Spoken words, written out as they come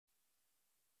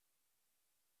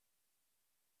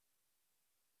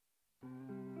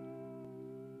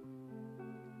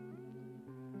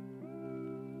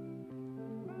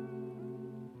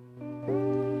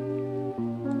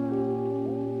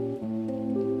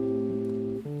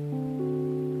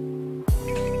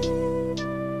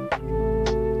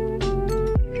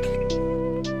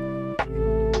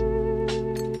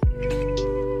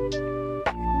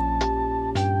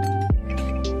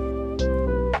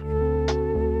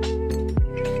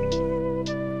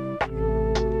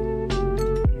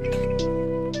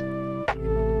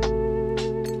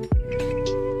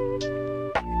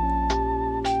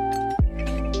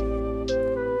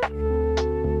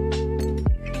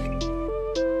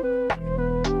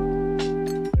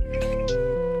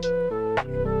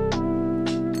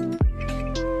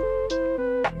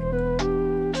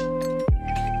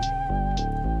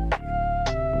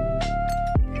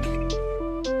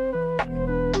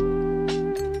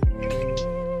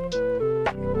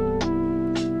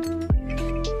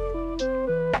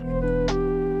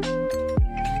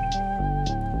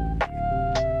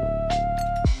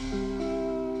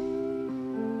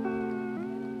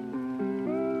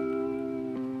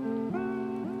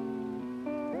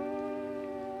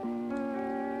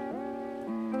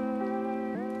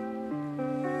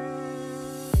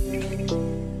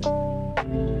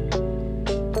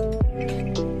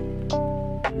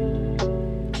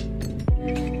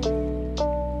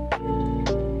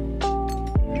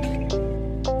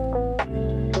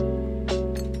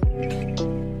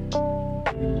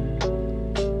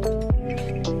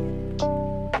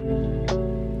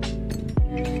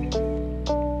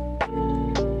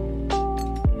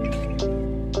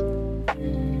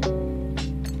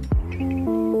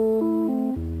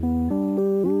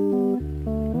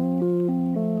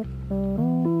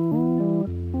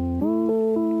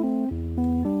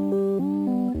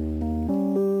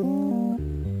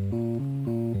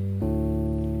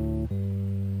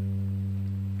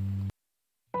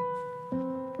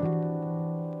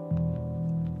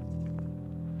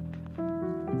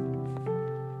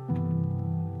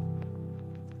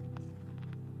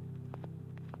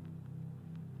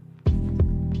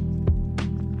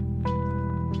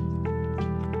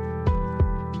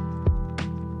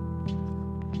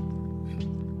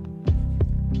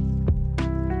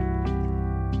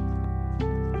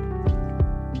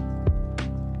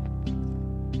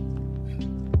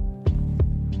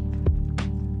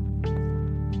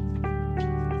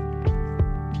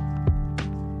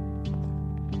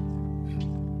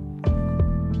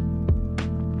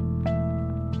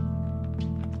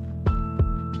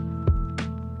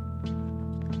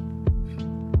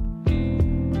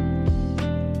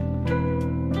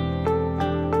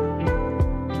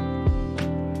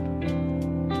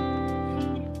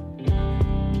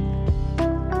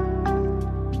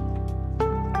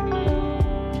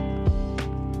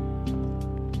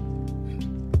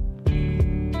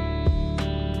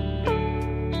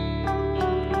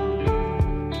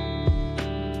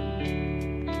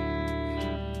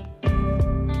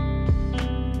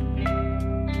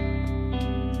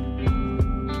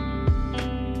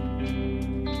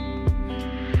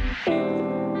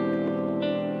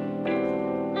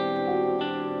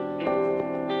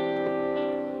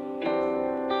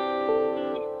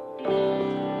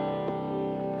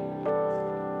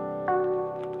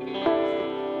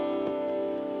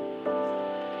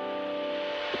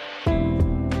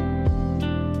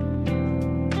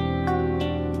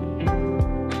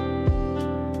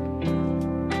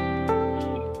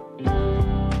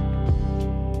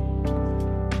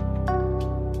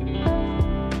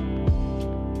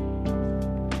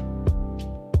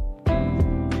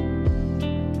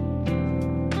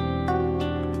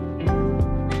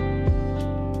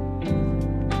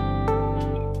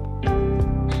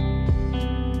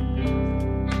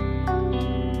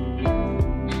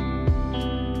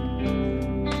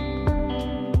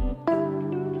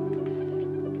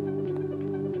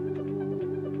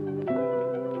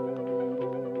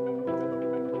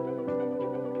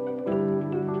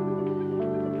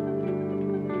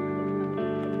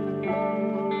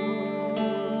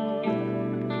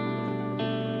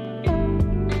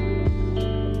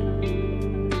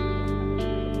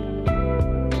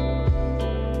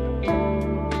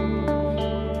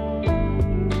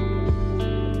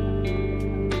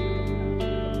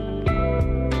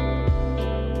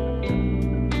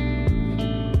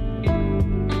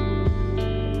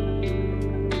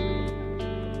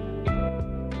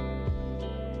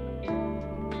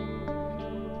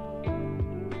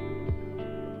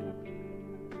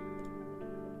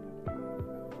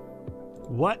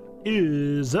What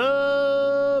is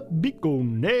up,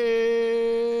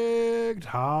 BeConnect?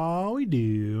 How we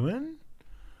doing?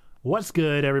 What's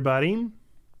good, everybody?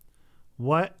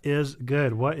 What is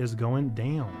good? What is going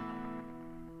down?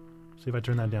 See if I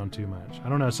turn that down too much. I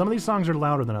don't know. Some of these songs are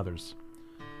louder than others.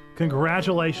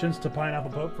 Congratulations to Pineapple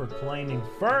Pope for claiming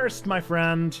first, my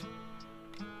friend.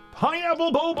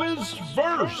 Pineapple Pope is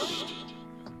first.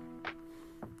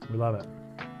 We love it.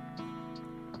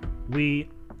 We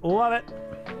love it.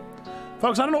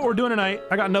 Folks, I don't know what we're doing tonight.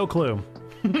 I got no clue.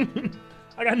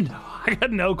 I got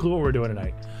no clue what we're doing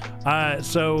tonight.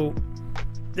 So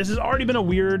this has already been a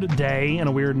weird day and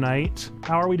a weird night.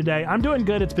 How are we today? I'm doing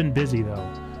good. It's been busy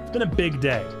though. It's been a big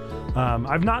day.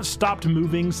 I've not stopped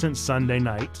moving since Sunday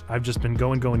night. I've just been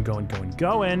going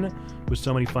with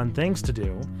so many fun things to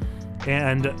do.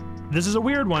 And this is a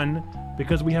weird one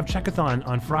because we have Checkathon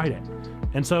on Friday.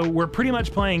 And so we're pretty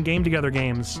much playing Game Together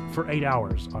games for 8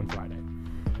 hours on Friday,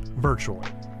 virtually.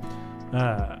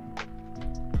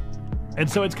 And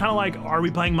so it's kind of like, are we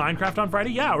playing Minecraft on Friday?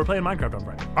 Yeah, we're playing Minecraft on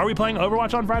Friday. Are we playing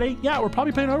Overwatch on Friday? Yeah, we're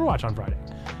probably playing Overwatch on Friday.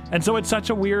 And so it's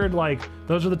such a weird, like,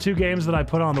 those are the two games that I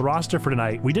put on the roster for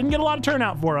tonight. We didn't get a lot of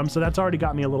turnout for them, so that's already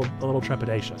got me a little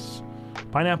trepidatious.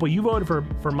 Pineapple, you voted for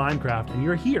Minecraft, and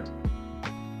you're here.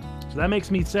 So that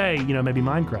makes me say, you know, maybe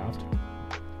Minecraft.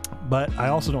 But I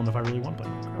also don't know if I really want to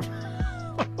play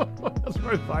Minecraft. That's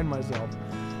where I find myself.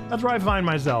 That's where I find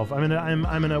myself. I'm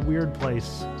in a weird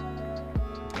place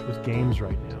with games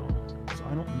right now. So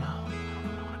I don't know. I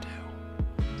don't know what to do.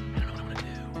 I don't know what to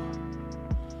do.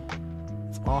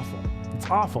 It's awful. It's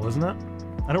awful, isn't it?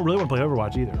 I don't really want to play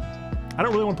Overwatch either. I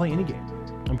don't really want to play any game.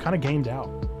 I'm kind of gamed out,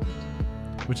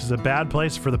 which is a bad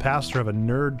place for the pastor of a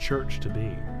nerd church to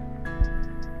be.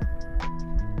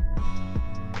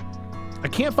 I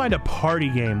can't find a party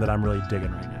game that I'm really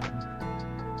digging right now.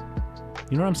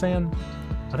 You know what I'm saying?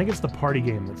 I think it's the party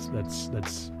game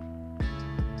that's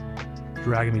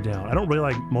dragging me down. I don't really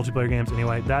like multiplayer games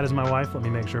anyway. That is my wife. Let me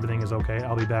make sure everything is okay.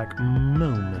 I'll be back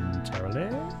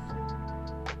momentarily.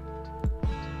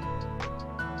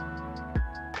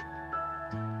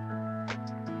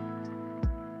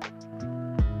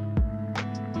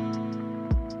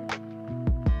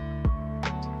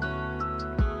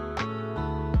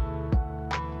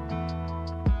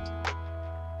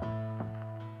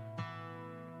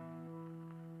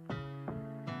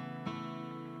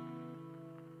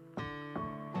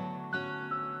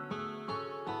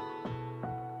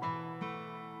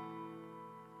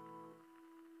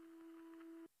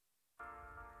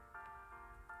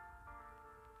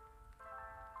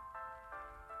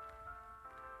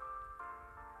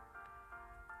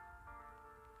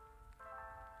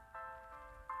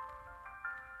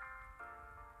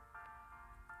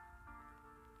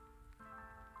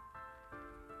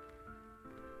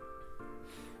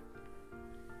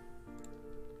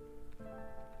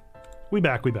 We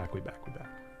back. You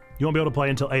won't be able to play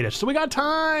until 8-ish. So we got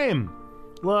time!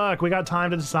 Look, we got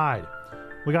time to decide.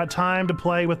 We got time to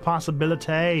play with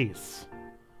possibilities.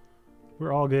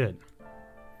 We're all good.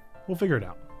 We'll figure it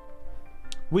out.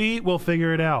 We will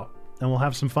figure it out. And we'll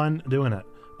have some fun doing it.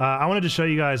 I wanted to show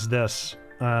you guys this.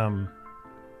 So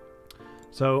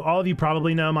all of you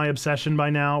probably know my obsession by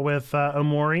now with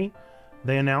Omori.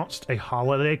 They announced a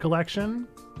holiday collection.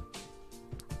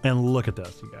 And look at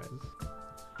this, you guys.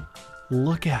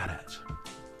 Look at it.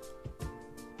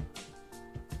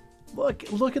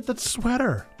 Look at that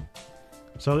sweater.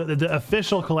 So the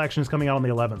official collection is coming out on the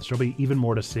 11th. There'll be even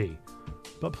more to see.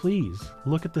 But please,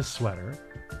 look at this sweater.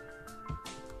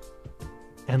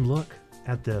 And look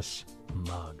at this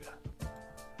mug.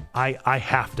 I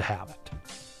have to have it.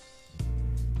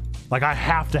 Like, I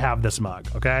have to have this mug,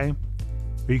 okay?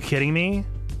 Are you kidding me?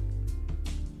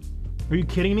 Are you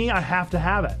kidding me? I have to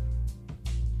have it.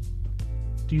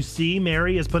 Do you see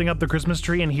Mary is putting up the Christmas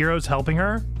tree and Hero's helping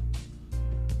her?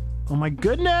 Oh my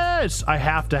goodness! I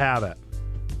have to have it.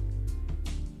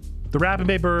 The wrapping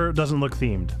paper doesn't look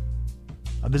themed.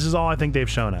 This is all I think they've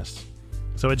shown us.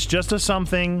 So it's just a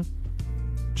something,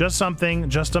 just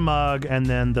a mug, and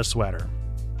then the sweater.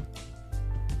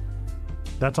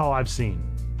 That's all I've seen.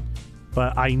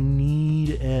 But I need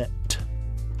it.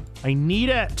 I need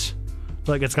it!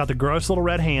 Look, it's got the gross little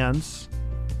red hands.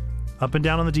 Up and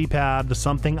down on the D-pad, the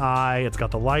something eye. It's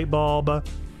got the light bulb.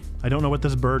 I don't know what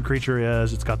this bird creature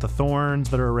is. It's got the thorns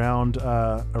that are around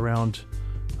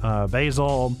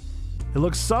Basil. It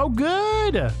looks so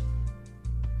good.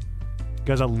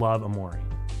 Guys, I love Omori.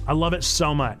 I love it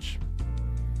so much.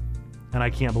 And I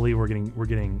can't believe we're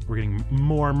getting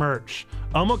more merch.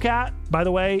 Omocat, by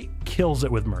the way, kills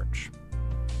it with merch.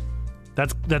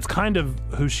 That's kind of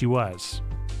who she was.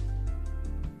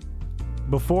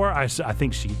 Before I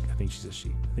think she's a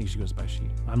she. I think she goes by she.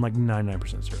 I'm like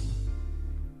 99% certain.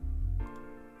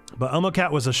 But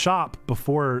Omocat was a shop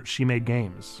before she made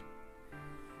games.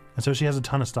 And so she has a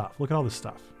ton of stuff. Look at all this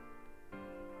stuff.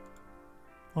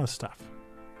 All this stuff.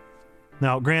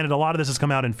 Now, granted, a lot of this has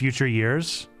come out in future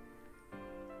years.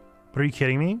 But are you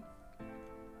kidding me?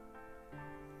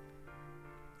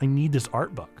 I need this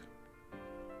art book.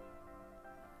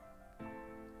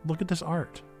 Look at this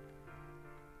art.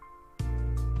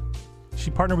 She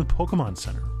partnered with Pokemon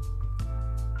Center.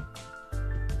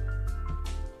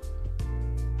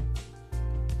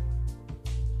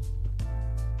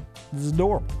 This is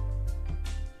adorable.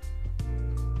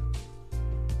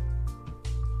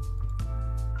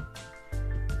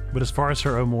 But as far as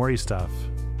her Omori stuff,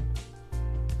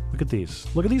 look at these.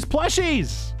 Look at these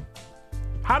plushies!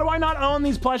 How do I not own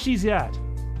these plushies yet?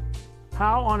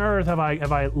 How on earth have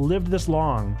I lived this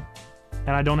long and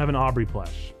I don't have an Aubrey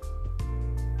plush?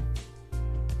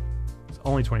 It's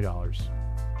only $20.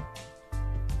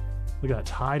 Look at that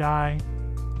tie-dye.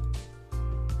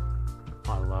 Oh,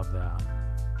 I love that.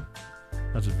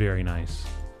 That's very nice.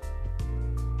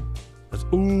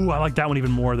 Ooh, I like that one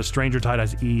even more. The Stranger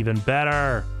tie-dye's even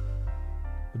better.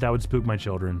 But that would spook my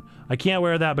children. I can't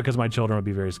wear that because my children would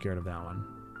be very scared of that one.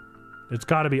 It's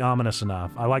got to be ominous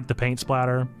enough. I like the paint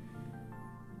splatter.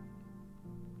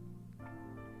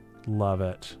 Love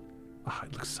it. Oh,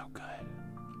 it looks so good.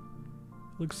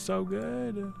 It looks so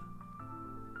good.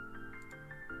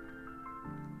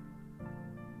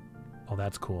 Oh,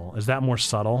 that's cool. Is that more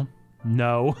subtle?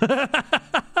 No.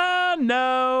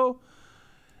 No.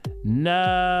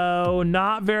 No,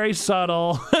 not very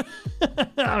subtle.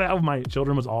 My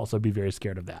children would also be very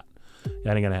scared of that.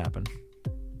 That ain't gonna happen.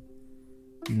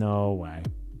 No way.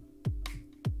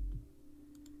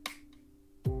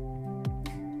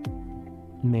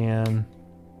 Man.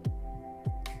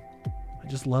 I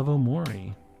just love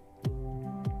Omori.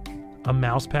 A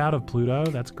mouse pad of Pluto?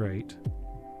 That's great.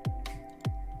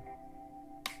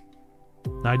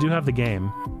 Now, I do have the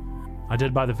game. I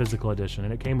did buy the physical edition,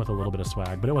 and it came with a little bit of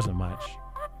swag, but it wasn't much.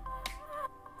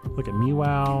 Look at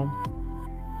Meow.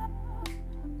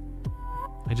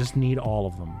 I just need all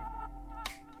of them.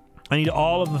 I need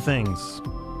all of the things.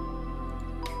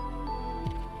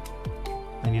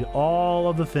 I need all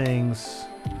of the things.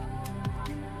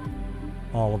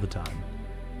 All of the time.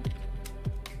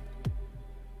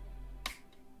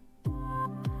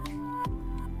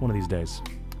 One of these days.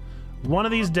 One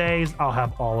of these days, I'll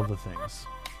have all of the things.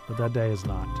 But that day is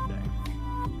not today.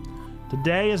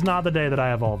 Today is not the day that I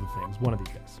have all the things. One of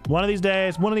these days. One of these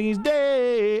days. One of these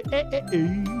days.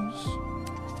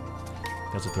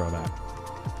 That's a throwback.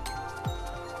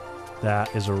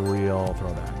 That is a real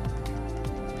throwback.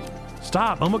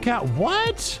 Stop, Omocat.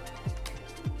 What?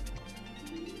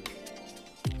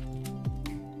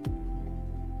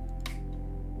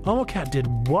 Omocat did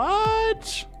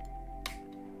what?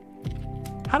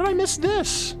 How did I miss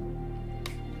this?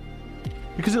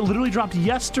 Because it literally dropped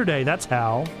yesterday. That's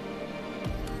how.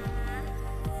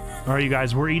 All right, you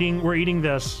guys, we're eating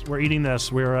this. We're eating this.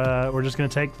 We're just gonna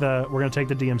take the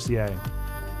DMCA.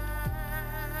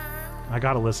 I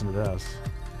gotta listen to this.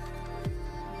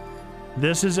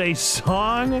 This is a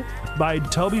song by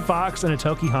Toby Fox and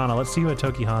Atoki Hana. Let's see who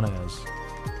Atoki Hana is.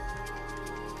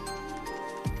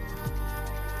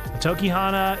 Atoki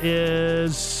Hana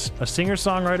is a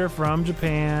singer-songwriter from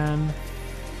Japan.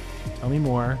 Tell me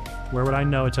more. Where would I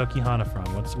know Atoki Hana from?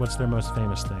 What's their most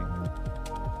famous thing?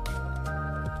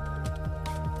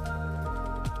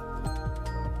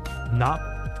 Not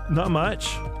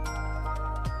much.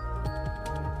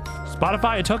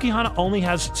 Spotify, Atoki Hana only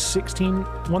has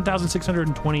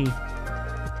 1,620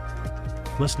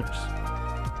 listeners.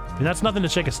 I mean, that's nothing to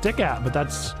shake a stick at, but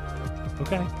that's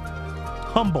okay.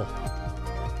 Humble.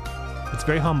 It's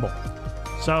very humble.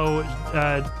 So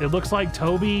it looks like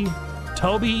Toby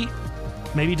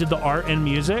maybe did the art and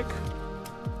music.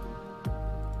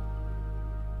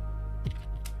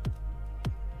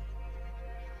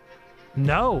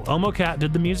 No, Omocat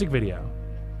did the music video.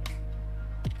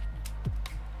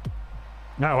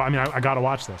 No, I mean, I gotta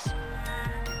watch this.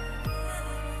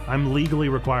 I'm legally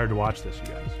required to watch this, you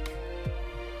guys.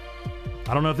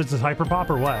 I don't know if this is hyperpop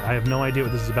or what. I have no idea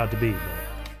what this is about to be, but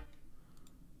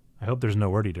I hope there's no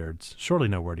wordy dirts. Surely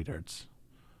no wordy dirts.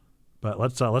 But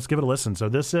let's give it a listen. So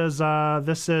this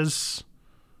is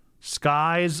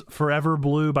Skies Forever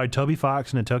Blue by Toby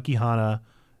Fox and Atoki Hana,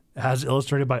 as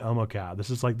illustrated by Omocat.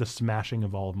 This is like the smashing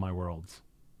of all of my worlds.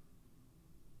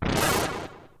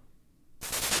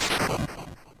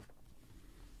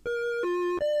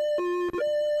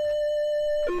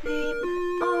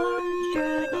 Our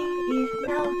journey is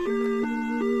now through.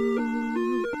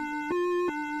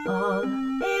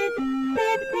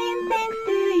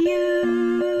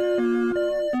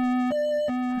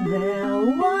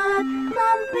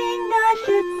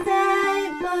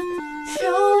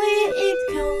 Surely it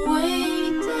can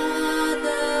wait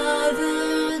another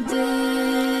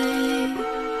day.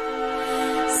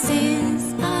 Since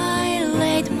I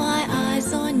laid my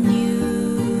eyes on you,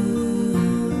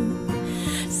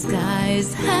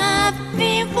 skies have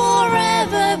been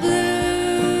forever blue.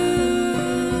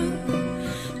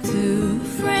 Two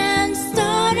friends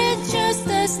started just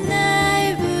as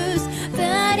neighbors.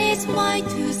 That is why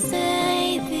to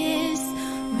say this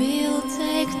will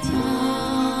take time.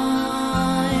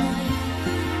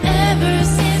 Ever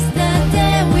since the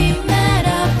day we met, I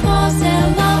paused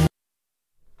and loved.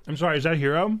 I'm sorry, is that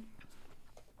Hero?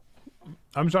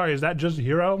 I'm sorry, is that just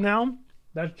Hero now?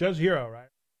 That's just Hero, right?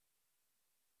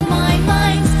 My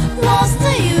mind's lost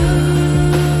to you.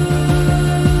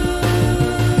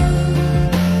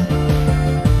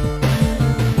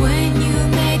 When you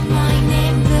made my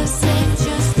name the same,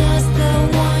 just as the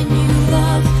one you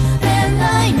love, and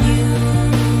I knew.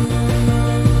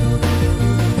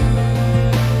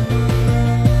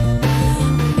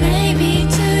 Maybe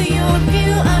to your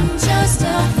view, I'm just a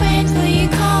faintly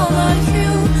colored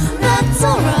hue. That's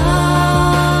alright.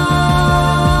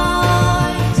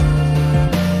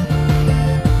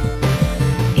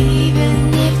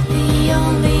 Even if the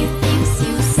only things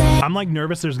you say. I'm like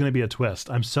nervous there's gonna be a twist.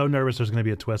 I'm so nervous there's gonna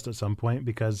be a twist at some point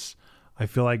because I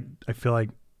feel like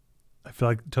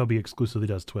Toby exclusively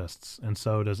does twists, and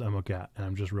so does Emo Cat, and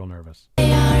I'm just real nervous.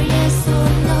 They are yes or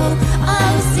no,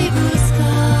 I'll see blue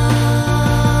sky.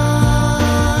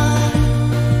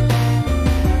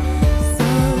 So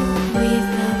with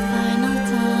the final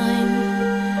time,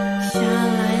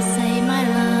 shall I say my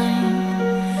line?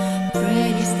 Pray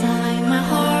this time my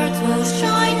heart will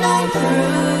shine on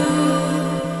through.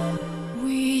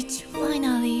 Which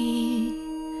finally,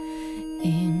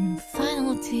 in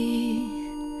finality,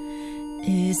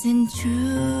 isn't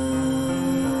true.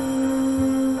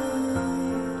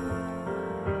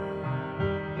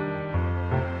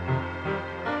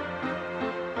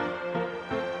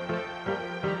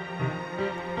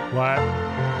 What?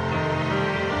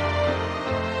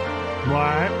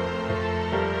 What?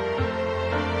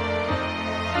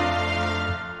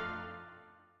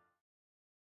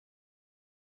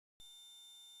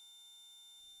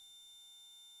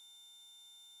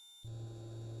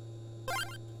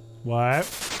 What?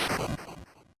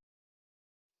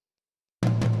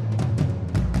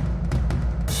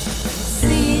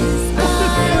 Since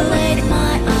I laid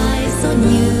my eyes on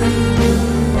you,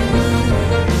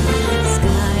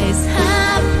 skies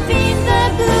have been the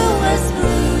bluest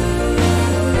blue.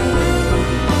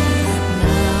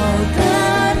 Now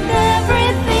that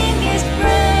everything is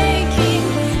breaking,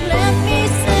 let me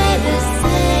say the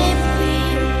same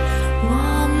thing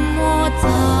one more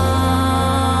time.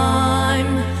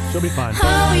 She'll be fine.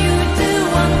 How you do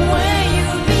and where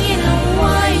you've been and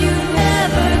why you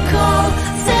never call.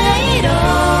 Say it all.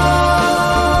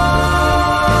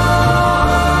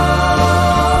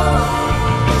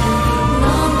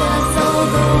 Long as all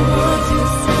the words you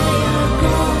say are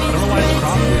going straight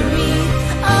to me,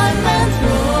 I meant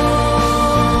wrong.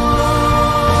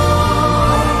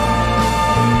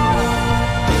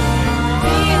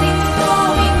 Feelings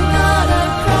going out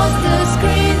across the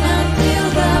screen until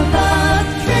the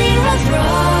battery runs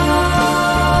dry.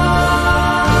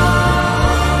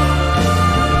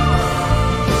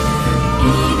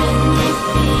 Even if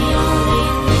the only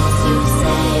things you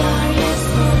say are yes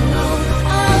or no,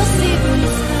 I'll see blue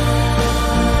sky.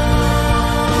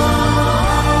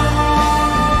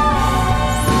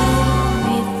 So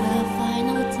with the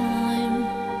final time,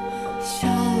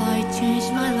 shall I change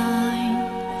my line?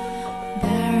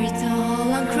 Bear it all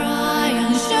and cry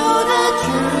and show the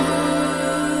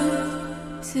truth.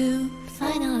 To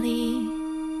finally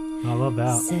I love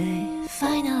that. say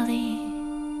finally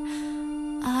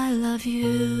I love you.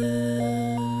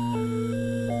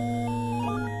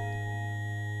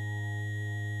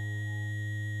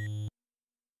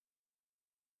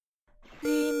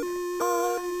 Seems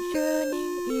our journey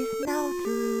is now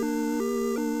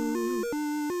through.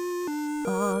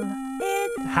 All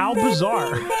it's How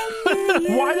bizarre.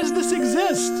 Why does this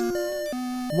exist?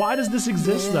 Why does this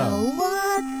exist There though?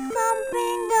 was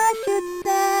something I should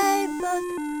say, but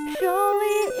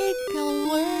surely it can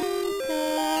wait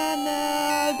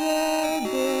another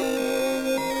day.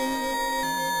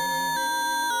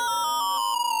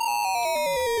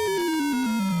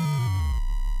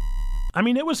 I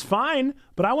mean, it was fine,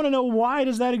 but I want to know, why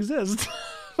does that exist?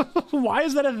 Why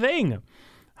is that a thing?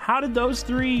 How did those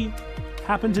three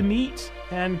happen to meet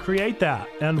and create that?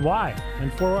 And why?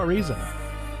 And for what reason?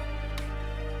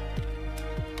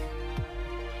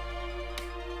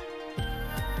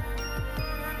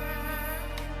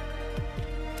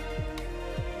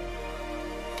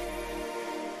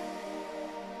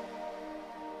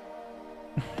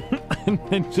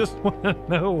 I just want to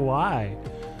know why.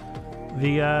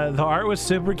 The art was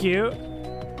super cute.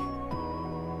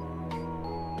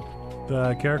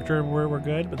 The character were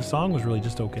good, but the song was really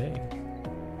just okay.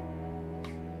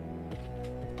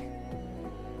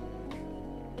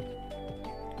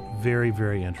 Very,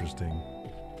 very interesting.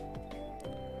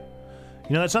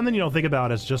 You know, that's something you don't think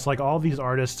about. It's just like all these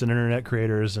artists and internet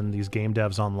creators and these game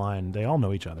devs online, they all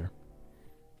know each other.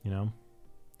 You know?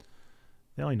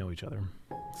 They all know each other.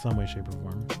 Some way, shape, or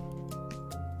form.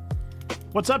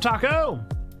 What's up, Taco?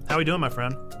 How we doing, my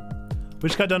friend? We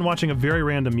just got done watching a very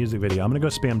random music video. I'm gonna go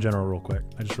spam general real quick.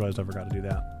 I just realized I forgot to do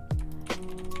that.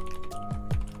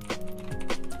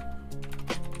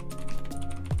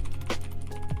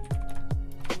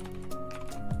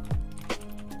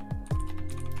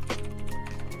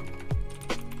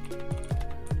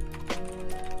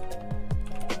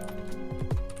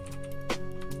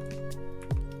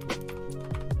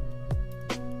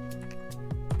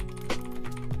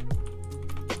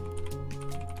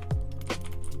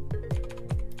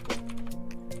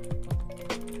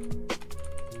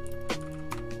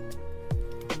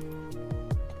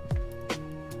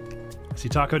 I see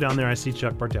Taco down there. I see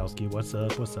Chuck Bartowski. What's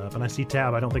up? What's up? And I see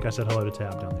Tab. I don't think I said hello to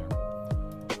Tab down there.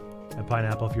 And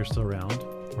Pineapple, if you're still around,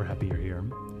 we're happy you're here.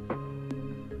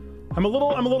 I'm a little,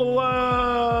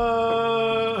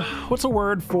 what's a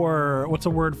word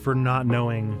for not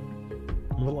knowing?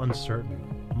 I'm a little uncertain.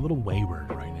 I'm a little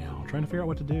wayward right now. I'm trying to figure out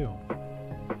what to do.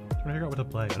 Trying to figure out what to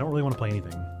play. I don't really want to play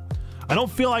anything. I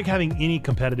don't feel like having any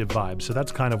competitive vibes, so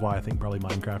that's kind of why I think probably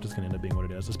Minecraft is going to end up being what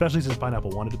it is, especially since Pineapple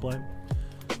wanted to play.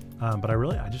 But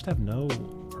I just have no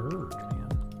urge, man.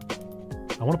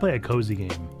 I want to play a cozy game.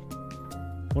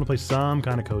 I want to play some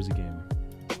kind of cozy game.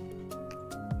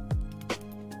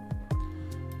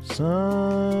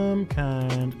 Some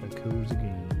kind of cozy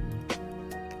game.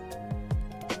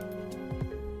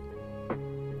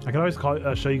 I could always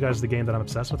show you guys the game that I'm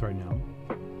obsessed with right now.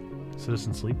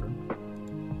 Citizen Sleeper.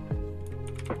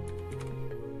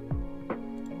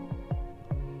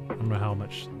 I don't know how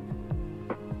much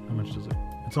does it?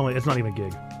 It's not even a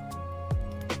gig.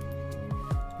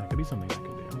 That could be something I could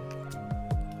do.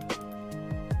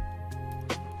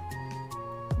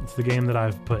 It's the game that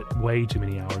I've put way too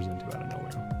many hours into out of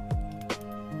nowhere.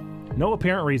 No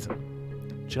apparent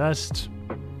reason. Just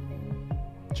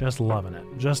loving it.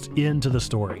 Just into the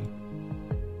story.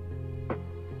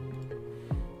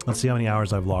 Let's see how many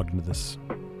hours I've logged into this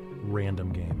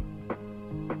random game.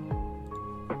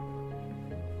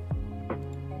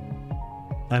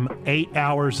 I'm 8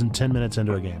 hours and 10 minutes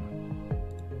into a game.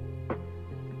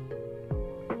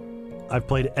 I've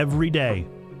played every day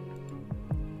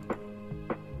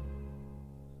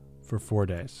for 4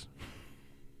 days.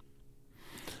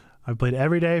 I've played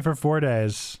every day for 4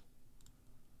 days.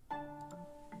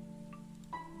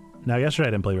 Now, yesterday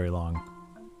I didn't play very long.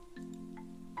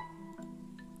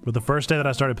 But the first day that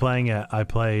I started playing it, I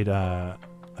played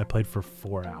for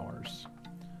 4 hours,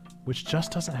 which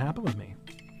just doesn't happen with me.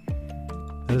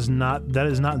 That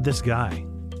is not this guy.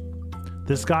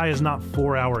 This guy is not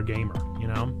 4-hour gamer, you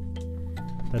know?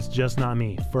 That's just not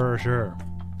me, for sure.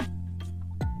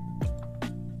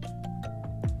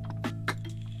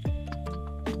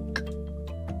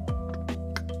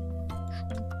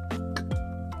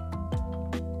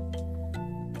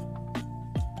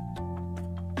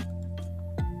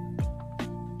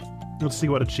 Let's see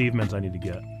what achievements I need to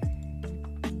get.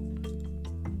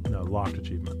 No, locked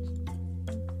achievements.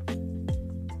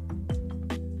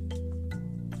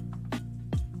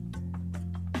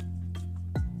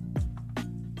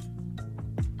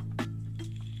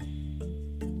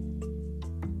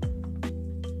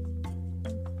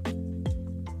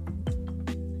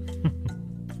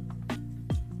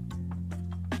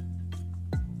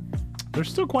 There's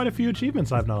still quite a few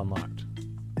achievements I've not unlocked.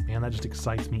 Man, that just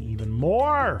excites me even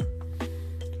more!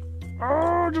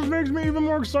 Oh, it just makes me even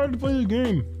more excited to play this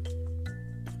game.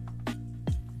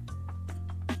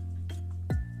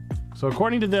 So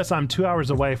according to this, I'm 2 hours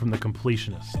away from the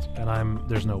completionist, and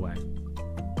there's no way.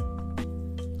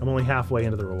 I'm only halfway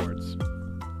into the rewards.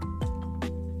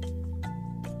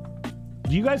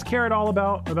 Do you guys care at all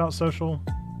about social?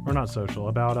 Or not social,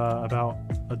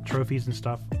 about trophies and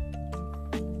stuff?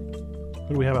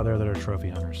 What do we have out there that are trophy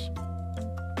hunters?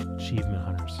 Achievement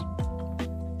hunters.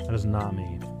 That is not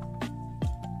me.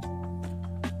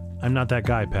 I'm not that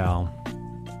guy, pal.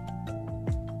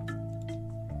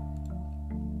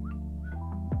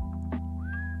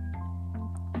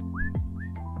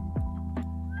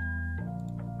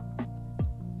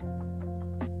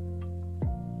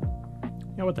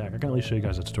 Yeah, what the heck? I can at least show you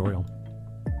guys a tutorial.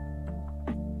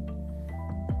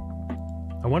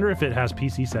 I wonder if it has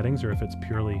PC settings or if it's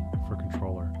purely for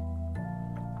controller.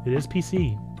 It is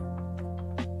PC.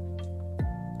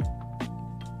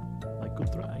 I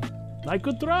could try. I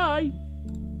could try.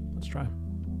 Let's try.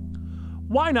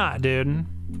 Why not, dude?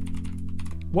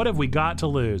 What have we got to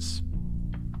lose?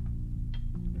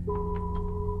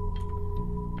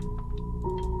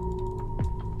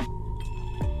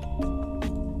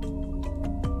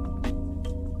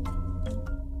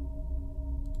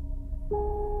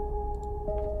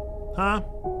 Huh?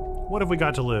 What have we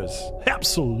got to lose?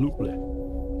 Absolutely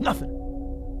nothing.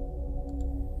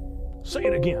 Say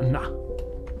it again. Nah.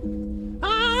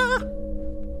 Ah!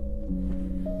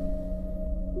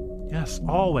 Yes,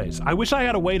 always. I wish I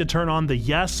had a way to turn on the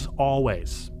yes,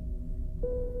 always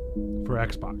for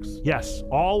Xbox. Yes,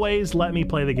 always let me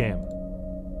play the game.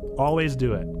 Always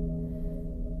do it.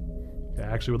 Okay,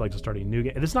 I actually would like to start a new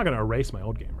game. This is not going to erase my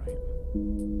old game, right?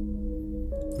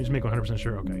 Let me just make 100%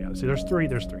 sure. Okay, yeah. See, there's three.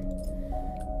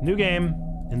 New game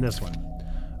in this one.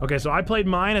 Okay, so I played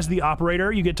mine as the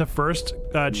operator. You get to first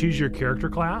choose your character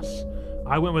class.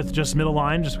 I went with just middle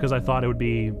line just because I thought it would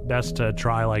be best to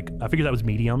try, like, I figured that was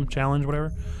medium challenge,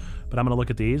 whatever. But I'm going to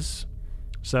look at these.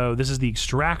 So this is the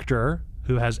extractor,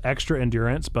 who has extra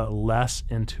endurance but less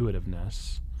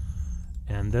intuitiveness.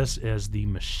 And this is the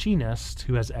machinist,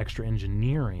 who has extra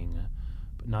engineering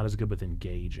but not as good with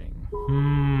engaging.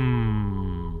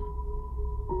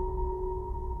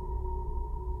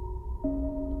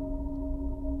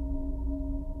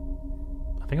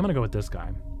 I think I'm gonna go with this guy.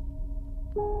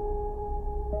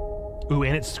 Ooh,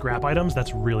 and it's scrap items?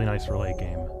 That's really nice for late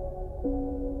game.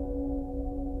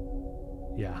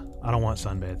 Yeah, I don't want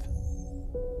Sunbathe.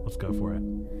 Let's go for it.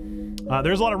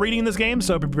 There's a lot of reading in this game,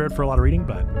 so be prepared for a lot of reading,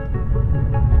 but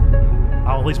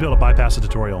I'll at least be able to bypass the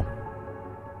tutorial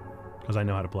because I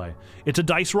know how to play. It's a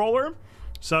dice roller,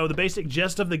 so the basic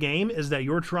gist of the game is that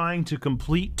you're trying to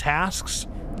complete tasks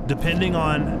depending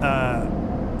on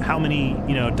how many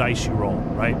dice you roll,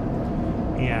 right?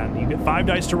 And you get 5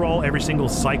 dice to roll every single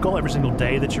cycle, every single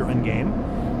day that you're in game,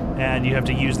 and you have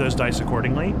to use those dice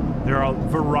accordingly. There are a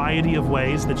variety of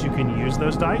ways that you can use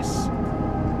those dice,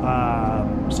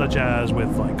 such as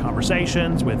with like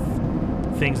conversations, with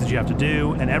things that you have to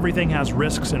do, and everything has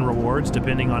risks and rewards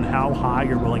depending on how high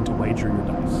you're willing to wager your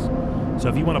dice. So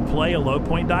if you want to play a low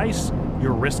point dice,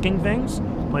 you're risking things.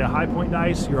 Play a high point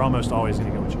dice, you're almost always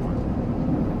going to get what you want.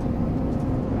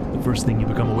 The first thing you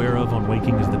become aware of on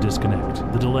waking is the disconnect,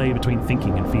 the delay between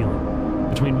thinking and feeling,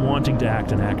 between wanting to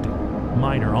act and acting.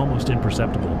 Minor, almost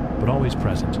imperceptible, but always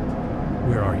present.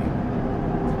 Where are you?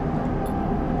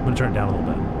 I'm going to turn it down a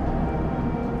little bit.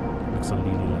 Looks a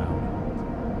little loud.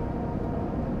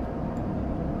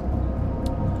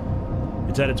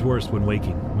 It's at its worst when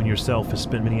waking, when yourself has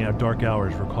spent many dark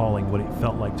hours recalling what it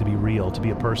felt like to be real, to be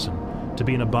a person, to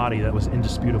be in a body that was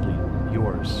indisputably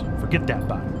yours. Forget that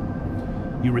body.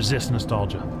 You resist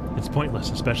nostalgia. It's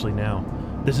pointless, especially now.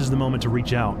 This is the moment to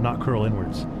reach out, not curl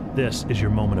inwards. This is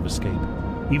your moment of escape.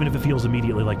 Even if it feels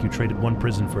immediately like you traded one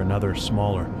prison for another,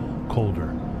 smaller,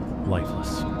 colder,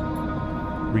 lifeless.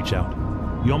 Reach out.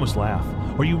 You almost laugh,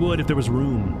 or you would if there was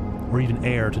room, or even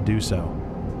air to do so.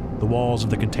 The walls of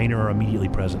the container are immediately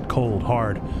present, cold,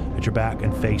 hard, at your back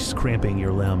and face, cramping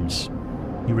your limbs.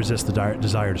 You resist the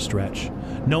desire to stretch,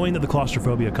 knowing that the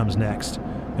claustrophobia comes next,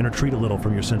 and retreat a little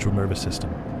from your central nervous system.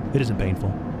 It isn't painful.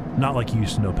 Not like you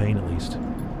used to know pain, at least.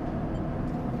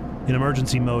 In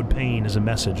emergency mode, pain is a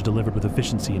message delivered with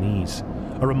efficiency and ease,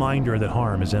 a reminder that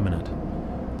harm is imminent.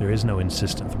 There is no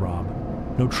insistent throb,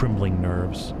 no trembling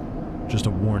nerves, just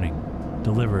a warning,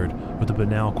 delivered with the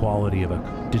banal quality of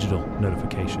a digital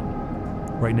notification.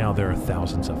 Right now, there are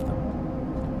thousands of them.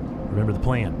 Remember the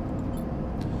plan.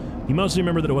 You mostly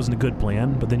remember that it wasn't a good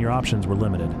plan, but then your options were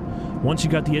limited. Once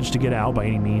you got the itch to get out by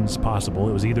any means possible,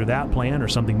 it was either that plan or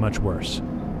something much worse.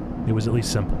 It was at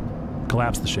least simple.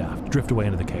 Collapse the shaft, drift away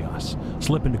into the chaos,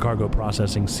 slip into cargo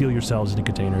processing, seal yourselves into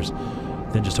containers,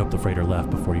 then just hope the freighter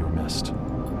left before you were missed.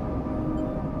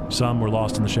 Some were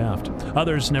lost in the shaft.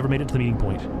 Others never made it to the meeting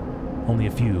point. Only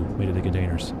a few made it to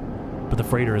containers. But the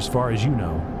freighter, as far as you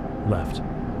know, left.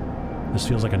 This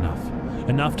feels like enough.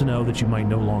 Enough to know that you might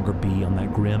no longer be on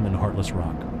that grim and heartless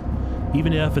rock.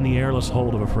 Even if, in the airless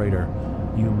hold of a freighter,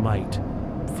 you might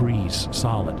freeze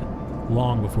solid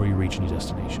long before you reach any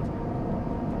destination.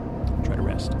 Try to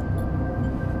rest.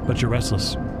 But you're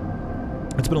restless.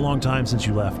 It's been a long time since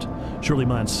you left. Surely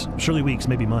months, surely weeks,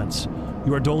 maybe months.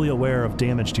 You are dully aware of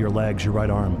damage to your legs, your right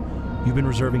arm. You've been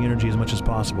reserving energy as much as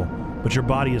possible, but your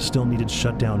body is still needed to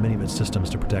shut down many of its systems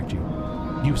to protect you.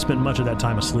 You've spent much of that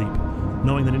time asleep,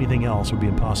 knowing that anything else would be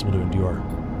impossible to endure.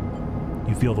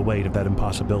 You feel the weight of that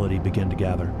impossibility begin to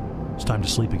gather. It's time to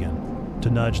sleep again. to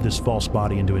nudge this false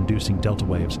body into inducing delta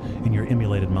waves in your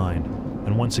emulated mind,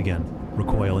 and once again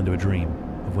recoil into a dream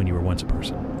of when you were once a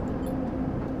person.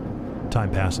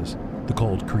 Time passes. The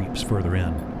cold creeps further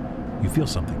in. You feel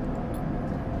something.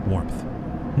 Warmth.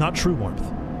 Not true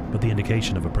warmth, but the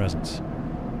indication of a presence.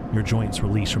 Your joints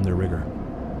release from their rigor.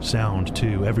 Sound,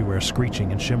 too, everywhere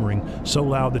screeching and shimmering, so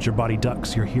loud that your body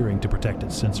ducks your hearing to protect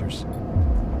its sensors.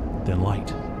 Then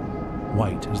light.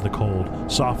 White as the cold,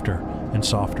 softer and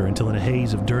softer, until in a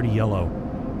haze of dirty yellow,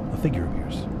 a figure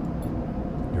appears.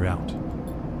 You're out.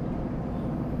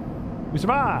 We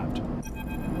survived!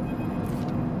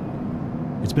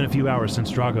 It's been a few hours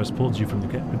since Dragos pulled you from the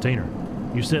container.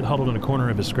 You sit huddled in a corner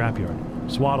of his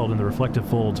scrapyard, swaddled in the reflective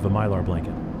folds of a mylar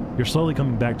blanket. You're slowly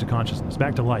coming back to consciousness,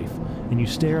 back to life, and you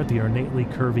stare at the ornately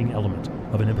curving element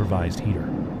of an improvised heater.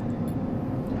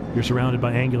 You're surrounded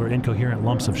by angular, incoherent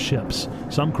lumps of ships,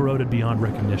 some corroded beyond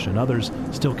recognition, others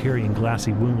still carrying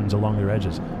glassy wounds along their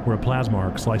edges where a plasma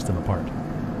arc sliced them apart.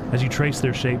 As you trace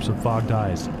their shapes with fogged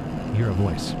eyes, you hear a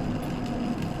voice.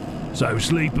 "So,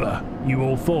 Sleeper, you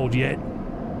all thawed yet?"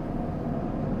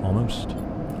 Almost.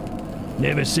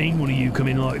 "Never seen one of you come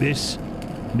in like this.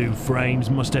 New frames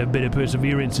must have a bit of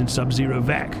perseverance in sub-zero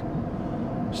vac.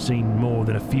 Seen more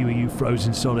than a few of you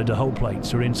frozen solid to hull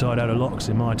plates or inside-out of locks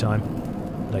in my time.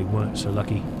 They weren't so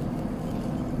lucky."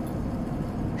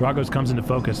 Dragos comes into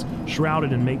focus,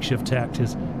 shrouded in makeshift tech,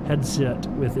 his headset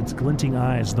with its glinting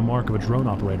eyes the mark of a drone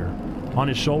operator. On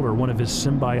his shoulder, one of his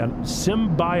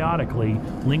symbiotically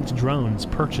linked drones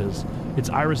perches, its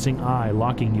irising eye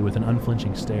locking you with an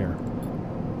unflinching stare.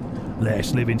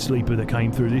 "Last living sleeper that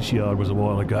came through this yard was a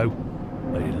while ago.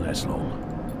 They didn't last long."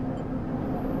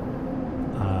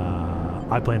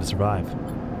 I plan to survive.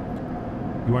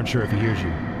 You aren't sure if he hears you.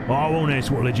 "I won't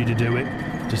ask what led you to do it,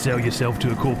 to sell yourself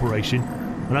to a corporation,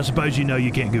 and I suppose you know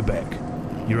you can't go back.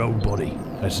 Your old body,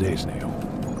 that's theirs now.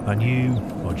 And you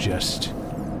are just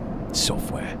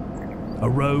software. A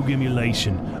rogue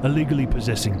emulation, illegally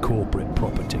possessing corporate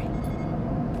property."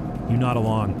 You nod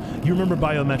along. You remember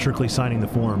biometrically signing the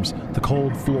forms, the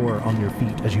cold floor on your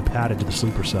feet as you padded to the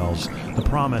sleeper cells, the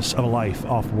promise of a life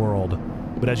off-world.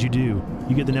 But as you do,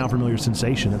 you get the now familiar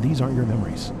sensation that these aren't your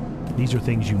memories. These are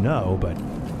things you know, but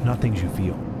not things you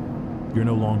feel. You're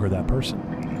no longer that person.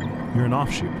 You're an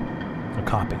offshoot, a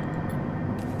copy.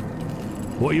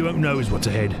 "What you won't know is what's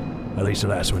ahead. At least the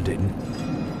last one didn't.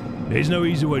 There's no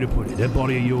easy way to put it. That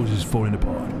body of yours is falling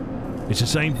apart. It's the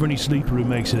same for any sleeper who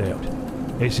makes it out.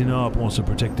 SNR wants to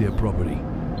protect their property,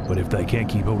 but if they can't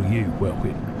keep hold of you, well,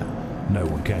 no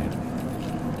one can."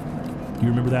 You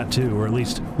remember that too, or at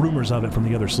least rumors of it from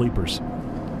the other sleepers.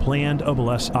 Planned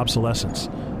obsolescence,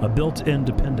 a built-in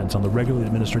dependence on the regularly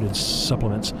administered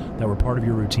supplements that were part of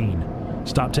your routine.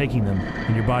 Stop taking them,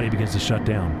 and your body begins to shut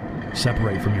down,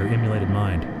 separate from your emulated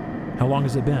mind. How long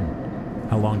has it been?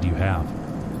 How long do you have?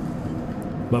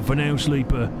 "But for now,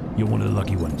 Sleeper, you're one of the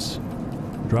lucky ones."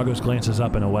 Dragos glances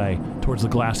up and away, towards the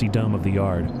glassy dome of the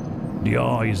yard. "The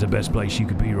eye is the best place you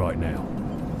could be right now."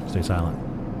 Stay silent.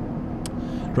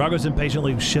 Dragos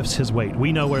impatiently shifts his weight.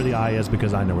 We know where the eye is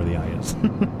because I know where the eye is.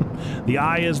 The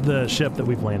eye is the ship that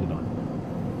we've landed on.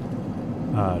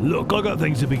 "Look, I got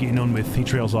things to be getting on with," he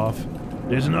trails off.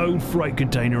 "There's an old freight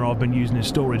container I've been using as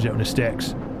storage out in the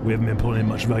stacks. We haven't been pulling in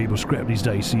much valuable scrap these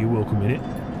days, so you're welcome in it."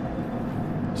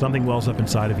 Something wells up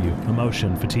inside of you.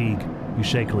 Emotion, fatigue. You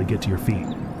shakily get to your feet.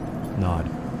 Nod.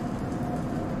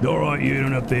 "All right, you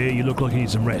and up there. You look like you need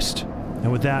some rest."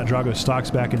 And with that, Drago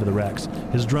stalks back into the Rex,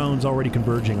 his drones already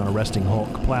converging on a resting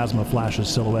Hulk, plasma flashes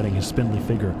silhouetting his spindly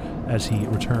figure as he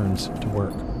returns to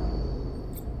work.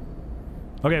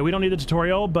 Okay, we don't need a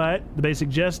tutorial, but the basic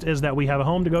gist is that we have a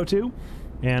home to go to,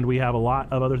 and we have a lot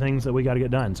of other things that we got to get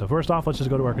done. So first off, let's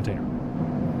just go to our container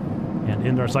and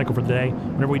end our cycle for the day.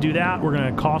 Whenever we do that, we're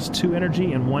going to cost 2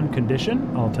 energy and 1 condition.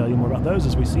 I'll tell you more about those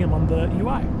as we see them on the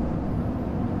UI.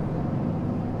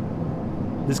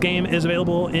 This game is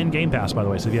available in Game Pass, by the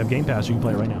way, so if you have Game Pass, you can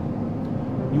play it right now.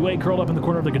 You wait curled up in the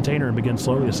corner of the container and begin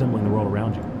slowly assembling the world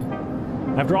around you.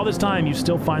 After all this time, you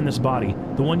still find this body,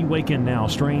 the one you wake in now,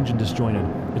 strange and disjointed.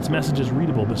 Its message is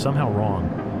readable, but somehow wrong.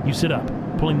 You sit up,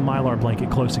 pulling the mylar blanket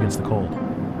close against the cold.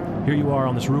 Here you are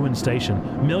on this ruined station,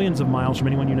 millions of miles from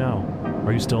anyone you know.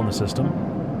 Are you still in the system?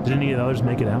 Did any of the others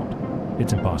make it out?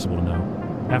 It's impossible to know.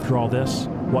 After all this,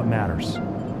 what matters?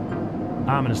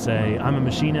 I'm going to say, I'm a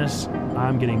machinist,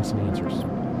 I'm getting some answers.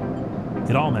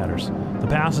 It all matters. The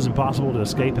past is impossible to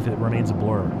escape if it remains a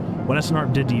blur. What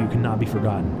SNR did to you cannot be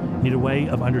forgotten. You need a way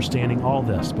of understanding all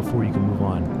this before you can move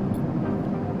on.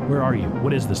 Where are you?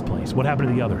 What is this place? What happened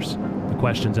to the others? The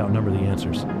questions outnumber the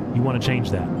answers. You want to change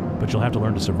that, but you'll have to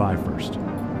learn to survive first.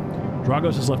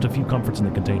 Dragos has left a few comforts in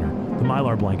the container. The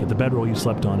Mylar blanket, the bedroll you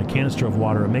slept on, a canister of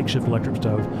water, a makeshift electric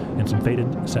stove, and some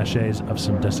faded sachets of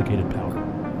some desiccated powder.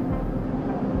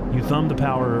 You thumb the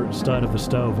power stud of the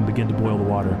stove and begin to boil the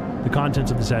water. The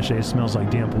contents of the sachets smells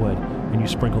like damp wood, and you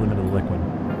sprinkle them into the liquid.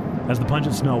 As the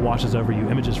pungent smell washes over you,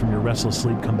 images from your restless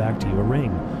sleep come back to you. A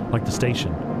ring, like the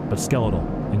station, but skeletal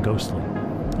and ghostly.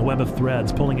 A web of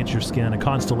threads pulling at your skin, a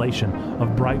constellation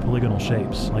of bright polygonal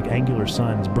shapes, like angular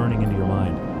suns burning into your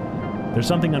mind. There's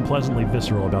something unpleasantly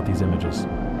visceral about these images,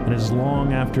 and it is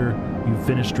long after you've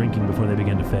finished drinking before they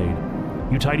begin to fade.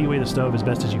 You tidy away the stove as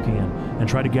best as you can, and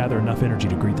try to gather enough energy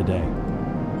to greet the day.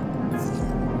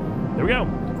 There we go.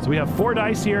 So we have 4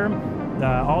 dice here.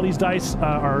 All these dice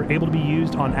are able to be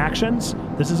used on actions.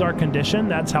 This is our condition.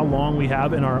 That's how long we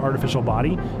have in our artificial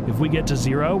body. If we get to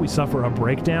 0, we suffer a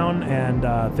breakdown, and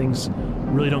things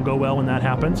really don't go well when that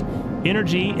happens.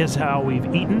 Energy is how we've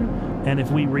eaten, and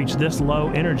if we reach this low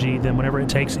energy, then whenever it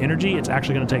takes energy, it's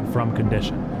actually going to take from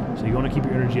condition. So you want to keep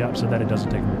your energy up so that it doesn't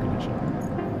take from your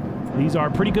condition. These are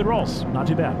pretty good rolls. Not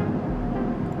too bad.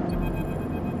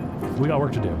 We got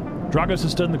work to do. Dragos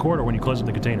has stood in the corridor when you close up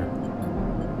the container.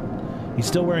 He's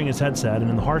still wearing his headset, and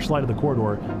in the harsh light of the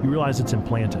corridor, you realize it's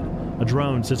implanted. A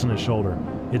drone sits on his shoulder,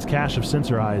 its cache of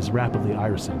sensor eyes rapidly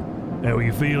irising. How are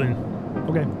you feeling?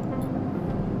 Okay.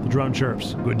 The drone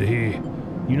chirps. Good to hear.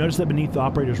 You notice that beneath the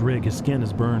operator's rig, his skin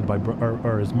is burned by,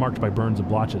 or is marked by burns and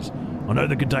blotches. I know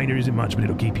the container isn't much, but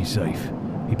it'll keep you safe.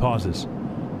 He pauses.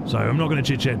 So, I'm not going to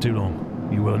chit-chat too long.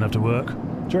 You well enough to work?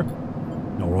 Sure.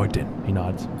 All right then, he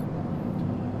nods.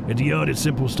 At the yard, it's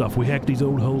simple stuff. We hack these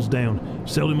old hulls down,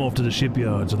 sell them off to the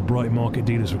shipyards or the bright market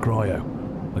dealers for cryo.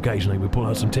 Occasionally, we pull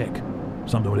out some tech,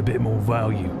 something with a bit more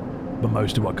value, but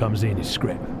most of what comes in is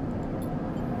scrap.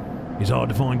 It's hard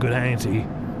to find good hands here,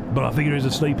 but I figure as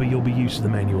a sleeper, you'll be used to the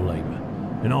manual labor.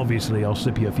 And obviously, I'll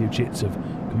slip you a few chits of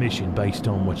commission based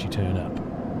on what you turn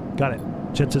up. Got it.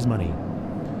 Chits is money.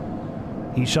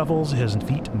 He shuffles his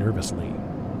feet nervously.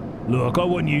 Look, I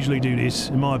wouldn't usually do this.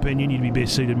 In my opinion, you'd be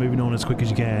best suited moving on as quick as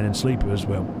you can, and sleepers,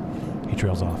 well, he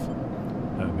trails off.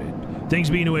 Oh, man. Things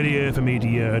being the way they are for me at the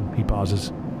yard, he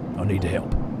pauses. I need to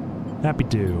help. Happy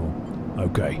to.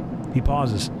 Okay. He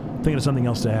pauses, thinking of something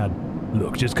else to add.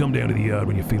 Look, just come down to the yard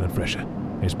when you're feeling fresher.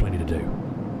 There's plenty to do.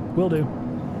 Will do.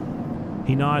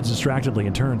 He nods distractedly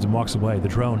and turns and walks away, the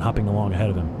drone hopping along ahead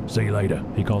of him. See you later,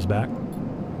 he calls back.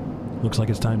 Looks like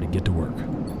it's time to get to work.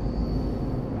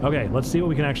 Okay, let's see what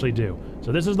we can actually do.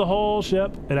 So this is the whole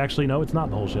ship. It actually, no, it's not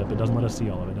the whole ship. It doesn't let us see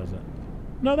all of it, does it?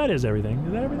 No, that is everything.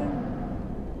 Is that everything?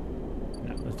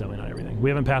 No, that's definitely not everything. We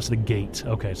haven't passed the gate.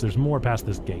 Okay, so there's more past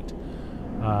this gate.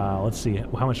 Let's see.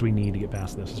 How much do we need to get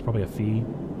past this? It's probably a fee.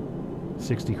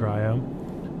 60 cryo.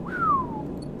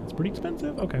 Whew. That's pretty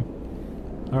expensive. Okay.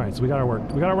 All right, so we got our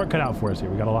work. We got our work cut out for us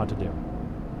here. We got a lot to do.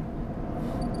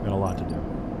 Got a lot to do.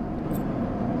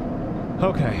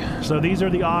 Okay, so these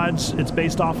are the odds. It's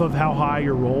based off of how high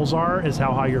your rolls are, is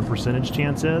how high your percentage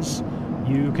chance is.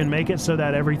 You can make it so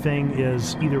that everything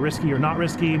is either risky or not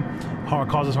risky,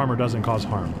 causes harm or doesn't cause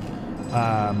harm.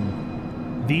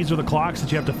 These are the clocks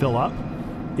that you have to fill up.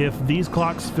 If these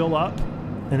clocks fill up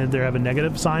and if they have a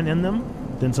negative sign in them,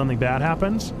 then something bad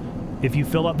happens. If you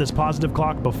fill up this positive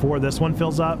clock before this one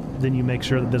fills up, then you make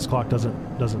sure that this clock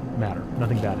doesn't matter.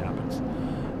 Nothing bad happens.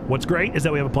 What's great is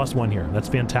that we have a +1 here. That's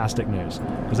fantastic news,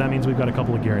 because that means we've got a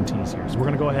couple of guarantees here. So we're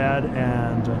going to go ahead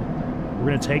and we're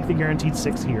going to take the guaranteed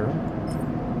 6 here.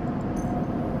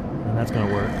 And that's going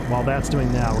to work. While that's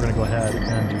doing that, we're going to go ahead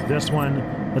and do this one.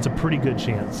 That's a pretty good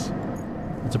chance.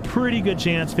 It's a pretty good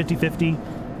chance,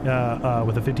 50-50,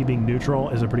 with a 50 being neutral,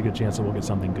 is a pretty good chance that we'll get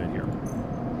something good here.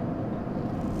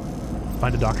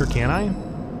 Find a doctor, can I?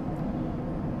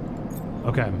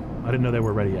 Okay, I didn't know they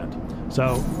were ready yet.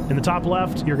 So, in the top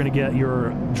left, you're going to get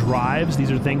your drives.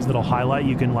 These are things that'll highlight.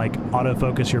 You can, like,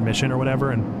 auto-focus your mission or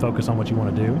whatever and focus on what you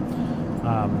want to do.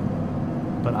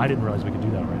 But I didn't realize we could do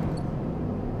that already.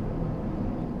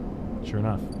 Sure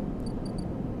enough.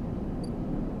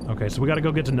 Okay, so we got to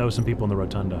go get to know some people in the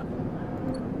rotunda.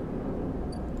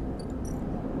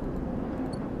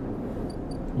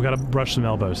 We got to brush some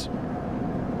elbows.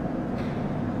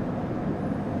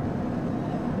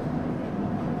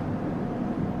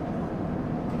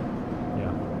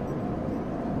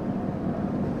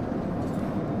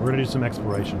 We're going to do some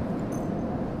exploration.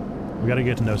 We got to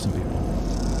get to know some people.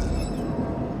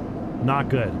 Not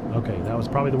good. Okay, that was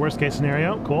probably the worst case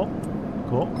scenario. Cool.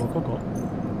 Cool, cool, cool, cool.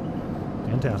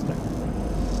 Fantastic.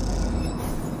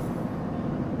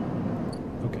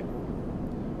 Okay.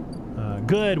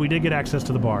 Good, we did get access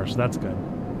to the bar, so that's good.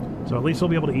 So at least we'll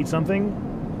be able to eat something.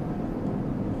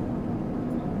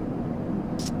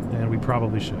 And we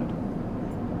probably should.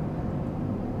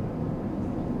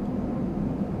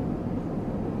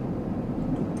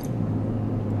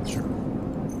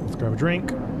 grab a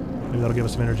drink. Maybe that'll give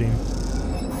us some energy.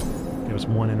 Give us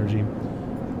 1 energy.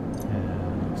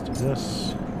 And let's do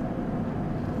this.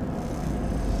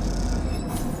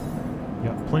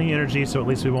 Yep, plenty of energy, so at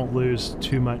least we won't lose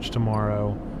too much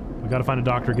tomorrow. We got to find a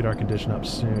doctor, get our condition up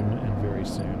soon, and very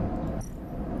soon.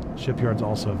 Shipyard's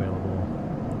also available.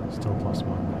 Still +1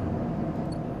 though.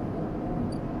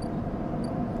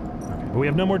 Okay, but we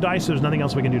have no more dice, so there's nothing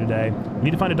else we can do today. We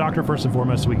need to find a doctor first and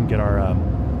foremost so we can get our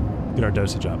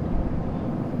dosage up.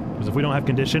 Because if we don't have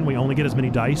condition, we only get as many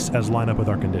dice as line up with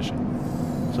our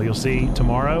condition. So you'll see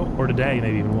tomorrow, or today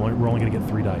maybe even, we're only going to get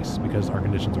 3 dice because our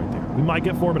condition's right there. We might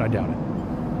get 4, but I doubt it.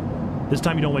 This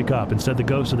time you don't wake up. Instead, the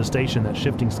ghost of the station, that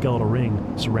shifting skeletal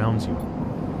ring, surrounds you.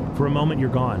 For a moment, you're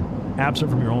gone, absent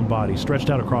from your own body, stretched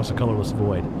out across a colorless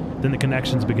void. Then the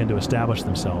connections begin to establish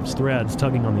themselves, threads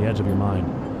tugging on the edge of your mind.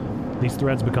 These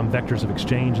threads become vectors of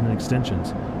exchange and then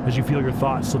extensions, as you feel your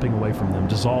thoughts slipping away from them,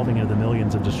 dissolving into the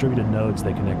millions of distributed nodes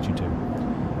they connect you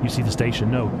to. You see the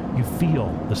station. No, you feel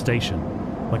the station,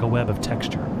 like a web of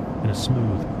texture in a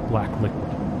smooth, black liquid.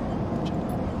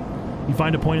 You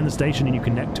find a point in the station and you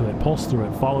connect to it, pulse through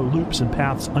it, follow loops and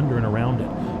paths under and around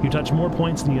it. You touch more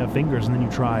points than you have fingers, and then you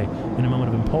try, in a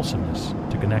moment of impulsiveness,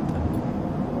 to connect them.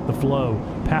 The flow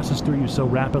passes through you so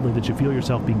rapidly that you feel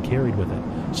yourself being carried with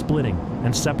it, splitting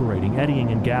and separating, eddying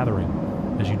and gathering.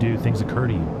 As you do, things occur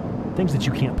to you, things that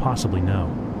you can't possibly know.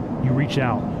 You reach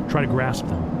out, try to grasp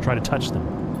them, try to touch them.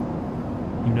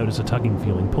 You notice a tugging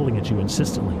feeling pulling at you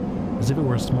insistently, as if it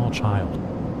were a small child.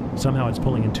 Somehow it's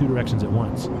pulling in 2 directions at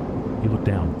once. You look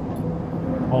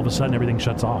down. All of a sudden, everything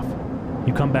shuts off.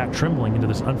 You come back trembling into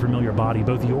this unfamiliar body,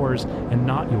 both yours and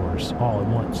not yours, all at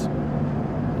once.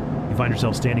 You find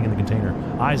yourself standing in the container,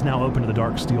 eyes now open to the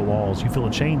dark steel walls. You feel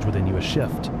a change within you, a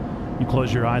shift. You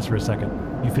close your eyes for a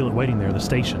second. You feel it waiting there, the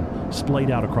station, splayed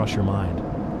out across your mind.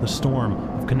 The storm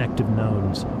of connective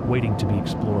nodes waiting to be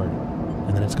explored.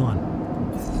 And then it's gone.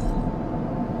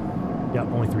 Yep,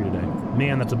 only 3 today.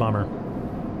 Man, that's a bummer.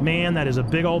 Man, that is a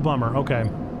big old bummer. Okay.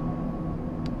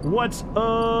 What's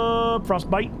up,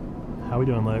 Frostbite? How we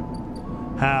doing, Luke?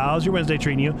 How's your Wednesday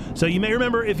treating you? So you may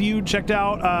remember if you checked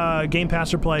out Game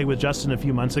Pass or Play with Justin a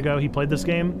few months ago, he played this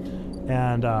game,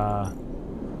 and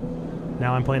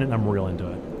now I'm playing it and I'm real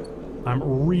into it.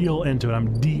 I'm real into it.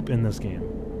 I'm deep in this game.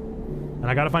 And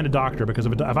I gotta find a doctor, because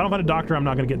if I don't find a doctor, I'm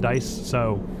not gonna get dice,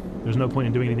 so there's no point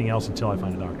in doing anything else until I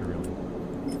find a doctor, really.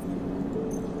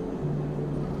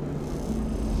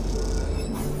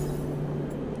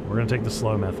 We're gonna take the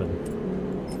slow method.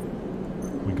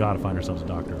 We gotta find ourselves a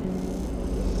doctor.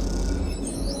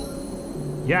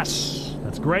 Yes!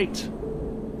 That's great!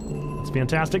 That's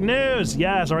fantastic news!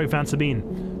 Yes, already found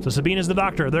Sabine. So Sabine is the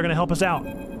doctor. They're gonna help us out.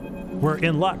 We're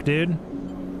in luck, dude.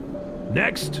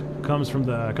 Next comes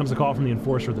the call from the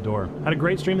enforcer at the door. Had a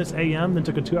great stream this AM, then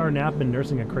took a 2-hour nap, been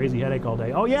nursing a crazy headache all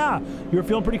day. Oh yeah! You were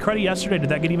feeling pretty cruddy yesterday. Did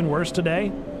that get even worse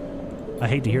today? I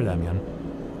hate to hear that, man.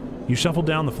 You shuffle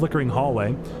down the flickering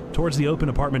hallway towards the open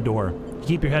apartment door. You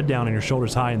keep your head down and your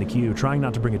shoulders high in the queue, trying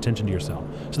not to bring attention to yourself.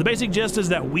 So the basic gist is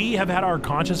that we have had our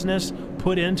consciousness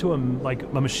put into a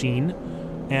machine,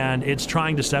 and it's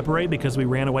trying to separate because we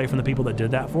ran away from the people that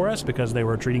did that for us because they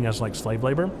were treating us like slave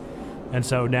labor. And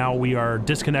so now we are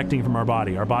disconnecting from our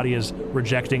body. Our body is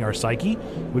rejecting our psyche.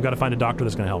 We've got to find a doctor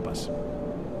that's going to help us.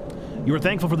 You were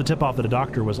thankful for the tip-off that a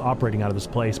doctor was operating out of this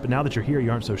place, but now that you're here, you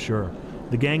aren't so sure.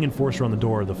 The gang enforcer on the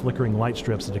door, the flickering light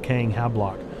strips, the decaying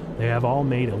hablock, they have all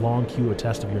made a long queue a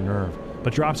test of your nerve.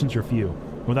 But your options are few.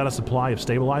 Without a supply of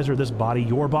stabilizer, this body,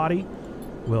 your body,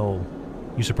 will...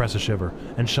 You suppress a shiver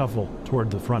and shuffle toward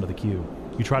the front of the queue.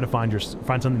 You try to find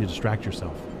something to distract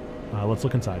yourself. Let's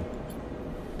look inside.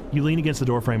 You lean against the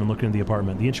doorframe and look into the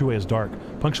apartment. The entryway is dark,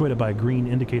 punctuated by green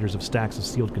indicators of stacks of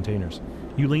sealed containers.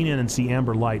 You lean in and see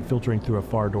amber light filtering through a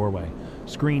far doorway,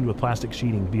 screened with plastic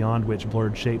sheeting beyond which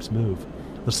blurred shapes move.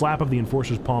 The slap of the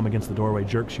enforcer's palm against the doorway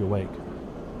jerks you awake.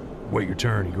 Wait your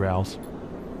turn, he growls.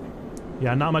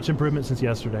 Yeah, not much improvement since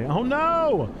yesterday. Oh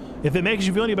no! If it makes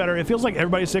you feel any better, it feels like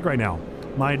everybody's sick right now.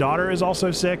 My daughter is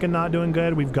also sick and not doing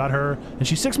good. We've got her, and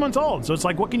she's 6 months old, so it's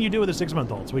like, what can you do with a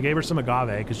 6-month-old? So we gave her some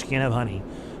agave, because she can't have honey,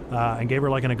 and gave her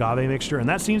like an agave mixture, and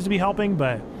that seems to be helping,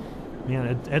 but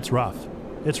man, it's rough.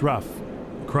 It's rough.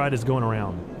 Crud is going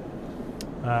around.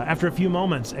 After a few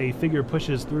moments, a figure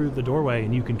pushes through the doorway,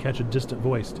 and you can catch a distant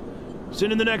voice.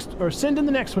 Send in the next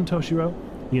one, Toshiro.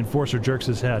 The enforcer jerks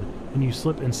his head, and you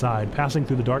slip inside, passing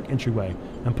through the dark entryway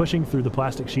and pushing through the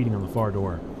plastic sheeting on the far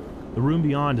door. The room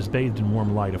beyond is bathed in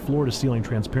warm light. A floor-to-ceiling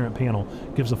transparent panel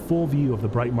gives a full view of the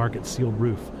bright market sealed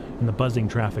roof and the buzzing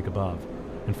traffic above.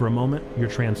 And for a moment, you're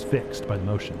transfixed by the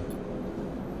motion.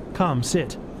 Come,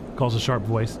 sit. calls a sharp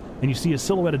voice, and you see a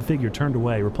silhouetted figure turned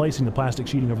away, replacing the plastic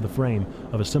sheeting over the frame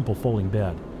of a simple folding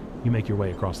bed. You make your way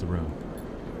across the room.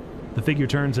 The figure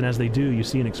turns, and as they do, you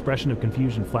see an expression of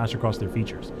confusion flash across their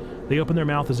features. They open their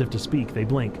mouth as if to speak, they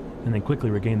blink, and then quickly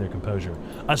regain their composure.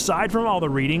 Aside from all the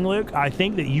reading, Luke, I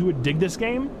think that you would dig this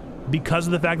game because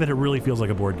of the fact that it really feels like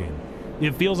a board game.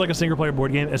 It feels like a single-player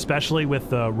board game, especially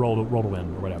with roll to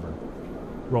win or whatever.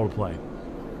 Roll to play.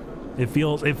 It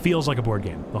feels like a board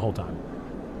game the whole time.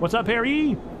 What's up,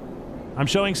 Harry? I'm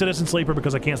showing Citizen Sleeper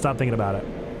because I can't stop thinking about it.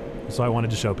 So I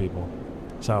wanted to show people.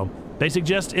 So, basic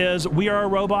gist is we are a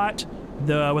robot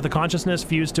with a consciousness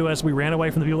fused to us. We ran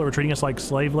away from the people that were treating us like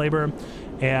slave labor,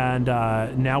 and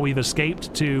now we've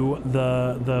escaped to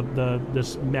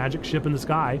this magic ship in the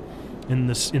sky,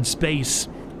 in space,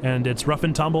 and it's rough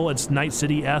and tumble. It's Night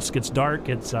City-esque. It's dark.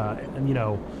 It's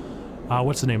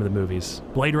what's the name of the movies?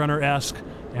 Blade Runner-esque,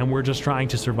 and we're just trying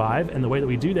to survive. And the way that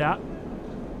we do that,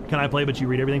 can I play but you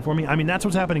read everything for me? I mean, that's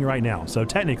what's happening right now. So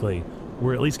technically,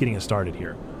 we're at least getting it started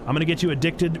here. I'm going to get you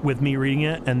addicted with me reading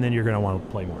it, and then you're going to want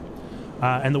to play more.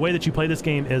 And the way that you play this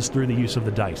game is through the use of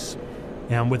the dice.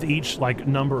 And with each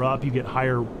number up, you get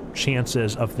higher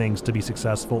chances of things to be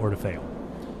successful or to fail.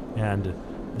 And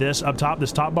this up top,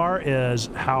 this top bar is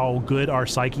how good our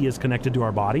psyche is connected to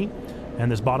our body, and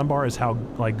this bottom bar is how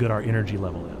good our energy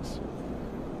level is.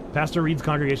 Pastor reads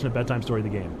congregation a bedtime story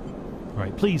of the game. All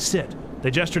right, please sit. They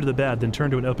gesture to the bed, then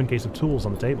turn to an open case of tools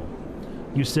on the table.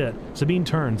 You sit. Sabine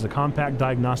turns, a compact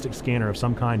diagnostic scanner of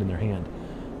some kind in their hand.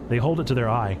 They hold it to their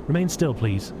eye. Remain still,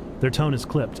 please. Their tone is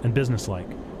clipped and businesslike.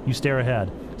 You stare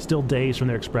ahead, still dazed from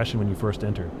their expression when you first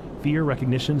enter. Fear,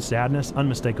 recognition, sadness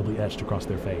unmistakably etched across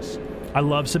their face. I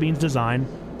love Sabine's design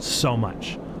so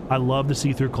much. I love the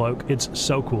see-through cloak. It's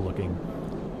so cool looking.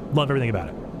 Love everything about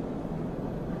it.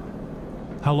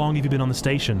 How long have you been on the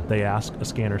station? They ask, a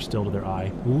scanner still to their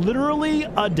eye. Literally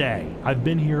a day. I've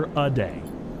been here a day.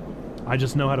 I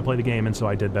just know how to play the game, and so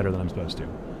I did better than I'm supposed to.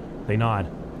 They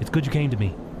nod. It's good you came to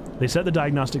me. They set the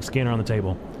diagnostic scanner on the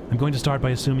table. I'm going to start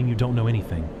by assuming you don't know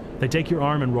anything. They take your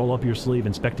arm and roll up your sleeve,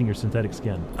 inspecting your synthetic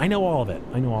skin. I know all of it.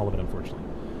 I know all of it, unfortunately.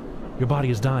 Your body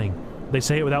is dying. They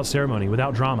say it without ceremony,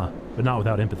 without drama, but not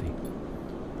without empathy.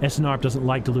 SNARP doesn't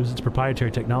like to lose its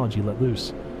proprietary technology let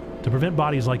loose. To prevent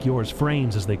bodies like yours,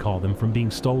 frames as they call them, from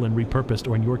being stolen, repurposed,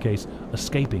 or in your case,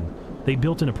 escaping, they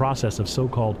built in a process of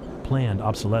so-called planned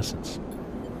obsolescence.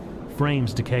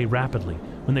 Frames decay rapidly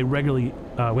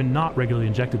when not regularly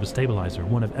injected with stabilizer,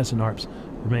 one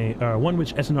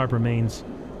which SNARP remains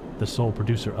the sole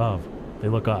producer of. They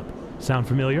look up. Sound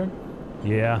familiar?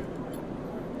 Yeah.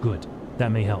 Good.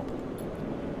 That may help.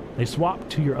 They swap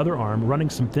to your other arm,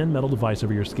 running some thin metal device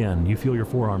over your skin. You feel your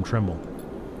forearm tremble.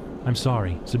 I'm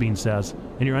sorry, Sabine says,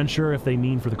 and you're unsure if they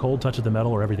mean for the cold touch of the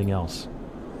metal or everything else.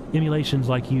 Emulations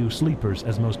like you, sleepers,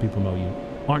 as most people know you,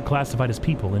 aren't classified as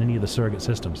people in any of the surrogate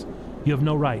systems. You have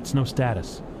no rights, no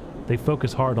status. They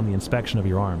focus hard on the inspection of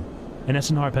your arm, and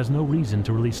SNARP has no reason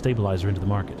to release stabilizer into the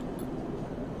market.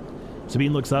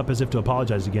 Sabine looks up as if to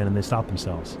apologize again, and they stop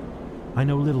themselves. I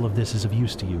know little of this is of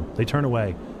use to you. They turn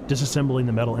away, disassembling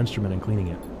the metal instrument and cleaning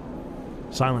it.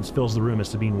 Silence fills the room as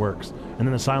Sabine works, and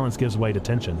then the silence gives way to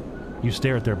tension. You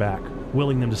stare at their back,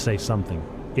 willing them to say something,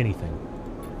 anything.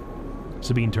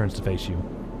 Sabine turns to face you.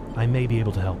 I may be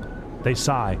able to help. They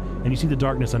sigh, and you see the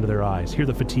darkness under their eyes, hear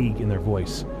the fatigue in their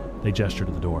voice. They gesture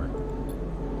to the door.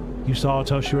 You saw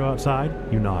Toshiro outside?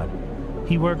 You nod.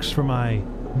 He works for my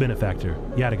benefactor,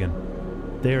 Yadigan.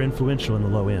 They are influential in the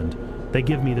low end. They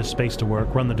give me this space to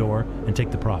work, run the door, and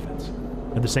take the profits.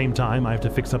 At the same time, I have to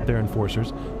fix up their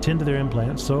enforcers, tend to their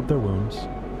implants, sew up their wounds.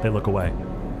 They look away.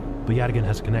 But Yadigan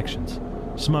has connections.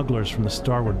 Smugglers from the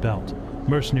Starward Belt,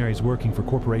 mercenaries working for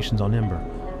corporations on Ember.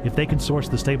 If they can source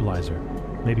the stabilizer,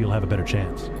 maybe you'll have a better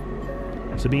chance.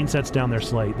 Sabine sets down their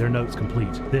slate, their notes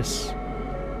complete. This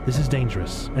is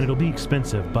dangerous, and it'll be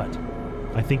expensive, but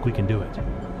I think we can do it.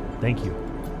 Thank you.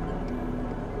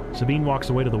 Sabine walks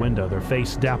away to the window, their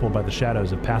face dappled by the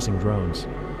shadows of passing drones.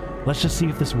 Let's just see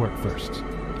if this works first.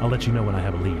 I'll let you know when I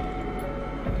have a lead.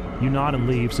 You nod and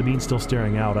leave, Sabine still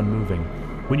staring out, unmoving.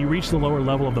 When you reach the lower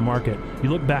level of the market, you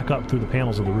look back up through the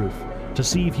panels of the roof to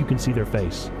see if you can see their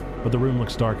face, but the room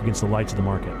looks dark against the lights of the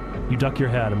market. You duck your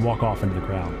head and walk off into the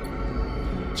crowd.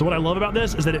 So what I love about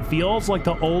this is that it feels like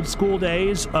the old school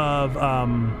days of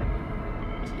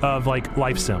like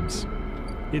life sims.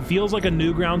 It feels like a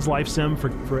Newgrounds life sim for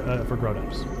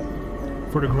grown-ups.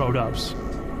 For the grown-ups.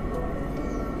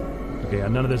 Okay,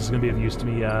 none of this is going to be of use to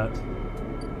me yet.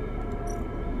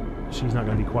 She's not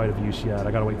going to be quite of use yet.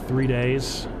 I got to wait 3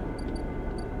 days.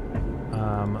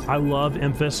 I love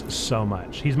Emphas so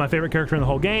much. He's my favorite character in the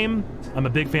whole game. I'm a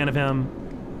big fan of him.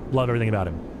 Love everything about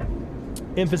him.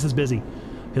 Infus is busy,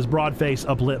 his broad face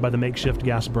uplit by the makeshift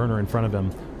gas burner in front of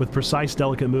him. With precise,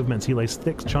 delicate movements, he lays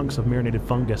thick chunks of marinated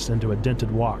fungus into a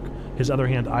dented wok, his other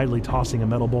hand idly tossing a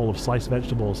metal bowl of sliced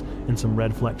vegetables in some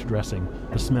red-flecked dressing.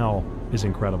 The smell is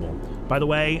incredible. By the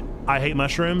way, I hate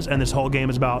mushrooms, and this whole game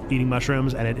is about eating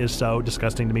mushrooms, and it is so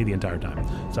disgusting to me the entire time.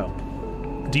 So,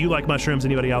 do you like mushrooms?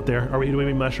 Anybody out there? Are we doing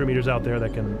any mushroom eaters out there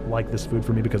that can like this food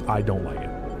for me? Because I don't like it.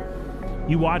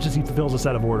 You watch as he fulfills a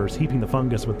set of orders, heaping the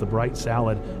fungus with the bright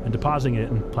salad and depositing it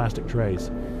in plastic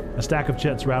trays. A stack of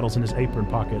chits rattles in his apron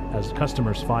pocket as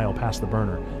customers file past the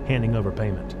burner, handing over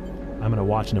payment. I'm going to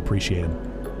watch and appreciate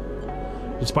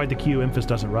him. Despite the queue, Infus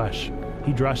doesn't rush.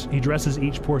 He dresses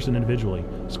each portion individually,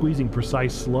 squeezing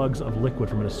precise slugs of liquid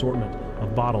from an assortment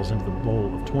of bottles into the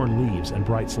bowl of torn leaves and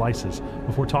bright slices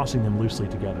before tossing them loosely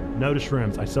together. No to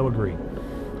shrooms, I so agree.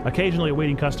 Occasionally, a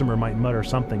waiting customer might mutter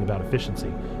something about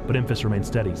efficiency, but Infus remains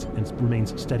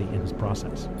steady in his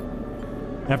process.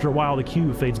 After a while, the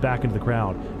queue fades back into the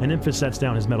crowd, and Infus sets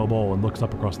down his metal bowl and looks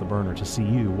up across the burner to see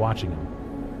you watching him.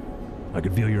 I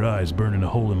could feel your eyes burning a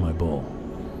hole in my bowl.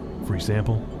 Free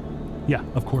sample? Yeah,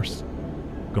 of course.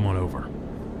 Come on over.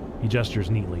 He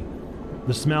gestures neatly.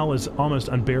 The smell is almost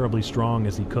unbearably strong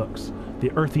as he cooks.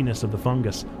 The earthiness of the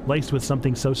fungus, laced with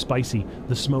something so spicy,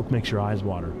 the smoke makes your eyes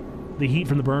water. The heat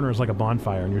from the burner is like a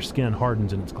bonfire, and your skin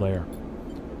hardens in its glare.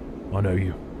 I know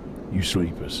you. You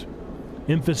sleepers.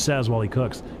 Infus says while he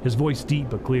cooks, his voice deep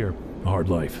but clear. A hard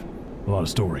life. A lot of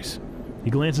stories. He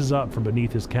glances up from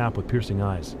beneath his cap with piercing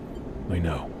eyes. I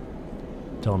know.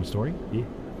 Tell him a story? Yeah.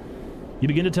 You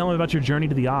begin to tell him about your journey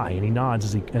to the Eye, and he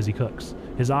nods as he cooks,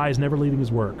 his eyes never leaving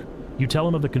his work. You tell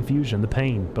him of the confusion, the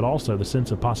pain, but also the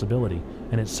sense of possibility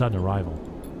and its sudden arrival.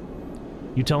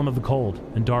 You tell him of the cold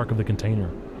and dark of the container,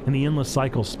 and the endless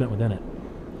cycles spent within it.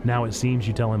 Now it seems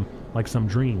you tell him like some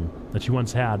dream that you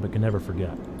once had but can never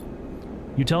forget.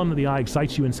 You tell him that the Eye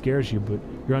excites you and scares you, but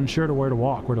you're unsure to where to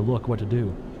walk, where to look, what to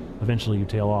do. Eventually you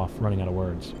tail off, running out of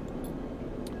words.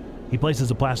 He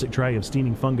places a plastic tray of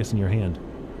steaming fungus in your hand.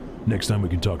 Next time we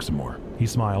can talk some more. He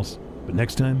smiles, but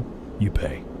next time, you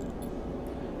pay.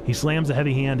 He slams a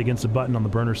heavy hand against a button on the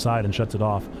burner side and shuts it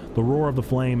off. The roar of the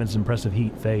flame and its impressive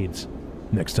heat fades.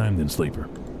 Next time then, sleeper.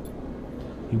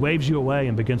 He waves you away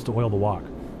and begins to oil the wok.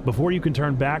 Before you can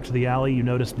turn back to the alley, you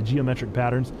notice the geometric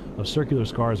patterns of circular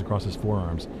scars across his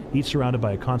forearms, each surrounded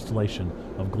by a constellation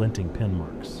of glinting pin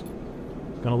marks.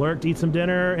 Gonna lurk to eat some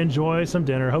dinner, enjoy some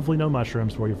dinner, hopefully no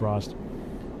mushrooms for you, Frost.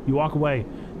 You walk away,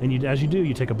 and as you do,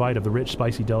 you take a bite of the rich,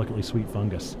 spicy, delicately sweet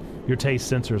fungus. Your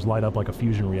taste sensors light up like a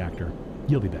fusion reactor.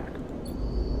 You'll be back.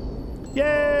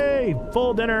 Yay!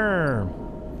 Full dinner!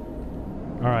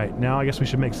 Alright, now I guess we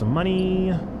should make some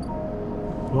money.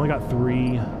 We only got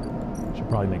 3. Should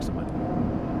probably make some money.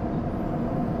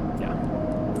 Yeah.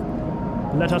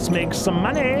 Let us make some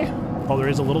money! Oh, there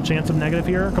is a little chance of negative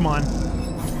here. Come on.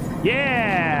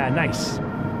 Yeah! Nice.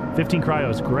 15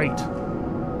 cryos. Great.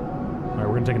 Alright,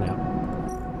 we're gonna take a nap.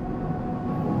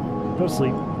 Go to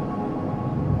sleep.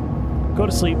 Go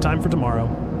to sleep. Time for tomorrow.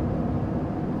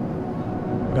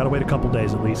 Gotta wait a couple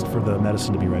days at least for the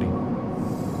medicine to be ready.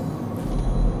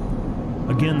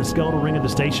 Again, the skeletal ring of the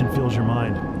station fills your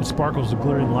mind. It sparkles with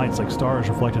glittering lights like stars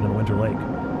reflected in a winter lake.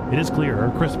 It is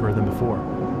clearer, crisper than before.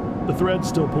 The threads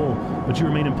still pull, but you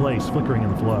remain in place, flickering in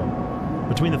the flow.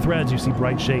 Between the threads, you see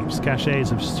bright shapes,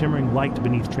 cachets of shimmering light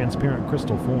beneath transparent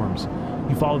crystal forms.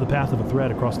 You follow the path of a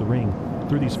thread across the ring,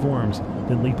 through these forms,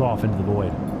 then leap off into the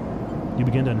void. You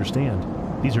begin to understand.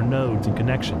 These are nodes and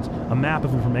connections, a map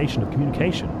of information, of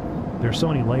communication. There are so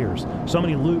many layers, so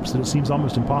many loops that it seems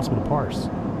almost impossible to parse.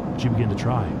 But you begin to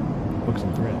try. Hooks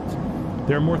and threads.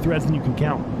 There are more threads than you can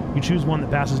count. You choose one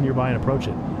that passes nearby and approach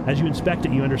it. As you inspect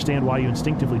it, you understand why you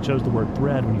instinctively chose the word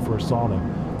thread when you first saw them.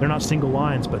 They're not single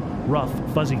lines, but rough,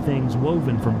 fuzzy things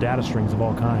woven from data strings of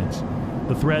all kinds.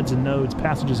 The threads and nodes,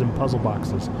 passages and puzzle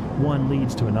boxes. One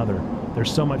leads to another.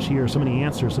 There's so much here, so many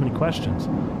answers, so many questions.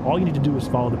 All you need to do is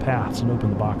follow the paths and open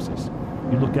the boxes.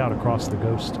 You look out across the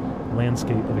ghost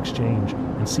landscape of exchange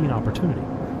and see an opportunity.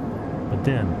 But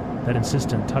then, that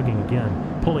insistent tugging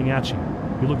again, pulling at you.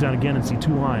 You look down again and see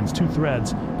 2 lines, 2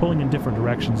 threads, pulling in different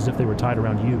directions as if they were tied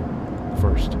around you.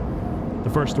 The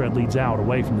first thread leads out,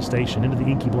 away from the station, into the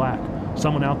inky black.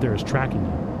 Someone out there is tracking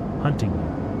you, hunting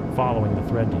you, following the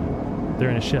thread to you. They're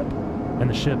in a ship, and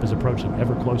the ship is approaching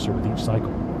ever closer with each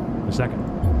cycle.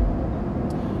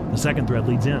 The second thread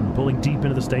leads in, pulling deep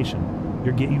into the station.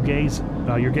 Your gaze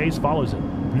follows it,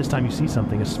 and this time you see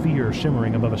something, a sphere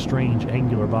shimmering above a strange,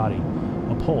 angular body.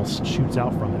 A pulse shoots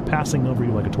out from it, passing over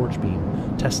you like a torch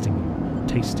beam, testing you,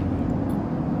 tasting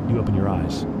you. You open your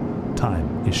eyes.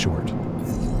 Time is short.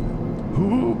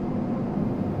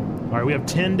 All right, we have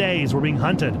 10 days. We're being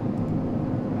hunted.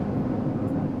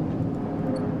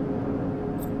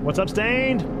 What's up,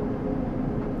 Stained?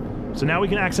 So now we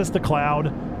can access the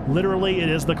cloud. Literally, it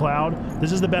is the cloud.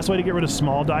 This is the best way to get rid of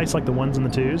small dice like the ones and the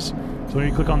twos. So when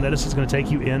you click on this, it's going to take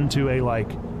you into a like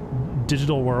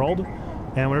digital world.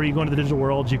 And whenever you go into the digital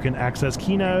world, you can access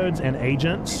keynodes and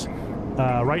agents.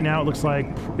 Right now, it looks like,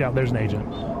 yeah, there's an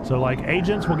agent. So like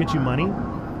agents will get you money.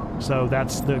 So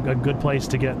that's a good place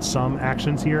to get some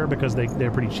actions here because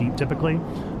they're pretty cheap typically.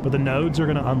 But the nodes are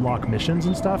going to unlock missions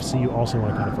and stuff, so you also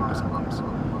want to kind of focus on those.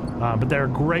 But they're a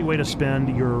great way to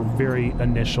spend your very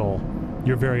initial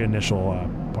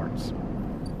parts.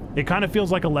 It kind of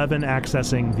feels like 11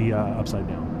 accessing the Upside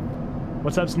Down.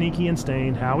 What's up, Sneaky and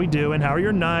Stained? How we doing? How are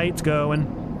your nights going?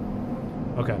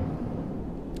 Okay.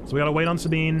 So we gotta wait on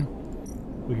Sabine.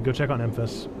 We could go check on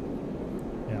Emphas.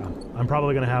 Yeah, I'm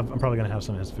probably gonna have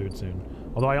some of his food soon.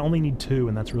 Although I only need 2,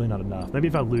 and that's really not enough. Maybe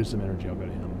if I lose some energy, I'll go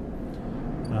to him.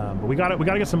 But we gotta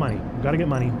get some money. We gotta get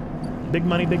money. Big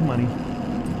money, big money.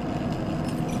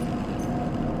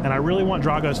 And I really want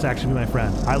Dragos to actually be my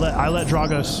friend. I let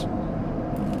Dragos'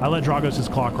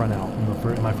 clock run out in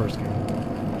my first game.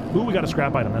 Ooh, we got a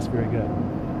scrap item. That's very good.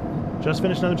 Just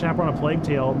finished another chapter on a Plague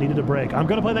Tale. Needed a break. I'm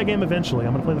gonna play that game eventually.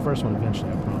 I'm gonna play the first one eventually.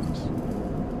 I promise.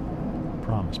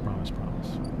 Promise, promise, promise.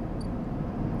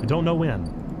 I don't know when,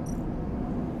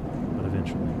 but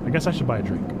eventually. I guess I should buy a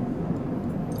drink.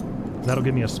 That'll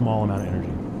give me a small amount of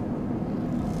energy.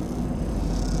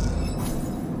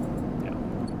 Yeah.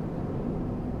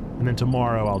 And then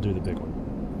tomorrow I'll do the big one.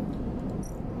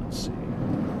 Let's see.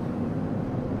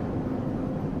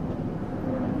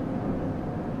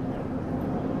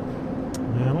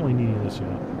 I don't really need any of this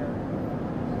yet.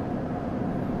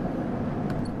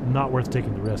 Not worth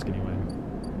taking the risk anyway.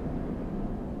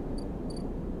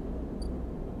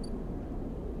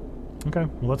 Okay,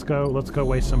 well, let's go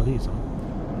waste some of these, huh?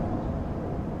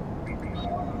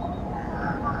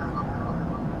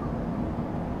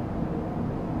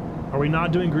 Are we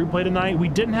not doing group play tonight? We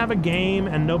didn't have a game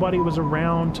and nobody was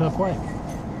around to play.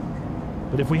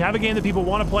 But if we have a game that people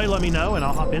want to play, let me know and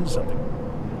I'll hop into something.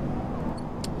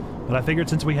 But I figured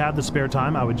since we had the spare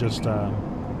time, I would just, I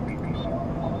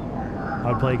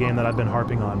would play a game that I've been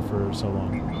harping on for so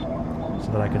long.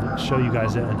 So that I could show you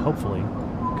guys it and hopefully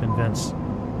convince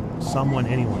someone,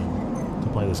 anyone, to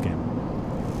play this game.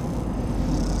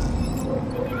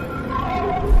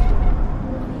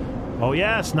 Oh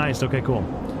yes, nice, okay, cool.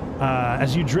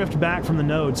 As you drift back from the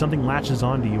node, something latches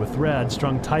onto you. A thread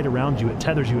strung tight around you, it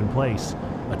tethers you in place.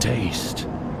 A taste.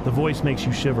 The voice makes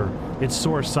you shiver, its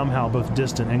source somehow both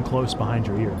distant and close behind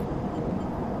your ear.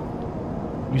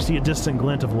 You see a distant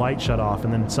glint of light shut off,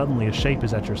 and then suddenly a shape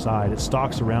is at your side. It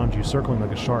stalks around you, circling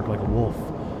like a shark, like a wolf.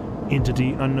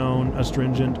 Entity unknown,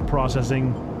 astringent,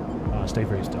 processing. Stay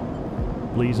very still.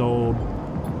 Please hold.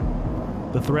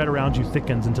 The thread around you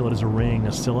thickens until it is a ring,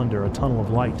 a cylinder, a tunnel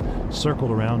of light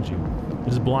circled around you.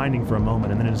 It is blinding for a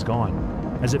moment, and then it is gone.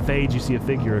 As it fades, you see a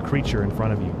figure, a creature in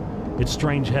front of you. Its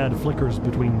strange head flickers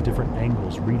between different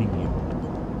angles, reading you.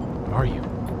 What are you?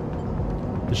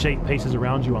 The shape paces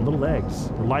around you on little legs,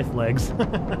 or lithe legs.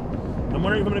 I'm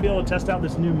wondering if I'm going to be able to test out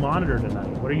this new monitor tonight.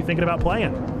 What are you thinking about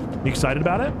playing? You excited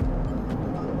about it?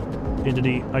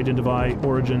 Entity, identify,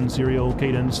 origin, serial,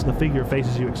 cadence. The figure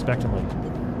faces you expectantly.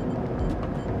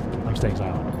 I'm staying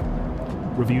silent.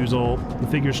 Refusal. The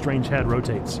figure's strange head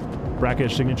rotates.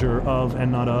 Brackish signature of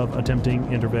and not of, attempting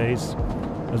interface.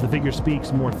 As the figure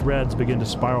speaks, more threads begin to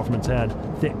spiral from its head.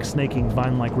 Thick, snaking,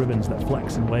 vine-like ribbons that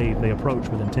flex and wave. They approach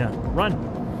with intent. Run!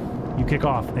 You kick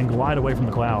off and glide away from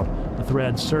the cloud, the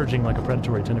threads surging like a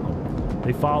predatory tentacle.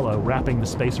 They follow, wrapping the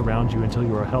space around you until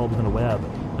you are held within a web.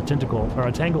 A tentacle, or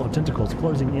a tangle of tentacles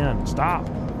closing in. Stop!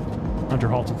 Hunter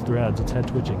halts its threads, its head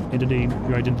twitching. Entity,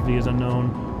 your identity is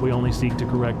unknown. We only seek to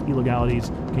correct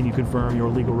illegalities. Can you confirm your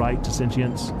legal right to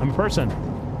sentience? I'm a person.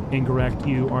 Incorrect,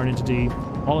 you are an entity.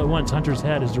 All at once, Hunter's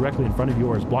head is directly in front of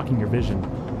yours, blocking your vision.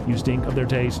 You stink of their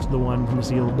taste, the one from the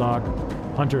sealed dock.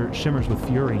 Hunter shimmers with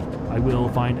fury. I will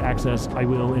find access. I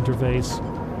will interface.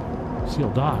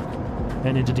 Sealed dock.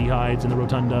 An entity hides in the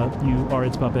rotunda. You are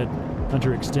its puppet.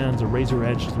 Hunter extends a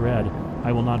razor-edged thread.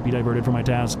 I will not be diverted from my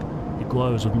task. It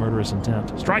glows with murderous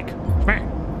intent. Strike!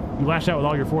 You lash out with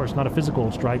all your force, not a physical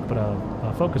strike, but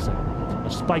a focusing. A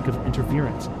spike of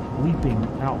interference, leaping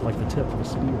out like the tip of a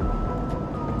spear.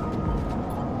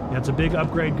 Yeah, it's a big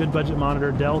upgrade, good budget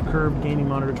monitor, Dell curved gaming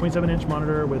monitor, 27-inch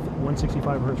monitor with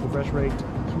 165 Hz refresh rate,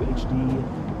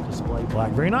 QHD display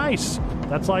black. Very nice!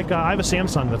 That's like, I have a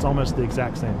Samsung that's almost the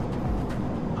exact same.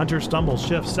 Hunter stumbles,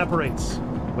 shifts, separates.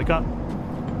 Wake up.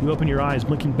 You open your eyes,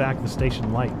 blinking back the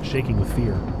station light, shaking with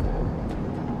fear.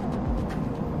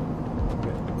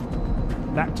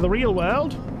 Back to the real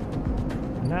world.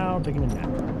 Now taking a nap.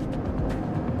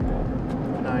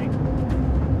 Good night.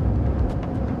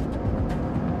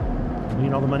 We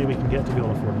need all the money we can get to be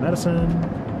able to afford medicine.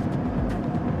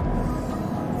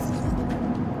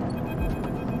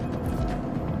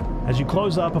 As you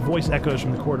close up, a voice echoes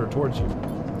from the corridor towards you.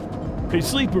 Hey,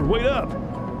 sleeper, wait up!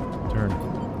 Turn.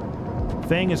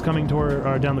 Fang is coming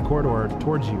down the corridor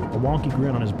towards you, a wonky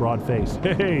grin on his broad face.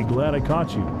 Hey, glad I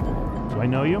caught you. Do I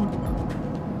know you?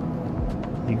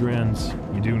 He grins.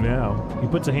 You do now. He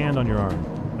puts a hand on your arm.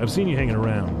 I've seen you hanging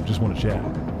around. Just want to chat.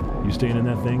 You staying in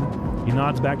that thing? He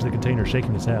nods back to the container,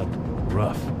 shaking his head.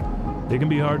 Rough. It can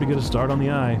be hard to get a start on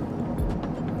the eye.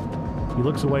 He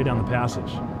looks away down the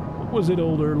passage. What was it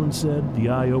old Erland said? The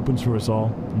eye opens for us all.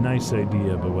 Nice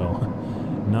idea, but well,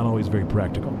 not always very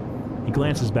practical. He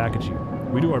glances back at you.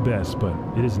 We do our best, but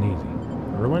it isn't easy.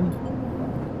 Erland?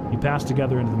 You pass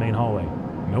together into the main hallway.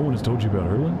 No one has told you about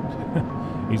Erland?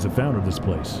 He's the founder of this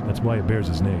place. That's why it bears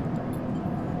his name.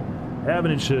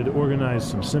 Avenant should organize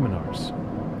some seminars.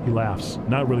 He laughs.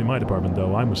 Not really my department,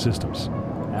 though. I'm with systems.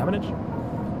 Avenant?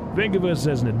 Think of us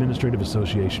as an administrative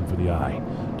association for the eye.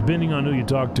 Depending on who you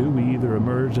talk to, we either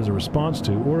emerged as a response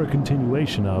to or a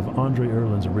continuation of Andre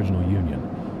Erland's original union.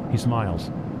 He smiles.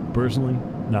 Personally,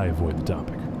 I avoid the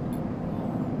topic.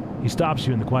 He stops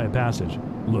you in the quiet passage.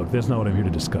 Look, that's not what I'm here to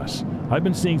discuss. I've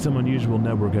been seeing some unusual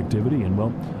network activity, and,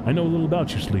 well, I know a little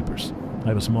about you sleepers. I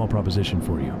have a small proposition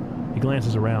for you. He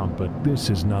glances around, but this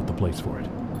is not the place for it.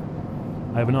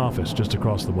 I have an office just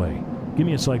across the way. Give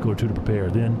me a cycle or two to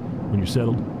prepare, then, when you're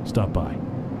settled, stop by.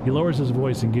 He lowers his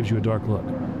voice and gives you a dark look.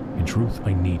 In truth,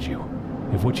 I need you.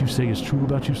 If what you say is true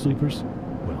about you sleepers,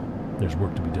 well, there's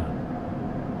work to be done.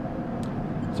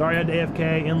 Sorry I had to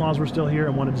AFK. In-laws were still here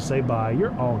and wanted to say bye.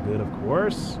 You're all good, of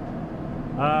course.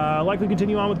 Likely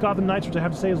continue on with Gotham Knights, which I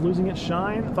have to say is losing its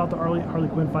shine. I thought the Harley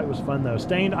Quinn fight was fun, though.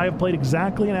 Stained, I have played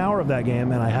exactly an hour of that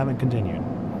game, and I haven't continued.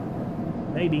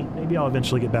 Maybe I'll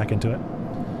eventually get back into it.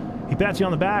 He pats you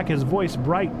on the back, his voice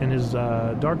bright and his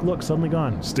dark look suddenly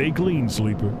gone. Stay clean,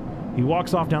 sleeper. He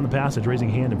walks off down the passage, raising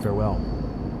a hand in farewell.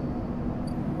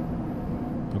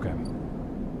 Okay.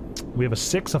 We have a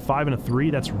 6, a 5, and a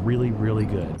 3. That's really, really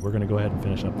good. We're going to go ahead and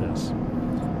finish up this.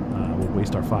 We'll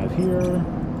waste our 5 here.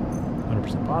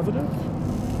 100% positive.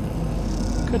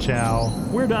 Ka-chow.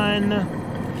 We're done.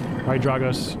 All right,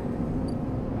 Dragos.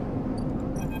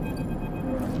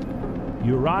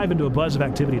 You arrive into a buzz of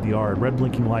activity at the yard. Red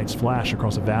blinking lights flash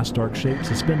across a vast dark shape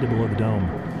suspended below the dome.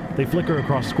 They flicker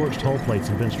across scorched hull plates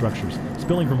and vent structures,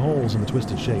 spilling from holes in the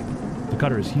twisted shape. The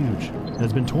cutter is huge and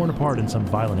has been torn apart in some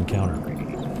violent encounter.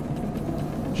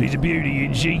 She's a beauty,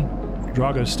 isn't she?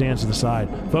 Dragos stands to the side,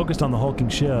 focused on the hulking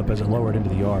ship as it lowered into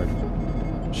the yard.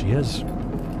 She is.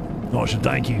 I should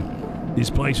thank you. This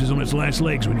place was on its last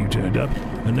legs when you turned up,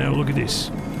 and now look at this.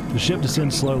 The ship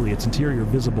descends slowly, its interior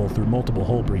visible through multiple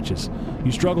hull breaches.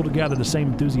 You struggle to gather the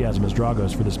same enthusiasm as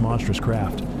Dragos for this monstrous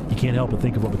craft. You can't help but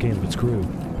think of what became of its crew.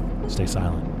 Stay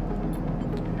silent.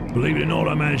 Believe it or not,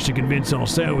 I managed to convince our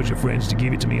salvager friends to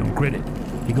give it to me on credit.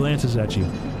 He glances at you.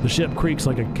 The ship creaks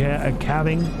like a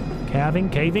caving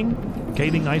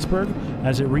iceberg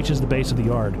as it reaches the base of the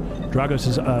yard. Dragos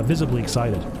is visibly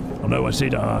excited. I know I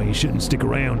said you shouldn't stick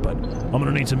around, but I'm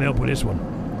gonna need some help with this one.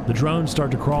 The drones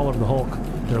start to crawl over the hulk,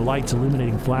 their lights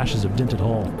illuminating flashes of dented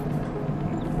hull.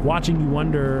 Watching, you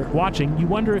wonder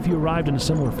if you arrived in a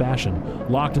similar fashion,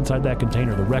 locked inside that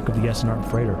container, the wreck of the S&R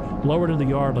freighter, lowered into the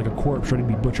yard like a corpse ready to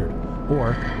be butchered.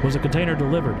 Or was a container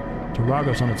delivered to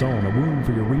Dragos on its own, a womb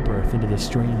for your rebirth into this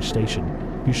strange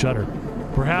station? You shudder.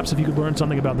 Perhaps if you could learn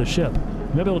something about this ship,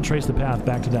 you may be able to trace the path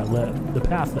back to the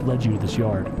path that led you to this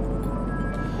yard.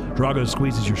 Dragos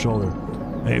squeezes your shoulder.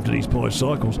 After these polished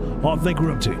cycles, I think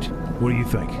we're up to it. What do you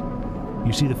think?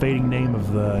 You see the fading name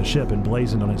of the ship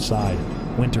emblazoned on its side.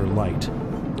 Winter Light.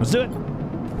 Let's do it!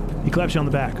 He claps you on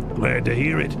the back. Glad to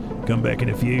hear it. Come back in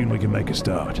a few and we can make a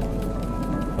start.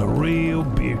 A real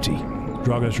beauty,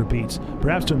 Dragos repeats,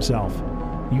 perhaps to himself.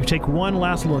 You take one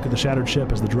last look at the shattered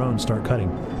ship as the drones start cutting,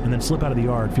 and then slip out of the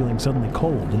yard, feeling suddenly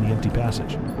cold in the empty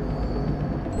passage.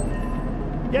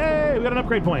 Yay! We got an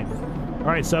upgrade point!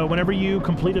 Alright, so whenever you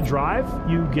complete a drive,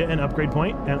 you get an upgrade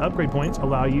point, and upgrade points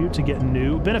allow you to get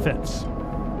new benefits.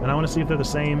 And I want to see if they're the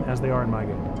same as they are in my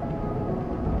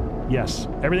game. Yes,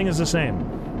 everything is the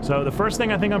same. So the first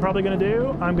thing I think I'm probably going to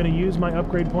do, I'm going to use my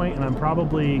upgrade point, and I'm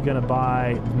probably going to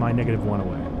buy my -1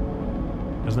 away.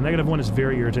 Because the -1 is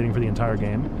very irritating for the entire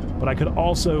game, but I could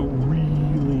also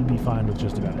really be fine with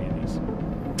just about any of these.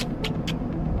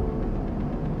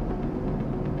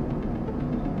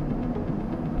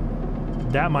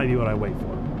 That might be what I wait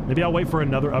for. Maybe I'll wait for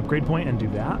another upgrade point and do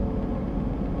that.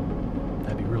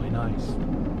 That'd be really nice. Nice.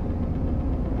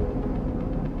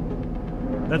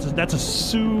 That's a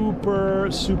super,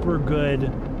 super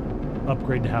good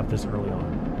upgrade to have this early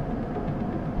on.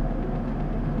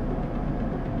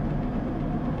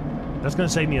 That's going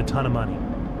to save me a ton of money.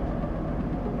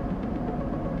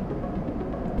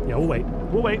 Yeah, we'll wait.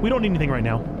 We'll wait. We don't need anything right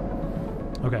now.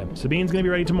 Okay, Sabine's going to be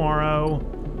ready tomorrow.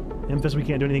 Memphis, we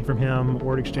can't do anything from him.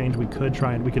 Word exchange, we could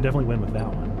try and we could definitely win with that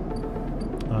one.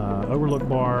 Overlook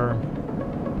bar.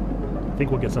 I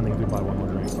think we'll get something if we buy one more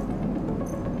drink.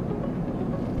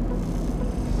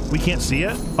 We can't see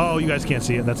it? Oh, you guys can't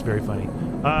see it. That's very funny.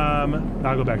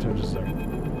 I'll go back to it just a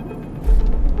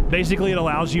second. Basically, it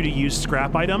allows you to use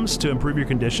scrap items to improve your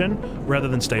condition rather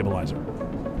than stabilizer,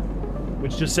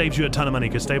 which just saves you a ton of money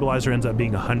because stabilizer ends up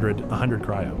being 100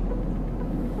 cryo.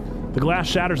 The glass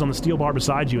shatters on the steel bar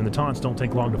beside you, and the taunts don't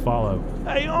take long to follow.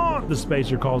 Hey, on! The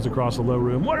spacer calls across the low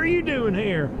room. What are you doing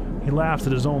here? He laughs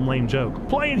at his own lame joke.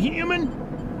 Playing human?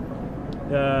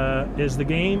 Is the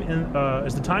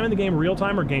time in the game real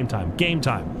time or game time? Game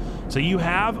time. So you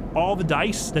have all the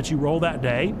dice that you roll that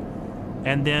day,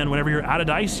 and then whenever you're out of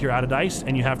dice, you're out of dice,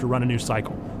 and you have to run a new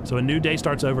cycle. So a new day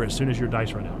starts over as soon as your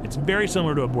dice run out. It's very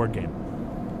similar to a board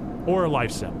game or a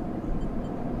life sim.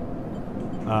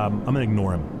 I'm gonna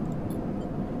ignore him.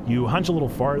 You hunch a little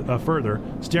further,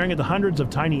 staring at the hundreds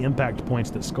of tiny impact points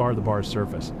that scar the bar's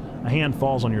surface. A hand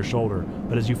falls on your shoulder,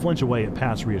 but as you flinch away, it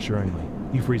pats reassuringly.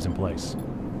 You freeze in place.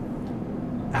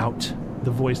 Out. The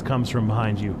voice comes from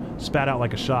behind you, spat out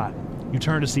like a shot. You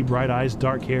turn to see bright eyes,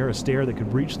 dark hair, a stare that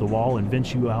could breach the wall and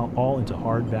vent you out all into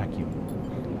hard vacuum.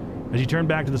 As you turn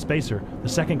back to the spacer, the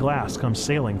second glass comes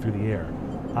sailing through the air.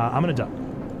 I'm gonna duck.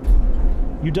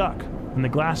 You duck, and the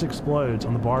glass explodes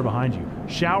on the bar behind you,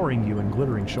 showering you in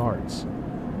glittering shards.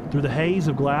 Through the haze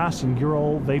of glass and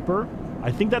Gurol vapor,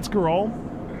 I think that's Gurol.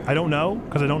 I don't know,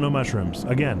 because I don't know mushrooms.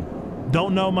 Again,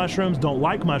 don't know mushrooms, don't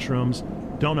like mushrooms,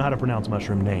 don't know how to pronounce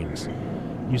mushroom names.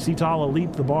 You see Tala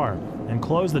leap the bar and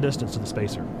close the distance to the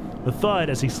spacer. The thud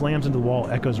as he slams into the wall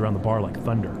echoes around the bar like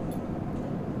thunder.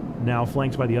 Now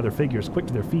flanked by the other figures, quick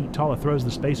to their feet, Tala throws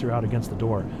the spacer out against the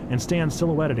door and stands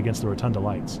silhouetted against the rotunda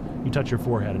lights. You touch your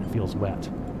forehead and it feels wet.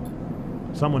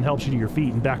 Someone helps you to your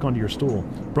feet and back onto your stool.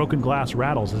 Broken glass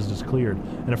rattles as it is cleared,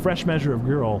 and a fresh measure of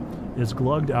Gurol is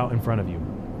glugged out in front of you.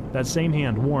 That same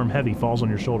hand, warm, heavy, falls on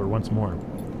your shoulder once more.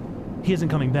 He isn't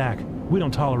coming back. We don't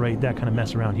tolerate that kind of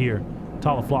mess around here.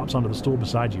 Tala flops onto the stool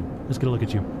beside you. Let's get a look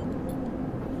at you.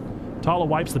 Tala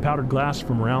wipes the powdered glass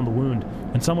from around the wound,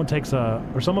 and someone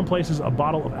places a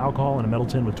bottle of alcohol in a metal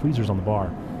tin with tweezers on the bar.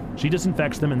 She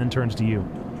disinfects them and then turns to you.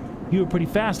 You were pretty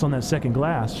fast on that second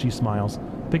glass, she smiles,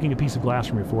 picking a piece of glass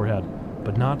from your forehead.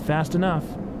 But not fast enough.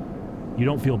 You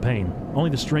don't feel pain, only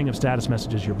the string of status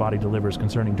messages your body delivers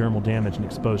concerning dermal damage and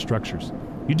exposed structures.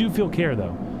 You do feel care,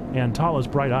 though, and Tala's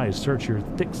bright eyes search your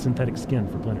thick synthetic skin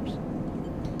for splinters.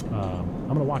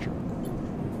 I'm gonna watch her.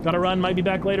 Gotta run, might be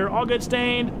back later. All good,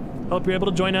 Stained. Hope you're able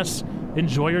to join us.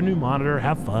 Enjoy your new monitor,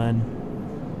 have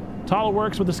fun. Tala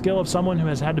works with the skill of someone who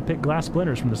has had to pick glass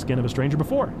splinters from the skin of a stranger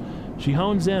before. She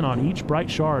hones in on each bright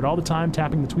shard, all the time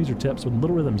tapping the tweezer tips with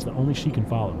little rhythms that only she can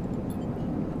follow.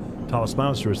 Tala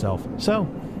smiles to herself. So,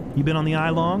 you been on the eye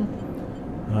long?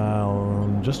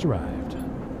 Just arrived.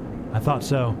 I thought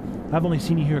so. I've only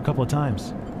seen you here a couple of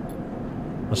times.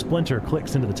 A splinter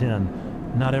clicks into the tin.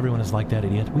 Not everyone is like that,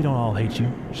 idiot. We don't all hate you.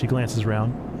 She glances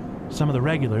around. Some of the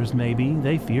regulars, maybe.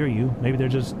 They fear you. Maybe they're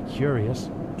just curious.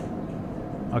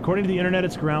 According to the internet,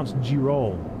 it's pronounced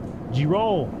Girol.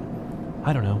 Girol!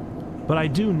 I don't know. But I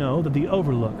do know that the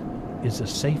Overlook is a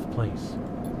safe place.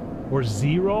 Or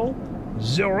Zero?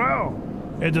 Zero!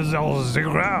 It is all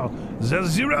zero! The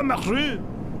zero mushroom!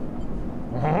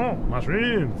 Oh,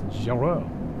 mushroom! Zero!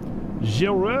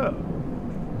 Zero!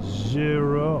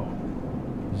 Zero!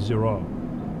 Zero.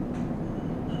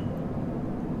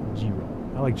 Zero.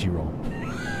 I like Zero.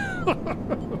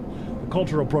 The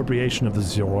cultural appropriation of the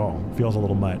zero feels a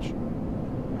little much.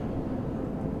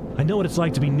 I know what it's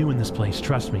like to be new in this place,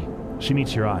 trust me. She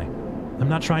meets your eye. I'm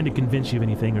not trying to convince you of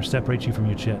anything or separate you from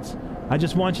your chits. I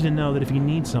just want you to know that if you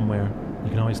need somewhere, you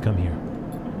can always come here.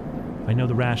 I know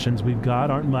the rations we've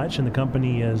got aren't much and the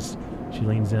company is, she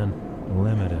leans in,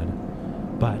 limited.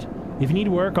 But if you need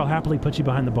work, I'll happily put you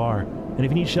behind the bar. And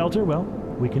if you need shelter, well,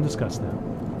 we can discuss that.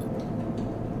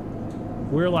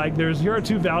 We're like, here are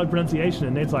two valid pronunciation,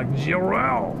 and Nate's like,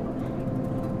 Girol.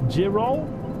 Girol?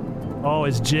 Oh,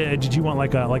 it's did you want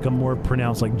like a more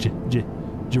pronounced like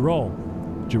Girol?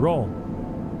 Girol.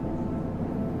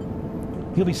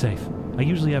 He'll be safe. I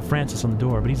usually have Francis on the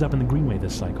door, but he's up in the Greenway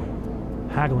this cycle,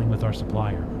 haggling with our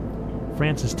supplier.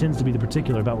 Francis tends to be the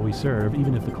particular about what we serve,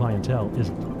 even if the clientele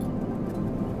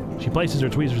isn't. She places her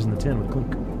tweezers in the tin with a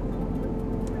clink,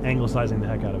 anglicizing the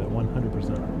heck out of it,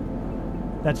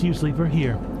 100%. That's you, Sleeper.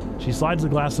 Here. She slides a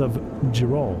glass of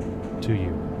Girol to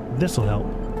you. This'll help.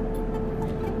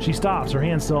 She stops, her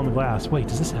hand still on the glass. Wait,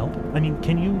 does this help? I mean,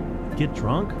 can you get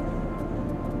drunk?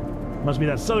 Must be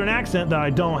that southern accent that I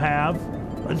don't have.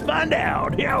 Let's find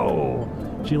out. Yo!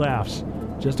 She laughs.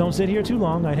 Just don't sit here too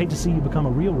long. I'd hate to see you become a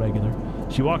real regular.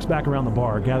 She walks back around the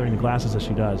bar, gathering the glasses as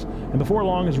she does, and before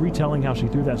long is retelling how she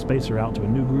threw that spacer out to a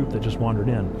new group that just wandered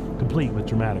in, complete with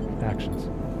dramatic actions.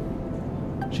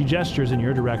 She gestures in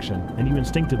your direction, and you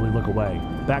instinctively look away,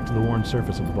 back to the worn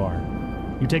surface of the bar.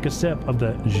 You take a sip of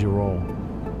the Girol.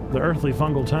 The earthly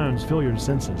fungal tones fill your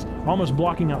senses, almost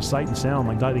blocking out sight and sound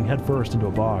like diving headfirst into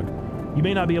a bog. You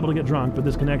may not be able to get drunk, but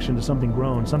this connection to something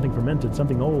grown, something fermented,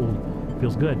 something old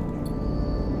feels good.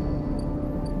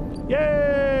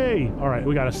 Yay! All right,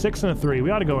 we got a 6 and a 3. We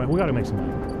ought to go. We ought to make some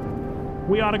money.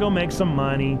 We ought to go make some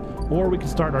money, or we can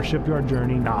start our shipyard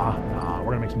journey. Nah,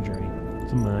 we're gonna make some journey,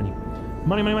 some money,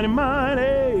 money, money, money,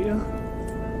 money,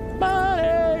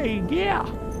 money. Yeah.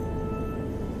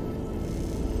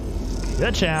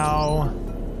 Ciao.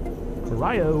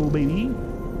 Rio, baby.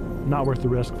 Not worth the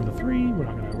risk for the 3. We're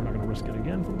not gonna risk it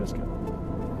again for the biscuit.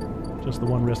 Just the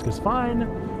one risk is fine.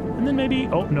 And then maybe,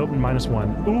 oh, nope,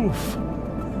 -1. Oof.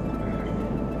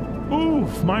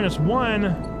 Oof, -1.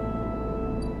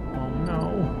 Oh no.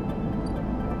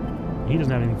 He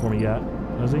doesn't have anything for me yet,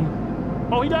 does he?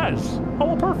 Oh, he does. Oh,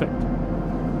 well, perfect.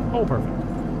 Oh, perfect.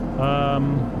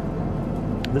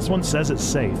 This one says it's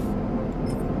safe.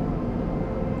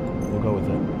 We'll go with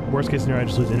it. Worst case scenario, I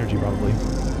just lose energy, probably.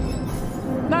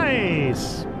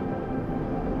 Nice!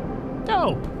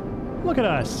 Dope! Look at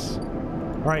us.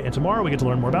 Alright, and tomorrow we get to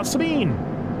learn more about Sabine.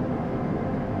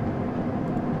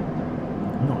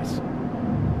 Nice.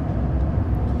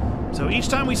 So each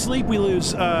time we sleep, we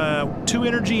lose 2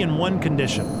 energy and 1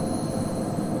 condition.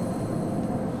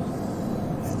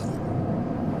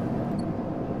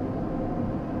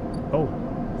 Oh,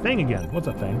 Thing again. What's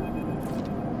up, Thing?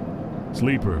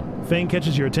 Sleeper. Thing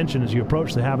catches your attention as you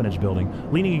approach the Havenage building,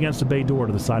 leaning against a bay door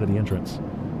to the side of the entrance.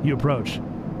 You approach.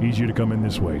 Easier to come in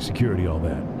this way. Security, all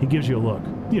that. He gives you a look.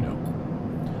 You know.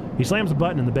 He slams a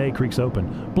button and the bay creaks open,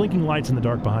 blinking lights in the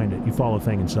dark behind it. You follow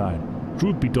Thing inside.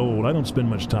 Truth be told, I don't spend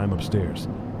much time upstairs.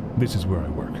 This is where I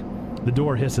work. The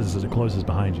door hisses as it closes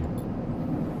behind you.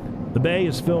 The bay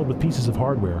is filled with pieces of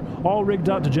hardware, all rigged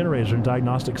up to generators and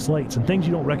diagnostic slates, and things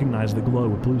you don't recognize that glow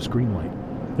with blue screen light.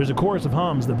 There's a chorus of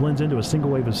hums that blends into a single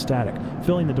wave of static,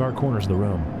 filling the dark corners of the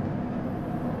room.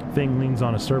 Thing leans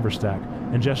on a server stack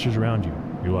and gestures around you.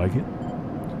 You like it?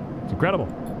 It's incredible.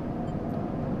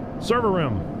 Server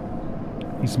room.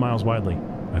 He smiles widely.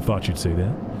 I thought you'd say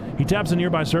that. He taps a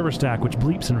nearby server stack, which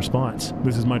bleeps in response.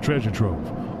 This is my treasure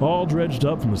trove, all dredged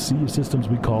up from the sea of systems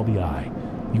we call the Eye.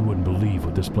 You wouldn't believe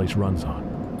what this place runs on.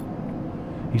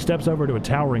 He steps over to a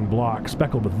towering block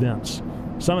speckled with vents.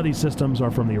 Some of these systems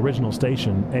are from the original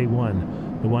station,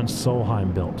 A1, the one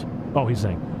Solheim built. Oh, he's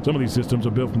saying, some of these systems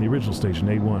are built from the original station,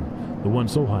 A1, the one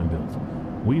Solheim built.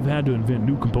 We've had to invent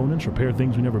new components, repair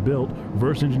things we never built,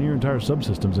 reverse engineer entire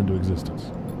subsystems into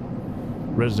existence.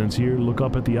 Residents here look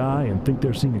up at the Eye and think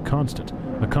they're seeing a constant,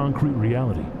 a concrete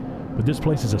reality. But this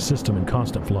place is a system in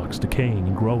constant flux, decaying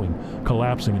and growing,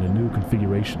 collapsing into new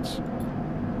configurations.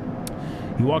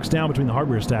 He walks down between the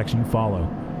hardware stacks and you follow.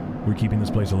 We're keeping this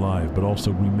place alive, but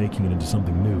also remaking it into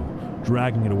something new,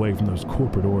 dragging it away from those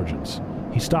corporate origins.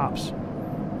 He stops.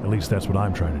 At least that's what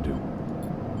I'm trying to do.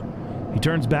 He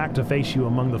turns back to face you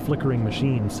among the flickering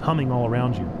machines, humming all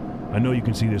around you. I know you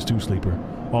can see this too, Sleeper.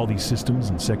 All these systems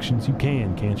and sections, you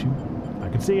can, can't you? I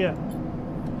can see it.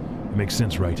 It makes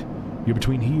sense, right? You're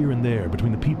between here and there,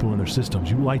 between the people and their systems.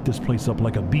 You light this place up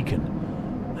like a beacon.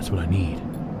 That's what I need.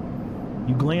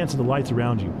 You glance at the lights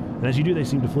around you, and as you do they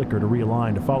seem to flicker, to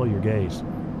realign, to follow your gaze.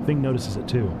 Thing notices it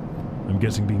too. I'm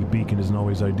guessing being a beacon isn't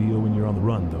always ideal when you're on the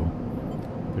run, though.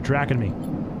 They're tracking me.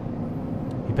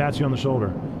 He pats you on the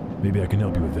shoulder. Maybe I can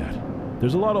help you with that.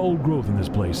 There's a lot of old growth in this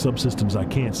place, subsystems I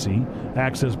can't see,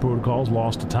 access protocols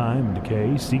lost to time and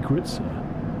decay, secrets,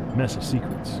 a mess of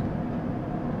secrets.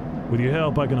 With your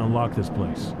help, I can unlock this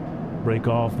place. Break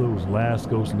off those last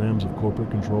ghost limbs of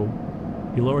corporate control.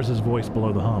 He lowers his voice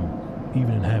below the hum.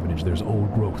 Even in Havenage, there's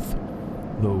old growth.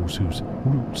 Those whose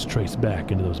roots trace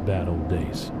back into those bad old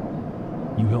days.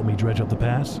 You help me dredge up the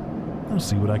pass? I'll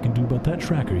see what I can do about that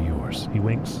tracker of yours. He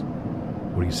winks.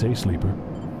 What do you say, Sleeper?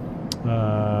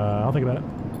 I'll think about it.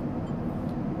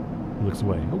 He looks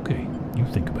away. Okay, you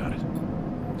think about it.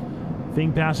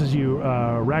 Thing passes you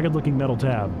a ragged-looking metal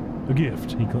tab. A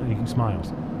gift. He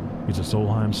smiles. It's a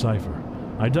Solheim cipher.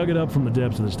 I dug it up from the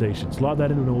depths of the station. Slot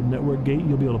that into an old network gate,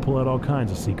 you'll be able to pull out all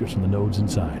kinds of secrets from the nodes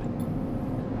inside.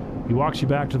 He walks you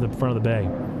back to the front of the bay.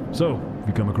 So, if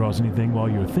you come across anything while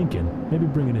you're thinking, maybe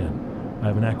bring it in. I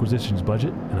have an acquisitions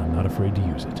budget, and I'm not afraid to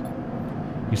use it.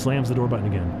 He slams the door button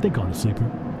again. Think on it, sleeper,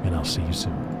 and I'll see you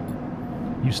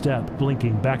soon. You step,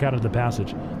 blinking, back out into the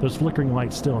passage, those flickering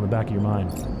lights still in the back of your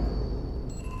mind.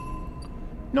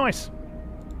 Nice!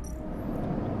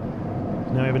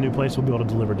 Now we have a new place we'll be able to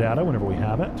deliver data whenever we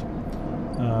have it.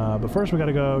 But first we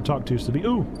gotta go talk to Sabine.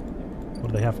 Ooh!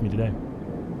 What do they have for me today?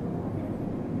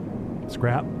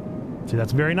 Scrap. See,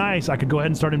 that's very nice. I could go ahead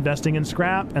and start investing in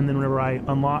scrap, and then whenever I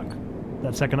unlock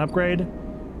that second upgrade,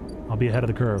 I'll be ahead of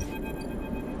the curve.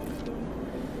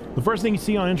 The first thing you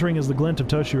see on entering is the glint of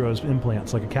Toshiro's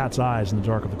implants, like a cat's eyes in the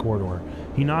dark of the corridor.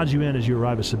 He nods you in as you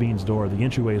arrive at Sabine's door. The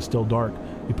entryway is still dark.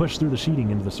 You push through the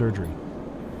sheeting into the surgery.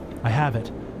 I have it.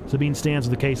 Sabine stands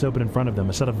with the case open in front of them,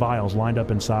 a set of vials lined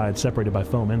up inside, separated by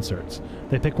foam inserts.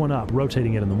 They pick one up,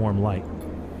 rotating it in the warm light.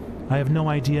 I have no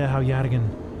idea how Yadigan...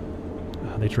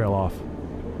 They trail off.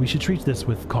 We should treat this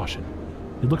with caution.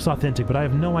 It looks authentic, but I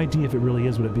have no idea if it really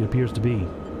is what it appears to be.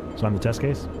 So I'm the test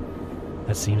case?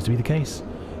 That seems to be the case.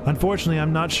 Unfortunately,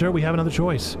 I'm not sure we have another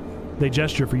choice. They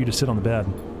gesture for you to sit on the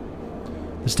bed.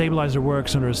 The stabilizer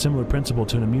works under a similar principle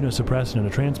to an immunosuppressant in a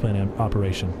transplant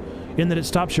operation, in that it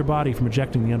stops your body from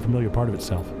ejecting the unfamiliar part of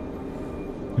itself.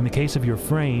 In the case of your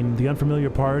frame, the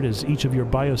unfamiliar part is each of your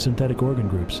biosynthetic organ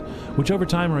groups, which over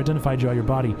time are identified by your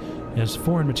body as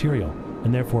foreign material,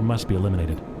 and therefore must be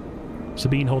eliminated.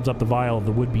 Sabine holds up the vial of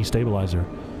the would-be stabilizer.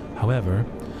 However,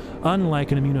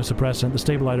 unlike an immunosuppressant, the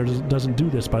stabilizer doesn't do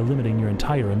this by limiting your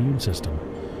entire immune system.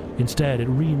 Instead, it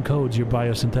re-encodes your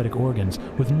biosynthetic organs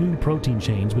with new protein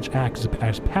chains which act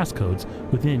as passcodes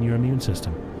within your immune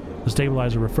system. The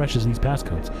stabilizer refreshes these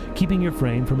passcodes, keeping your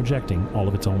frame from ejecting all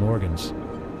of its own organs.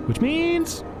 Which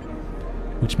means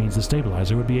the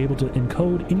stabilizer would be able to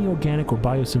encode any organic or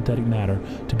biosynthetic matter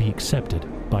to be accepted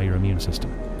by your immune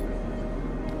system.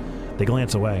 They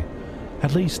glance away.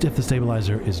 At least if the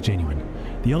stabilizer is genuine.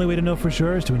 The only way to know for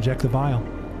sure is to inject the vial.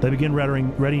 They begin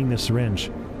readying this syringe.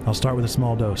 I'll start with a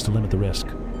small dose to limit the risk.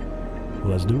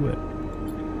 Let's do it.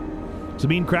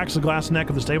 Sabine cracks the glass neck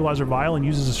of the stabilizer vial and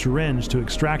uses a syringe to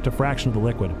extract a fraction of the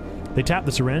liquid. They tap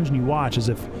the syringe and you watch as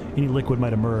if any liquid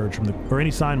might emerge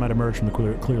any sign might emerge from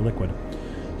the clear liquid.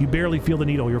 You barely feel the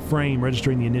needle, your frame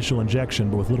registering the initial injection,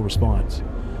 but with little response.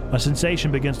 A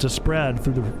sensation begins to spread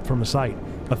from the site,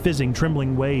 a fizzing,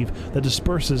 trembling wave that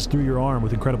disperses through your arm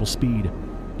with incredible speed.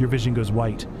 Your vision goes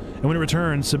white, and when it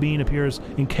returns, Sabine appears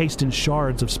encased in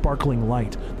shards of sparkling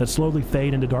light that slowly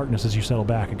fade into darkness as you settle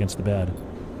back against the bed.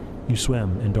 You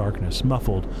swim in darkness,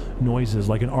 muffled noises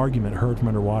like an argument heard from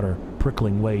underwater,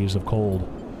 prickling waves of cold.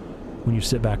 When you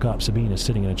sit back up, Sabine is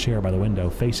sitting in a chair by the window,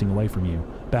 facing away from you,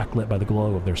 backlit by the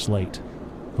glow of their slate.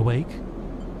 Awake?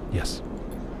 Yes.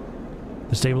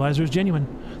 The stabilizer is genuine.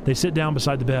 They sit down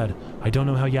beside the bed. I don't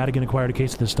know how Yadigan acquired a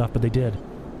case of this stuff, but they did.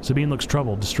 Sabine looks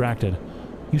troubled, distracted.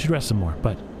 You should rest some more,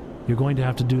 but you're going to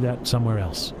have to do that somewhere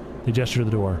else. They gesture to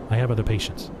the door. I have other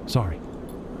patients. Sorry.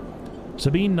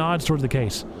 Sabine nods towards the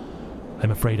case.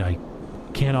 I'm afraid I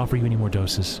can't offer you any more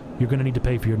doses. You're going to need to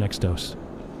pay for your next dose.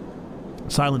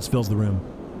 Silence fills the room.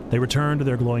 They return to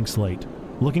their glowing slate.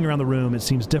 Looking around the room, it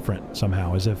seems different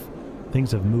somehow, as if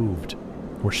things have moved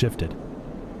or shifted.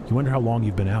 You wonder how long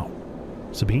you've been out.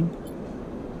 Sabine?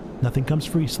 Nothing comes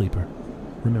free, sleeper.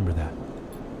 Remember that.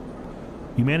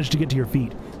 You manage to get to your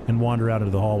feet and wander out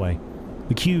into the hallway.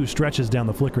 The queue stretches down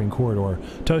the flickering corridor.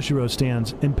 Toshiro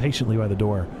stands impatiently by the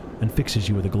door and fixes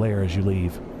you with a glare as you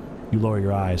leave. You lower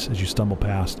your eyes as you stumble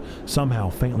past, somehow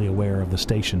faintly aware of the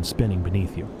station spinning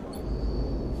beneath you.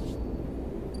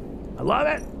 I love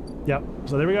it! Yep,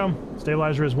 so there we go.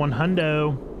 Stabilizer is 100.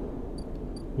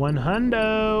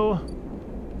 100!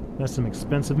 That's some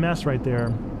expensive mess right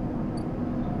there.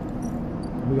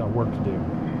 We got work to do.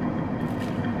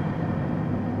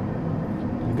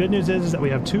 The good news is that we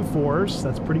have 2 4s.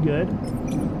 That's pretty good.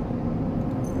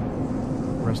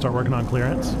 We're going to start working on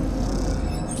clearance.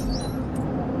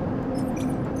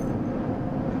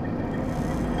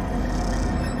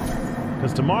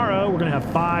 Because tomorrow we're going to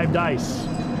have 5 dice.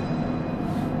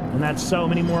 And that's so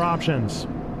many more options.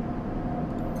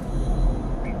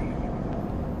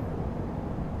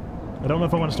 I don't know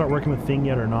if I want to start working with Thing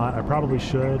yet or not. I probably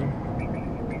should. I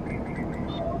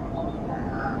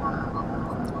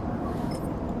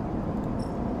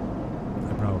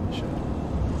probably should.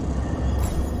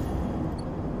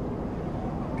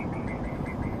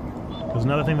 Because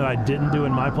another thing that I didn't do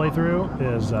in my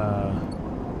playthrough is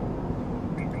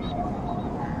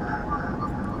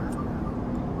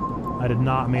I did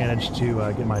not manage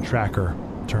to get my tracker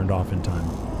turned off in time.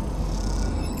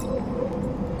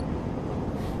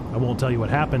 I won't tell you what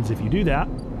happens if you do that.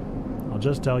 I'll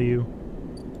just tell you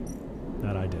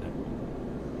that I did it.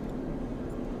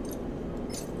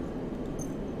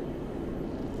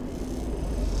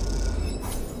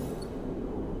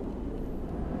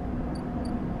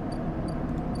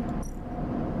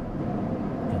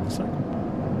 And the second.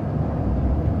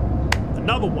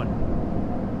 Another one.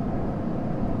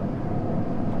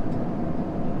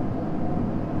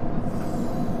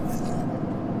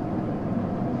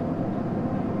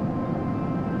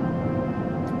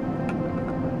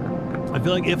 I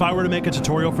feel like if I were to make a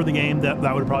tutorial for the game, that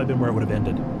would have probably been where it would have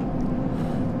ended.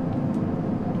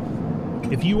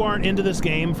 If you aren't into this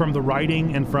game from the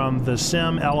writing and from the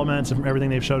sim elements and from everything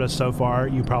they've showed us so far,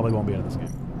 you probably won't be into this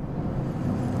game.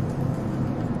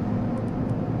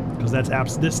 Because that's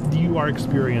you are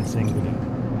experiencing the game.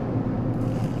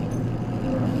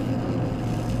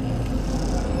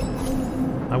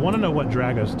 I want to know what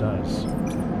Dragos does.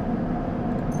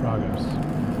 Dragos.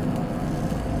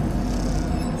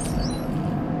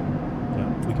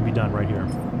 We can be done right here.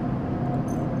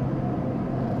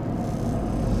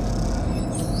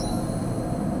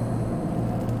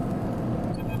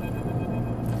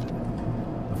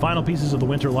 The final pieces of the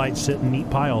winter light sit in neat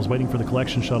piles waiting for the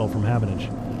collection shuttle from Havenage.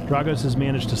 Dragos has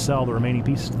managed to sell the remaining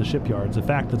pieces to the shipyards, a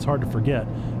fact that's hard to forget,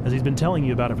 as he's been telling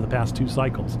you about it for the past 2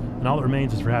 cycles, and all that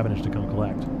remains is for Havenage to come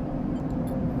collect.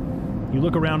 You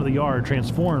look around the yard,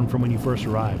 transformed from when you first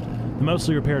arrived. The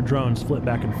mostly repaired drones flit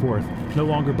back and forth, no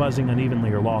longer buzzing unevenly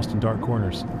or lost in dark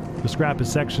corners. The scrap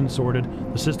is sectioned, sorted,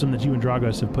 the system that you and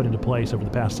Dragos have put into place over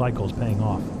the past cycle is paying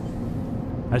off.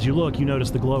 As you look, you notice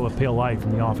the glow of pale light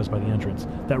from the office by the entrance,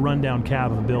 that run-down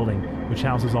cab of a building which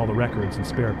houses all the records and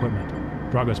spare equipment.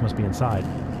 Dragos must be inside,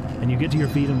 and you get to your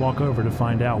feet and walk over to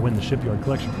find out when the shipyard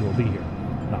collection crew will be here.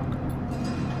 Knock.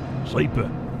 Sleeper,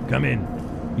 come in.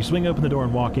 You swing open the door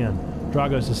and walk in.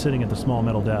 Dragos is sitting at the small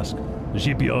metal desk. The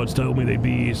shipyards told me they'd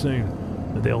be here soon,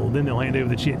 but then they'll hand over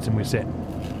the chits and we're set.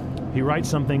 He writes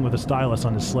something with a stylus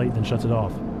on his slate, then shuts it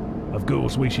off. Of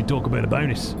course, we should talk about a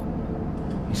bonus.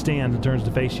 He stands and turns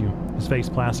to face you, his face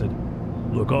placid.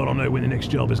 Look, I don't know when the next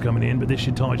job is coming in, but this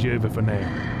should tide you over for now.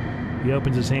 He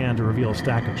opens his hand to reveal a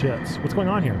stack of chits. What's going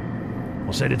on here?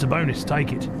 I said it's a bonus,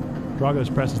 take it. Dragos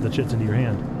presses the chits into your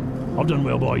hand. I've done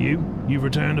well by you. You've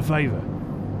returned a favor.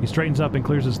 He straightens up and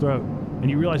clears his throat, and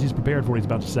you realize he's prepared for what he's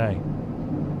about to say.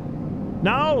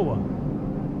 No!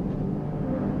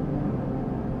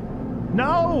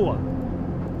 No!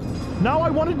 No,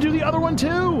 I wanted to do the other one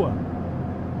too!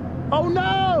 Oh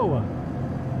no!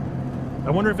 I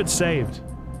wonder if it's saved.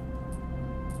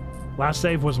 Last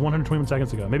save was 121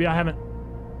 seconds ago. Maybe I haven't...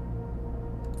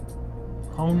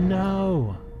 Oh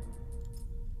no!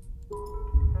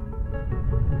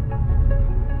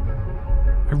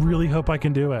 I really hope I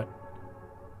can do it.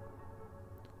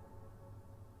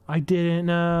 I didn't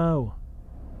know.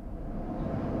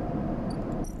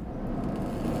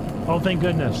 Oh, thank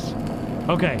goodness.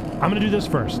 Okay, I'm gonna do this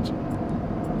first.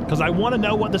 Because I want to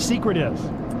know what the secret is.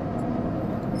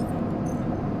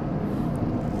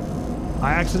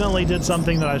 I accidentally did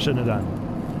something that I shouldn't have done.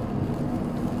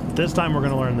 This time we're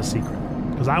gonna learn the secret.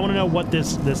 Because I want to know what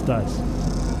this does.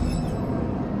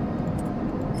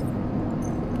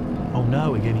 Oh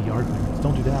no, it gave me yard clearance.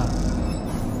 Don't do that.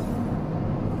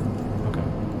 Okay.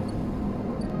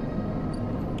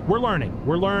 We're learning.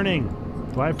 We're learning.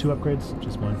 Do I have 2 upgrades?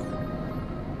 Just one.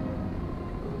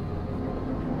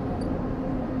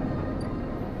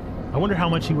 I wonder how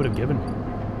much he would have given me.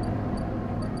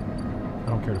 I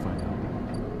don't care to find out.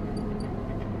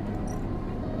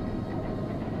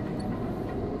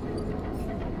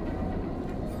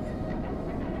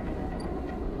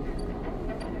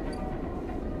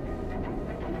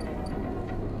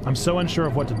 I'm so unsure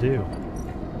of what to do.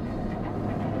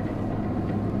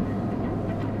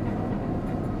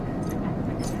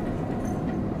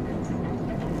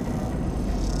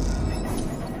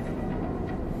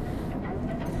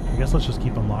 I guess let's just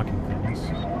keep unlocking things.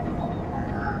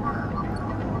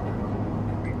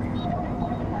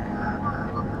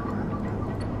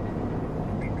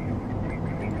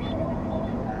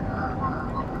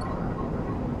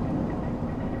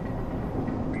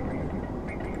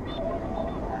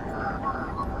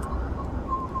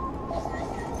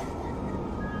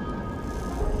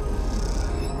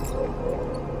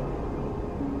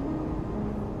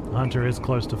 Hunter is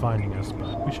close to finding us,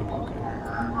 but we should be okay.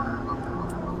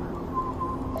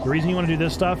 The reason you want to do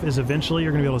this stuff is eventually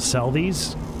you're going to be able to sell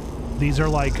these. These are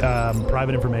like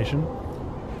private information,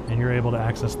 and you're able to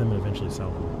access them and eventually sell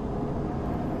them.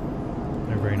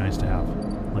 They're very nice to have.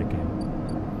 Late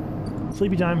game.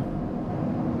 Sleepy time.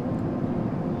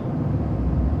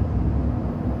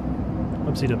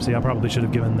 Oopsie doopsie, I probably should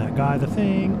have given that guy the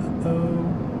thing. Uh-oh.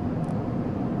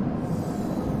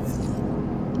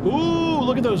 Ooh,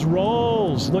 look at those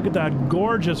rolls. Look at that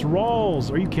gorgeous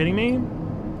rolls. Are you kidding me?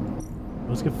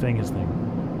 Let's give Fing his thing.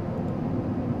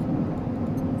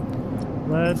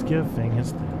 Let's give Fing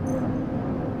his thing.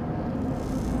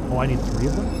 Oh, I need 3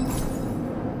 of them?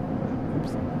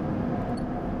 Oops.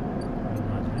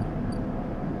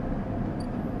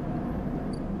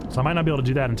 So I might not be able to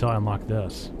do that until I unlock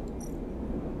this.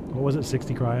 What was it?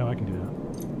 60 cryo? I can do that.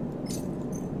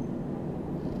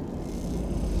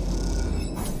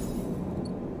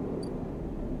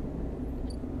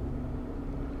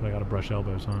 But I gotta brush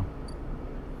elbows, huh?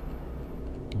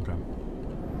 Okay.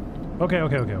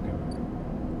 Okay.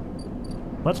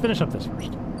 Let's finish up this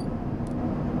first.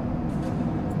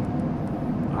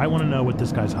 I want to know what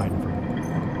this guy's hiding from me.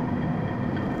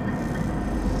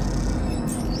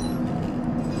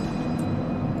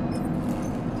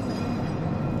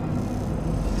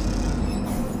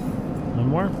 One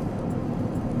more.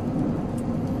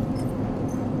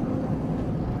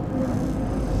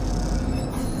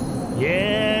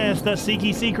 Yes, the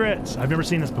Seeky Secrets. I've never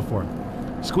seen this before.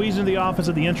 Squeeze into the office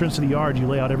at the entrance to the yard. You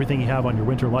lay out everything you have on your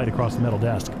winter light across the metal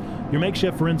desk. Your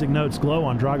makeshift forensic notes glow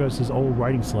on Dragos' old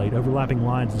writing slate, overlapping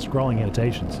lines and scrawling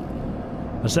annotations.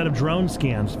 A set of drone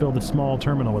scans fill the small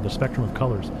terminal with a spectrum of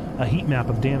colors. A heat map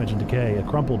of damage and decay. A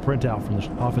crumpled printout from the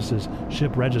office's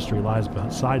ship registry lies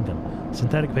beside them.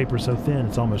 Synthetic paper so thin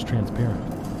it's almost transparent.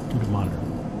 Look at the monitor.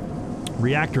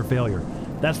 Reactor failure.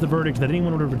 That's the verdict that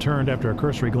anyone would have returned after a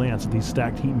cursory glance at these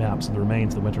stacked heat maps of the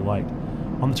remains of the winter light.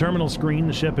 On the terminal screen,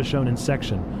 the ship is shown in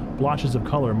section, blotches of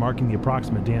color marking the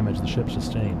approximate damage the ship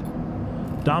sustained.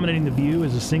 Dominating the view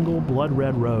is a single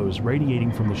blood-red rose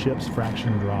radiating from the ship's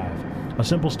fraction drive. A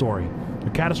simple story, a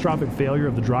catastrophic failure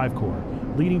of the drive core,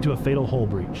 leading to a fatal hull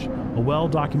breach. A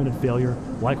well-documented failure,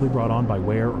 likely brought on by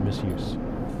wear or misuse.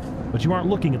 But you aren't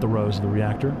looking at the rose of the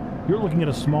reactor. You're looking at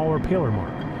a smaller, paler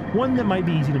mark, one that might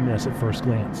be easy to miss at first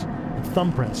glance. It's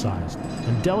thumbprint-sized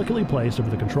and delicately placed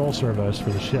over the control servos for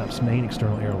the ship's main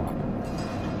external airlock.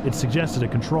 It suggested a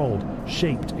controlled,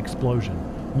 shaped explosion,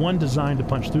 one designed to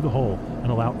punch through the hole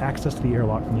and allow access to the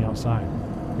airlock from the outside.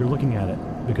 You're looking at it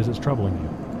because it's troubling you.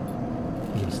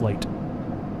 Look at the slate.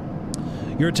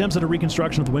 Your attempts at a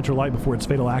reconstruction of the winter light before its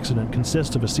fatal accident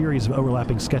consist of a series of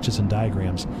overlapping sketches and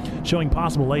diagrams, showing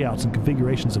possible layouts and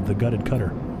configurations of the gutted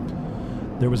cutter.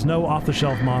 There was no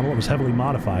off-the-shelf model. It was heavily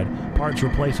modified. Parts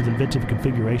replaced with inventive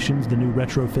configurations, the new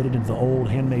retrofitted into the old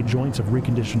handmade joints of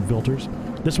reconditioned filters.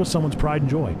 This was someone's pride and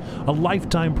joy. A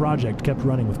lifetime project kept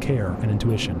running with care and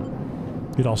intuition.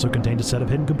 It also contained a set of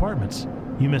hidden compartments.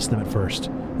 You missed them at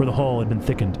first, where the hull had been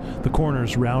thickened, the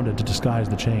corners rounded to disguise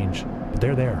the change. But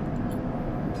they're there.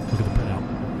 Look at the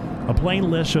printout. A plain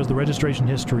list shows the registration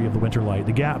history of the winter light,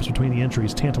 the gaps between the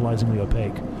entries tantalizingly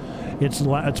opaque. Its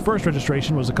first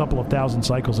registration was a couple of thousand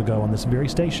cycles ago on this very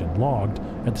station, logged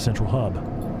at the central hub.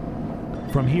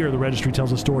 From here, the registry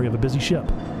tells a story of a busy ship,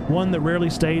 one that rarely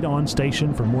stayed on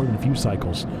station for more than a few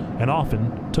cycles, and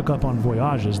often took up on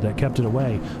voyages that kept it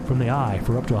away from the eye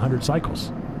for up to 100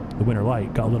 cycles. The winter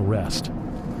light got little rest.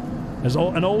 As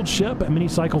an old ship, many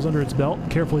cycles under its belt,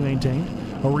 carefully maintained,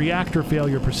 a reactor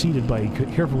failure preceded by a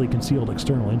carefully concealed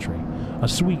external entry, a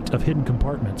suite of hidden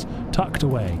compartments tucked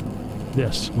away.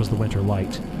 This was the winter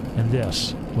light, and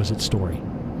this was its story.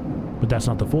 But that's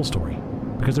not the full story,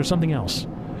 because there's something else.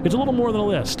 It's a little more than a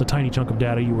list, a tiny chunk of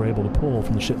data you were able to pull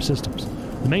from the ship's systems.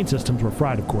 The main systems were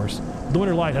fried, of course. The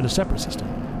winter light had a separate system,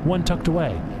 one tucked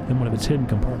away in one of its hidden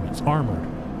compartments, armored,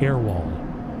 air-walled.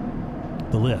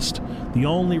 The list, the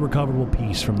only recoverable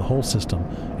piece from the whole system,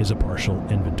 is a partial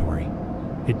inventory.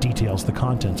 It details the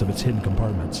contents of its hidden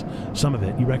compartments. Some of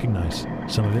it you recognize,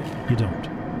 some of it you don't.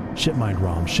 Shipmind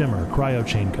ROM, shimmer, cryo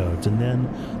chain codes, and then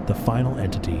the final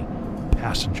entity,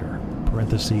 passenger,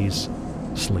 parentheses,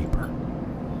 sleeper.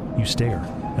 You stare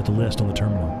at the list on the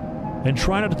terminal and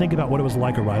try not to think about what it was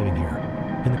like arriving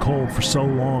here, in the cold for so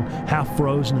long, half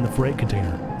frozen in the freight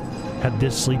container. Had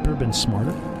this sleeper been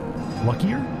smarter?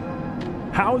 Luckier?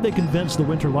 How would they convince the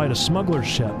winter light a smuggler's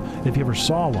ship, if you ever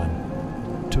saw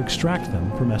one, to extract them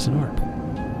from SNARP?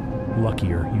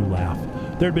 Luckier, you laugh.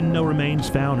 There had been no remains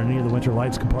found in any of the winter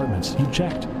light's compartments. You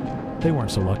checked. They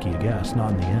weren't so lucky, I guess,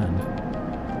 not in the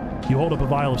end. You hold up a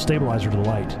vial of stabilizer to the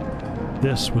light.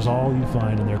 This was all you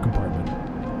find in their compartment.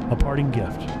 A parting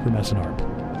gift from SNARP.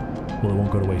 Well, it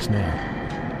won't go to waste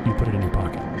now. You put it in your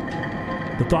pocket.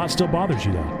 The thought still bothers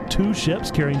you, though. 2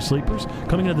 ships carrying sleepers,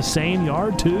 coming into the same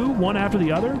yard, 2, one after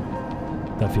the other?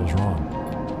 That feels wrong.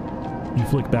 You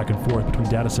flick back and forth between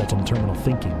datasets on the terminal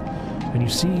thinking, and you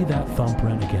see that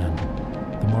thumbprint again.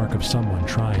 The mark of someone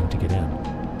trying to get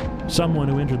in. Someone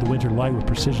who entered the winter light with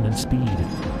precision and speed,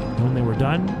 and when they were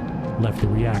done, left the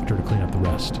reactor to clean up the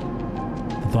rest.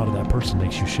 The thought of that person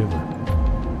makes you shiver.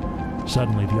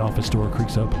 Suddenly, the office door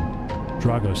creaks open.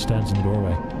 Drago stands in the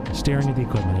doorway, staring at the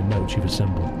equipment and notes you've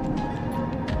assembled.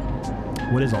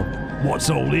 What's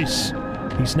all this?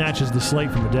 He snatches the slate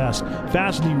from the desk,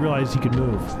 faster than he realized he could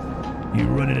move. You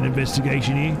running an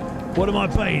investigation here? What am I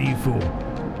paying you for?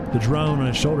 The drone on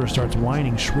his shoulder starts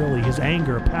whining shrilly, his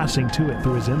anger passing to it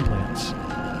through his implants.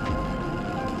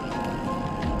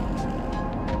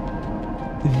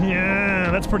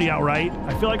 Yeah, that's pretty outright.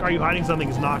 I feel like Are You Hiding Something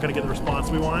is not going to get the response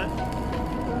we want.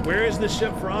 Where is this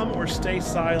ship from? Or stay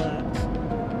silent.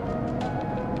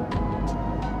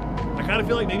 I kind of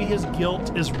feel like maybe his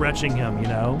guilt is retching him, you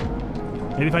know?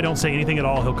 Maybe if I don't say anything at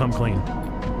all, he'll come clean.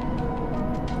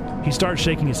 He starts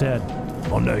shaking his head.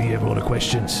 I know you have a lot of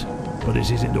questions, but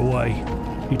this isn't the way.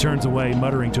 He turns away,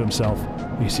 muttering to himself,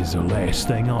 this is the last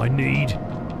thing I need.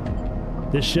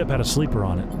 This ship had a sleeper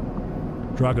on it.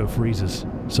 Drago freezes,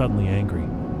 suddenly angry.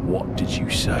 What did you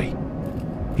say?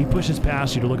 He pushes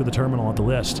past you to look at the terminal at the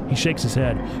list. He shakes his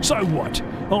head. So what?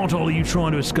 Aren't all of you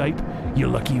trying to escape? You're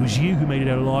lucky it was you who made it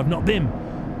out alive, not them.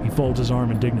 He folds his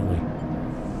arm indignantly.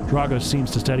 Drago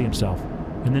seems to steady himself,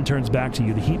 and then turns back to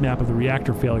you, the heat map of the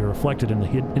reactor failure reflected in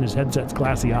his headset's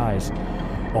glassy eyes.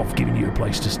 I've given you a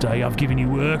place to stay. I've given you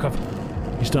work.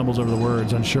 He stumbles over the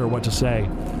words, unsure what to say.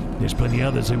 There's plenty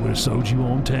others who would have sold you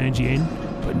on, turned you in,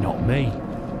 but not me.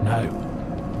 No.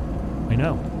 I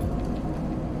know.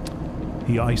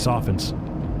 He softens.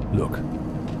 Look,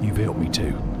 you've helped me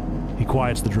too. He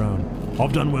quiets the drone.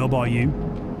 I've done well by you,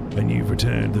 and you've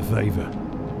returned the favor.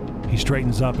 He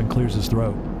straightens up and clears his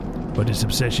throat. But this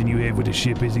obsession you have with the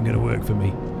ship isn't going to work for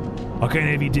me. I can't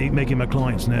have you making my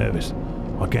clients nervous.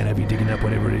 I can't have you digging up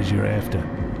whatever it is you're after.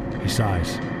 He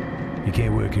sighs. You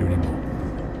can't work here anymore.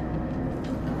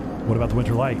 What about the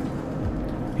winter light?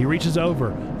 He reaches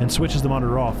over and switches the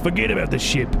monitor off. Forget about the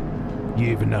ship.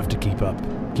 You have enough to keep you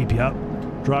up.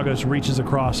 Dragos reaches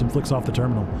across and flicks off the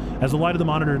terminal. As the light of the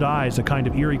monitor dies, a kind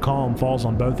of eerie calm falls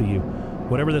on both of you.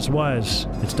 Whatever this was,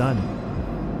 it's done.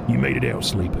 You made it out,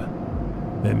 Sleeper.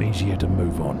 That means you have to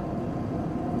move on.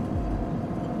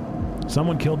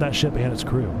 Someone killed that ship and its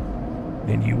crew.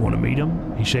 And you want to meet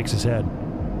him? He shakes his head.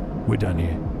 We're done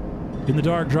here. In the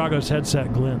dark, Drago's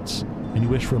headset glints, and you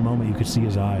wish for a moment you could see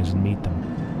his eyes and meet them.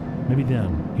 Maybe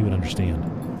then he would understand.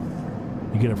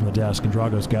 You get up from the desk, and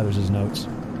Dragos gathers his notes,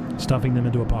 stuffing them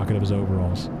into a pocket of his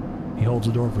overalls. He holds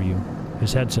the door for you,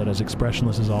 his headset as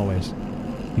expressionless as always.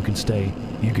 You can stay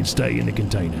in the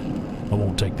container. I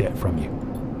won't take that from you.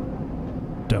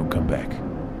 Don't come back.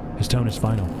 His tone is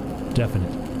final,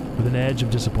 definite, with an edge of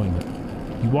disappointment.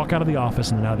 You walk out of the office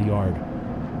and then out of the yard,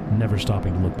 never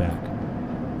stopping to look back.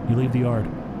 You leave the yard,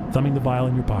 thumbing the vial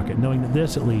in your pocket, knowing that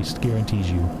this, at least,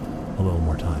 guarantees you a little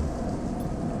more time.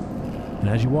 And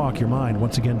as you walk, your mind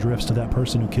once again drifts to that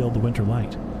person who killed the winter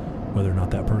light, whether or not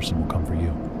that person will come for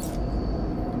you.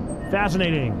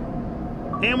 Fascinating.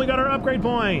 And we got our upgrade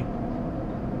point.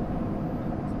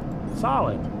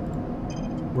 Solid.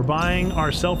 We're buying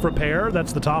our self-repair.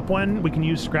 That's the top one. We can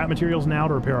use scrap materials now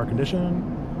to repair our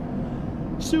condition.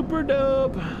 Super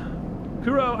dope.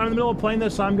 Kuro, I'm in the middle of playing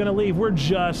this, so I'm going to leave. We're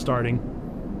just starting.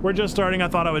 I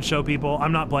thought I would show people.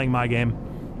 I'm not playing my game.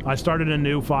 I started a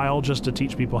new file just to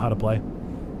teach people how to play.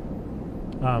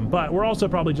 But we're also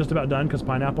probably just about done because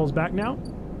Pineapple's back now.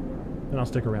 And I'll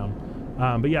stick around.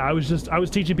 But yeah, I was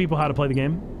teaching people how to play the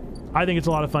game. I think it's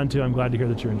a lot of fun too. I'm glad to hear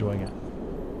that you're enjoying it.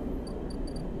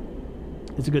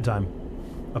 It's a good time.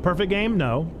 A perfect game?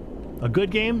 No. A good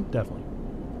game? Definitely.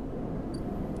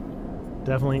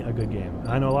 Definitely a good game.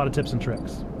 I know a lot of tips and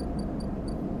tricks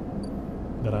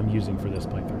that I'm using for this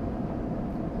playthrough.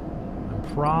 I'm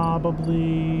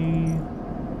probably...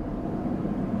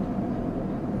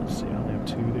 Let's see, I only have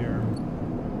 2 there.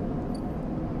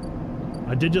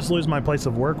 I did just lose my place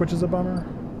of work, which is a bummer.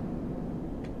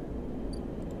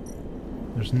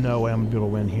 There's no way I'm going to be able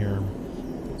to win here.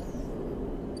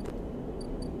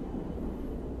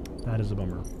 That is a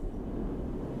bummer.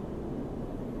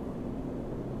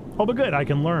 Oh, but good. I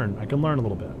can learn. I can learn a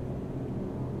little bit.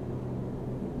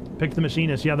 Pick the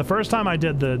machinist. Yeah, the first time I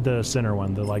did the center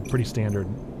one, the like pretty standard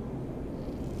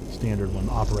one.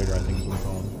 Operator, I think is what it's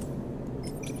called.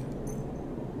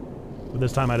 But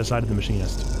this time I decided the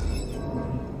machinist.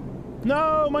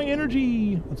 No, my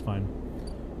energy. That's fine.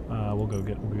 We'll go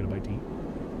get a bite to eat.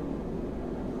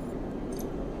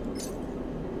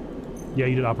 Yeah,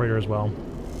 you did operator as well.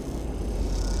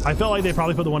 I felt like they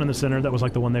probably put the one in the center that was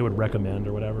like the one they would recommend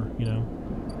or whatever, you know?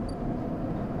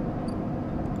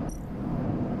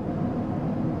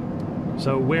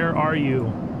 So where are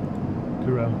you,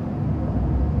 Kuro?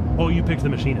 Oh, you picked the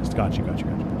machinist. Got you.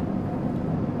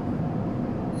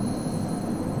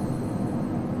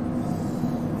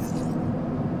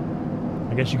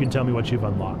 I guess you can tell me what you've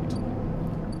unlocked.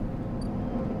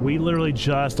 We literally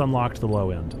just unlocked the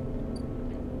low end.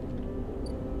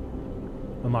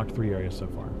 Unlocked 3 areas so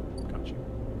far. Got you.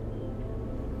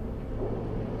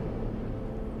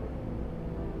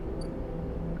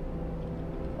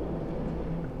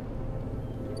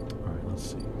 Alright,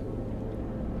 let's see.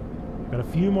 Got a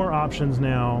few more options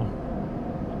now.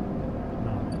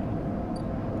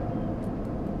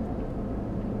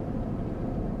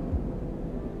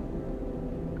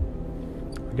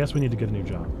 I guess we need to get a new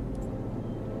job.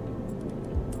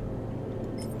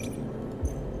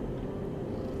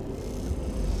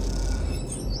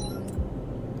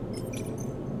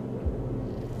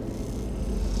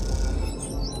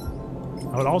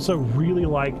 I would also really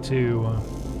like to...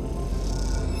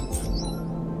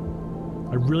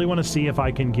 I really want to see if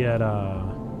I can get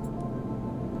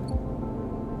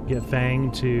Fang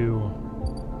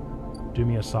to do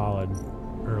me a solid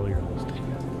earlier this day.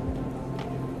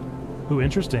 Ooh,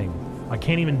 interesting. I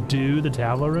can't even do the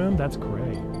tableau room? That's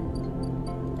great.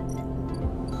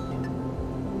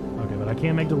 Okay, but I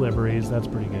can't make deliveries. That's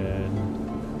pretty good.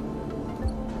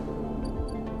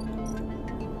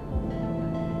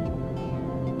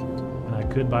 And I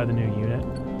could buy the new unit.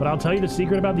 But I'll tell you the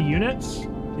secret about the units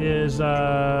is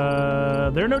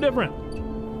they're no different.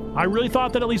 I really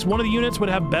thought that at least one of the units would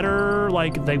have better,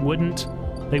 like, they wouldn't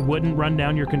run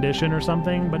down your condition or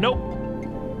something, but nope.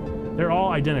 They're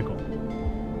all identical.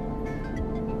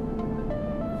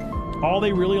 All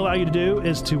they really allow you to do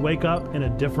is to wake up in a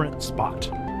different spot.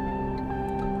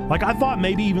 Like, I thought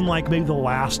maybe the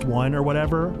last one or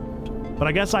whatever, but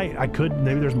I guess I could,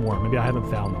 maybe there's more. Maybe I haven't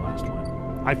found the last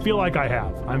one. I feel like I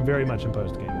have. I'm very much in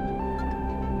post-game.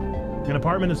 An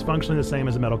apartment is functionally the same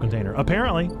as a metal container.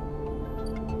 Apparently.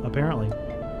 Apparently.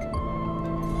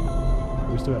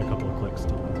 We still had a couple of clicks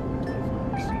still.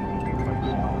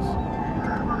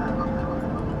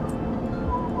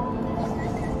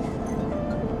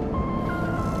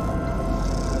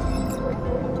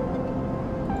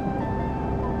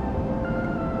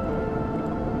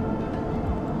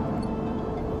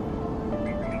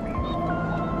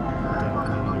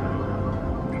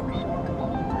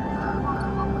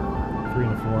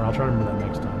 I'll try to remember that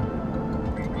next time.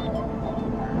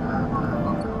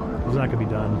 Because that could be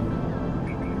done.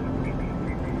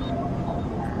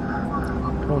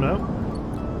 Oh no.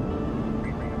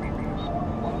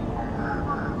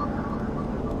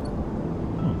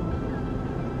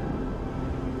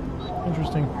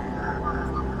 Interesting.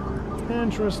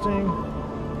 Interesting.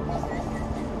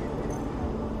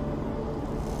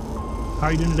 How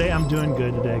are you doing today? I'm doing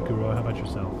good today, Kuro. How about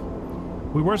yourself?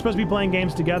 We were supposed to be playing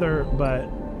games together, but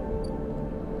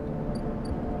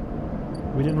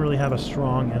we didn't really have a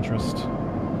strong interest.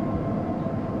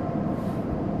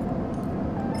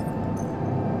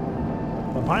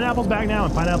 But Pineapple's back now,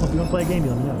 and Pineapple, if you want to play a game, you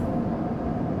let me know.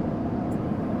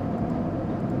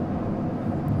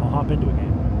 I'll hop into a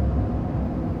game.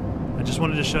 I just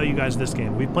wanted to show you guys this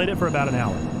game. We've played it for about an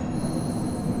hour.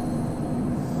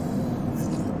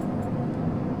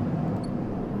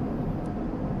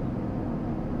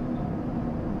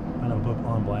 Pineapple put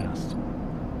on blast.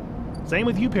 Same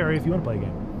with you, Perry, if you want to play a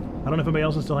game. I don't know if anybody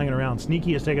else is still hanging around.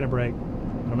 Sneaky is taking a break.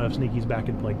 I don't know if Sneaky's back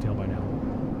in Plague Tale by now.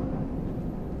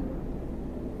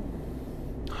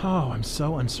 Oh, I'm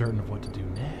so uncertain of what to do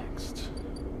next.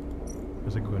 I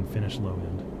guess I go and finish low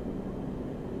end.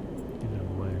 Get it out of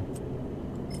the way.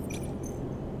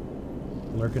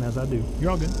 Lurking as I do.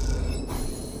 You're all good.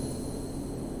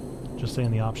 Just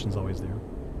saying the option's always there.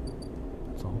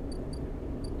 That's all.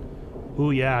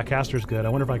 Ooh, yeah, Caster's good. I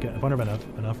wonder if I have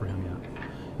enough for him, yeah.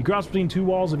 You cross between two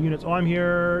walls of units. Oh, I'm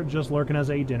here just lurking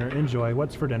as I eat dinner. Enjoy.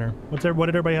 What's for dinner? What did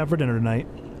everybody have for dinner tonight?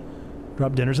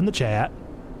 Drop dinners in the chat.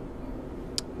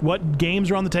 What games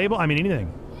are on the table? I mean, anything.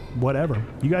 Whatever.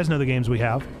 You guys know the games we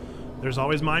have. There's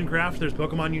always Minecraft. There's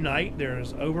Pokemon Unite.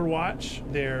 There's Overwatch.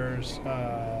 There's,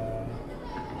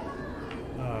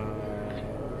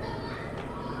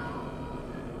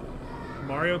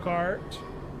 Mario Kart.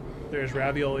 There's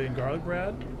ravioli and garlic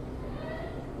bread.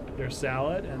 There's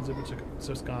salad and zuppa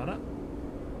toscana.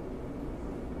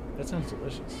 That sounds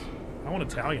delicious. I want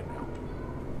Italian now.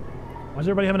 Why does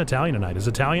everybody have an Italian tonight?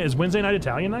 Is Wednesday night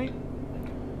Italian night?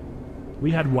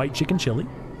 We had white chicken chili.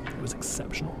 It was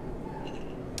exceptional.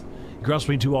 You cross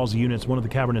between two walls of units, one of the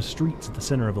cavernous streets at the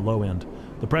center of the low end.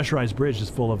 The pressurized bridge is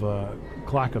full of a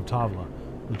clack of tavla,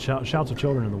 the shouts of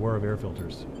children and the whir of air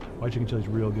filters. White chicken chili is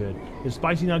real good. Is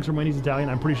Spicy Nugs from Wendy's Italian?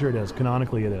 I'm pretty sure it is.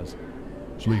 Canonically, it is.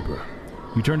 Sleeper.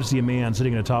 You turn to see a man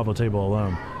sitting at a table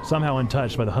alone, somehow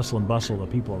untouched by the hustle and bustle of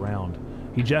the people around.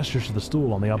 He gestures to the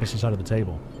stool on the opposite side of the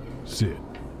table. Sit.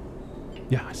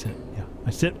 Yeah, I sit. Yeah, I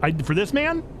sit. For this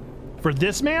man? For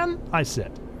this man, I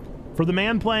sit. For the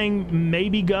man playing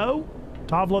maybe go?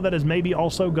 Tavla that is maybe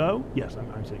also go? Yes,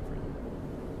 I'm sitting for him.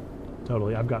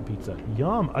 Totally, I've got pizza.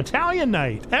 Yum. Italian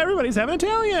night. Everybody's having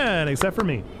Italian, except for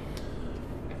me.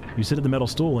 You sit at the metal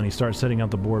stool and he starts setting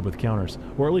out the board with counters,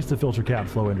 or at least the filter cap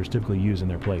flow enders typically use in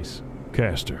their place.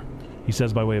 Caster, he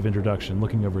says by way of introduction,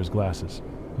 looking over his glasses.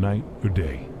 Night or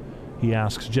day? He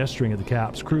asks, gesturing at the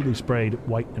caps, crudely sprayed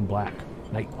white and black.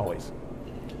 Night, always.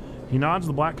 He nods.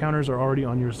 The black counters are already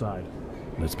on your side.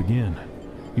 Let's begin.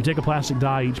 You take a plastic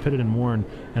die, each pitted and worn,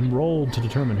 and rolled to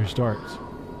determine who starts.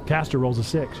 Caster rolls a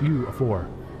 6, you a 4.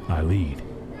 I lead.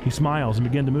 He smiles and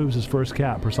begins to move his first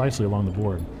cap precisely along the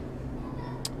board.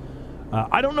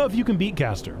 I don't know if you can beat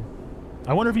Caster.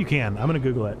 I wonder if you can. I'm going to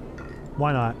Google it.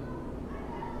 Why not?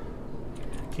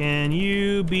 Can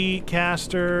you beat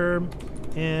Caster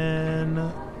in...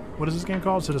 What is this game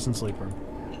called? Citizen Sleeper.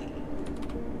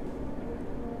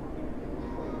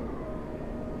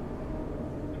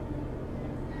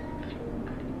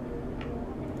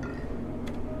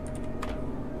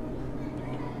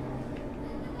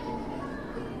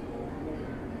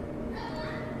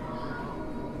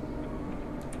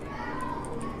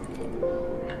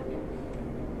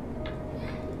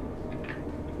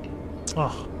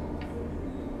 Oh.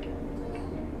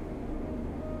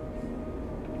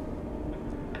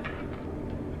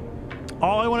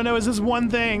 All I want to know is this one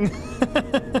thing.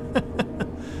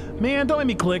 Man, don't make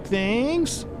me click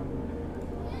things.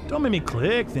 Don't make me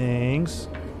click things.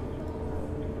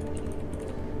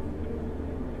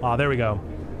 Ah, there we go.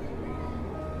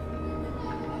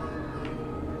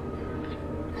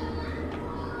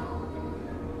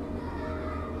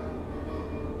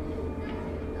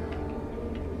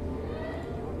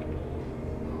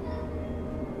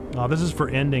 Oh, this is for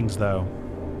endings, though.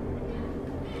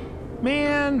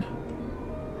 Man.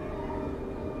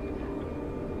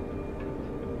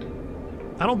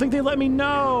 I don't think they let me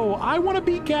know. I want to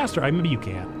beat Caster. Maybe you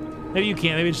can't. Maybe you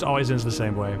can't. Maybe it just always ends the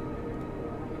same way.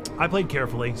 I played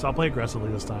carefully, so I'll play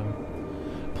aggressively this time.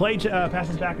 Play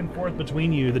passes back and forth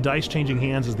between you, the dice changing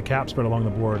hands as the caps spread along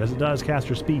the board. As it does,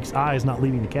 Caster speaks, eyes not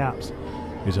leaving the caps.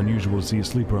 It's unusual to see a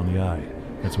sleeper on the eye.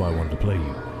 That's why I wanted to play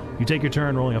you. You take your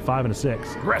turn, rolling a 5 and a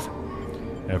 6. Aggressive!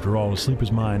 After all, a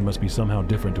sleeper's mind must be somehow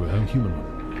different to a human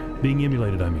one. Being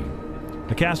emulated, I mean.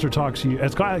 As Caster talks, you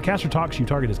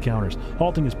target his counters,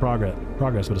 halting his progress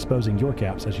but exposing your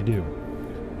caps as you do.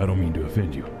 I don't mean to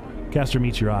offend you. Caster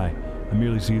meets your eye. I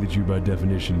merely see that you're by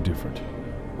definition different.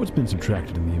 What's been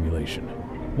subtracted in the emulation?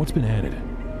 What's been added?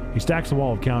 He stacks a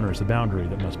wall of counters, the boundary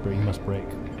that he must break.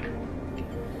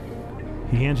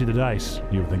 He hands you the dice.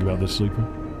 You ever think about this, sleeper?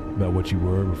 About what you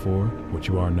were before, what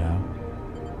you are now?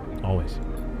 Always.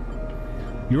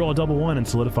 You roll a double 1 and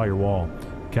solidify your wall.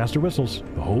 Caster whistles.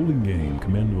 The holding game,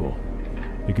 commendable.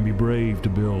 It can be brave to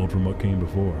build from what came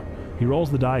before. He rolls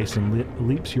the dice and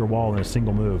leaps your wall in a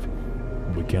single move.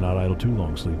 We cannot idle too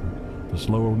long, sleeper. The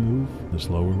slower we move, the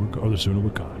sooner we're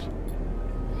caught.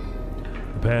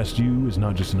 The past you is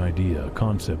not just an idea, a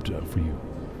concept for you.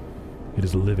 It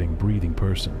is a living, breathing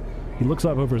person. He looks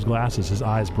up over his glasses, his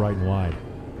eyes bright and wide.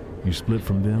 You split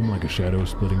from them like a shadow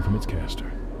splitting from its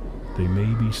caster. They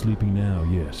may be sleeping now,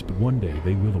 yes, but one day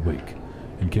they will awake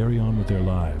and carry on with their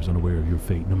lives, unaware of your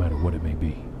fate, no matter what it may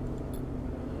be.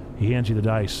 He hands you the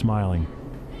dice, smiling.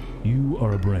 You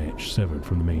are a branch severed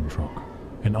from the main trunk,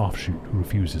 an offshoot who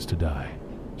refuses to die,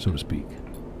 so to speak.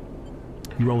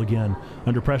 You roll again,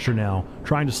 under pressure now,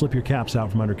 trying to slip your caps out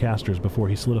from under Caster's before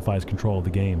he solidifies control of the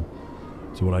game.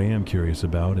 So what I am curious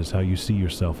about is how you see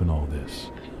yourself in all this.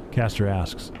 Caster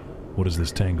asks, what does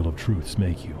this tangle of truths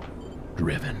make you?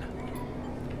 Driven.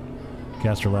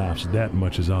 Caster laughs. That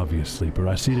much is obvious, sleeper.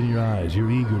 I see it in your eyes.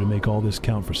 You're eager to make all this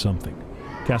count for something.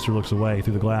 Caster looks away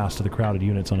through the glass to the crowded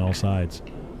units on all sides.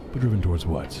 But driven towards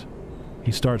what?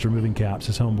 He starts removing caps,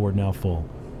 his home board now full.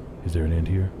 Is there an end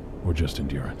here, or just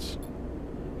endurance?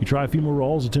 You try a few more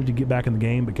rolls, attempt to get back in the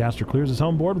game, but Caster clears his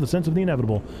home board with a sense of the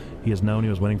inevitable. He has known he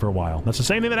was winning for a while. That's the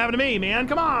same thing that happened to me, man!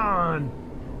 Come on!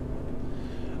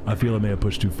 I feel I may have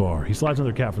pushed too far. He slides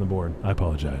another cap from the board. I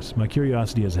apologize. My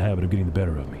curiosity has a habit of getting the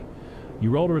better of me. You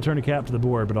roll to return a cap to the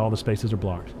board, but all the spaces are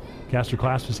blocked. Caster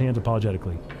clasps his hands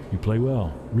apologetically. You play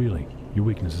well. Really. Your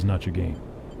weakness is not your game.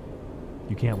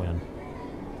 You can't win.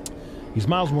 He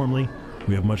smiles warmly.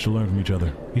 We have much to learn from each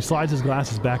other. He slides his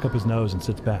glasses back up his nose and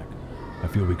sits back. I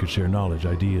feel we could share knowledge,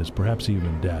 ideas, perhaps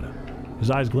even data. His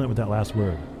eyes glint with that last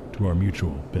word. To our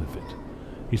mutual benefit.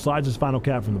 He slides his final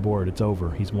cap from the board. It's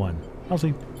over. He's won. I'll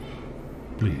see.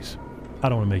 Please, I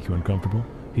don't want to make you uncomfortable.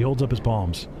 He holds up his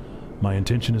palms. My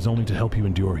intention is only to help you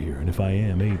endure here, and if I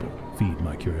am able, feed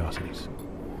my curiosities.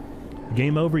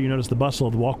 Game over, you notice the bustle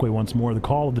of the walkway once more, the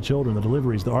call of the children, the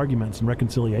deliveries, the arguments, and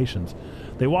reconciliations.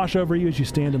 They wash over you as you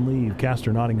stand and leave,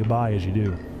 Castor nodding goodbye as you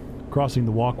do. Crossing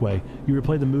the walkway, you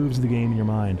replay the moves of the game in your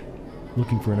mind,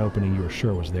 looking for an opening you are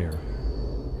sure was there.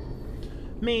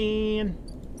 Man.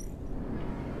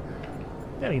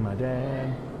 That ain't my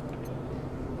dad.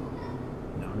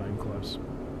 No, not even close.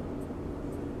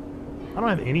 I don't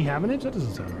have any Havenage? That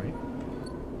doesn't sound right.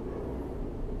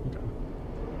 Okay.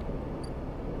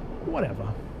 Whatever.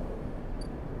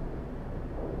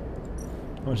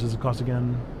 How much does it cost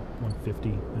again? 150.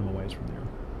 I'm a ways from there.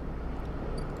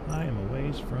 I am a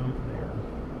ways from there.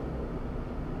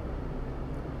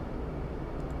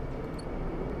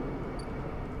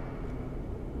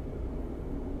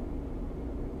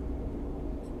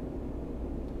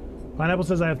 Pineapple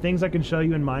says, I have things I can show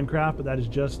you in Minecraft, but that is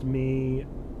just me.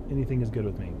 Anything is good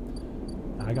with me.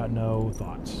 I got no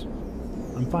thoughts.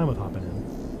 I'm fine with hopping in.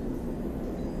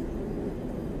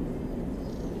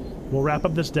 We'll wrap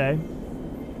up this day.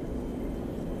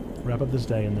 Wrap up this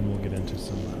day, and then we'll get into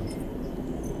some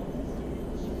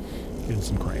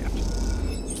craft.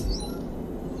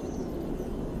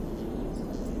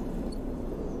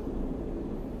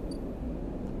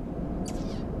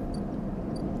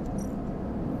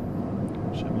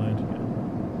 Shit, mind again.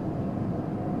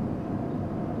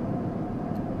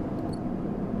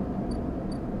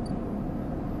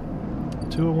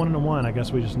 Two, a 1, and a 1. I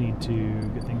guess we just need to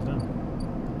get things done.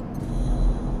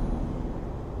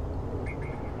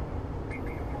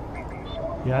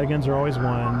 The Adigans are always 1.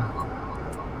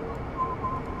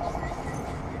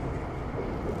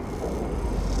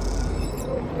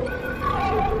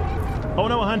 Oh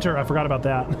no, a hunter. I forgot about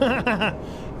that.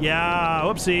 Yeah,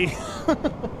 whoopsie.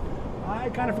 I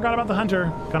kind of forgot about the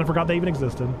hunter. Kind of forgot they even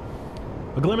existed.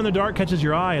 A glimmer in the dark catches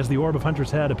your eye as the orb of Hunter's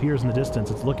head appears in the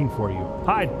distance. It's looking for you.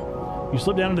 Hide! You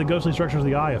slip down into the ghostly structures of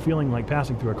the eye, a feeling like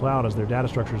passing through a cloud as their data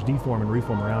structures deform and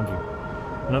reform around you.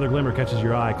 Another glimmer catches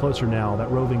your eye, closer now, that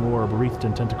roving orb wreathed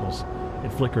in tentacles.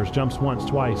 It flickers, jumps once,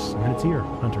 twice, and it's here.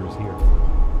 Hunter is here.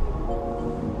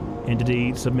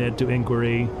 Entity, submit to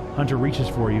inquiry. Hunter reaches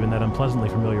for you in that unpleasantly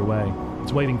familiar way.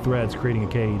 It's waving threads, creating a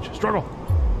cage. Struggle!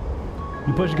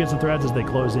 You push against the threads as they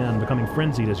close in, becoming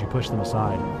frenzied as you push them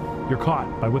aside. You're caught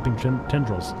by whipping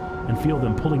tendrils and feel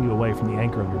them pulling you away from the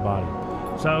anchor of your body.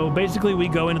 So basically we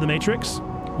go into the Matrix,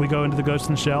 we go into the Ghost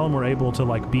in the Shell, and we're able to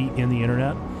like be in the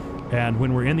internet. And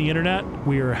when we're in the internet,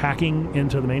 we are hacking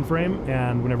into the mainframe,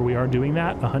 and whenever we are doing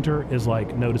that, a hunter is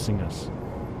like noticing us.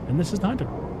 And this is the hunter.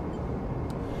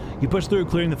 You push through,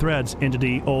 clearing the threads.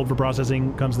 Entity, old for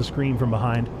processing, comes the scream from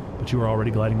behind, but you are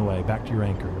already gliding away, back to your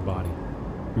anchor, your body.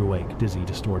 You're awake, dizzy,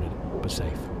 distorted, but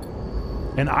safe.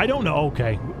 And I don't know,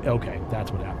 okay,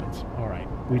 that's what happens. All right,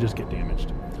 we just get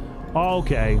damaged.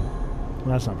 Okay, well,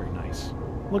 that's not very nice.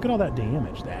 Look at all that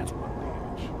damage, that's a lot of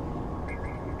damage.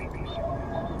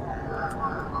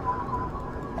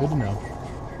 Good to know.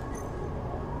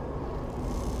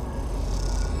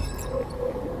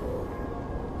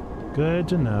 Good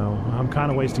to know. I'm kind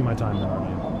of wasting my time now,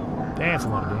 aren't I? That's a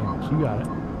lot of damage. You got it.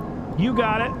 You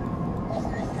got it.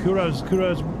 Kudos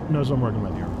knows what I'm working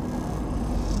with here.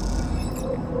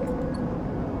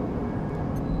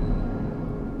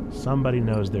 Somebody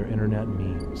knows their internet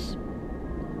memes.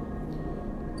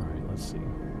 All right, let's see.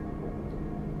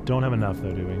 Don't have enough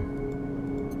though, do we?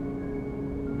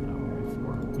 No, only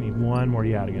 4. We need 1 more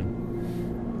Yadigan.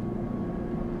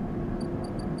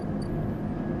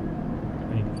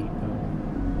 I need to eat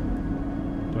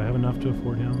though. Do I have enough to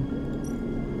afford him?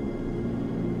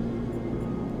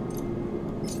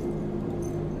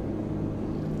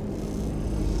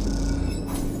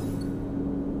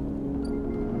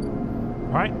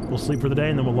 All right, we'll sleep for the day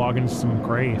and then we'll log into some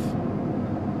grave.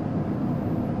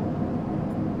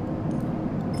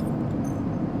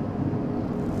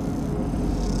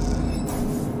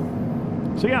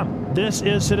 So yeah, this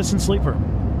is Citizen Sleeper.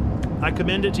 I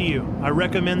commend it to you. I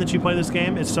recommend that you play this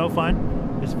game. It's so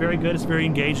fun. It's very good. It's very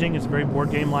engaging. It's very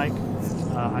board game-like.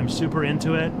 I'm super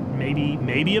into it.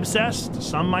 Maybe obsessed.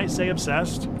 Some might say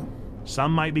obsessed.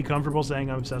 Some might be comfortable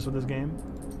saying I'm obsessed with this game.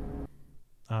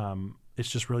 It's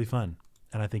just really fun.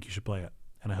 And I think you should play it.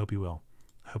 And I hope you will.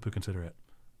 I hope you consider it.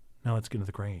 Now let's get into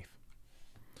the grave.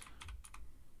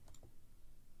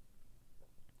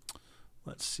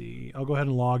 Let's see. I'll go ahead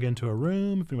and log into a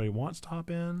room if anybody wants to hop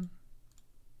in.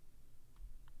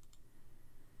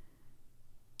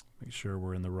 Make sure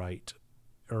we're in the right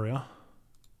area.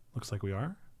 Looks like we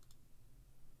are.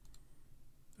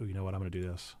 Oh, you know what? I'm going to do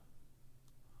this.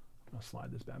 I'm going to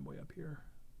slide this bad boy up here.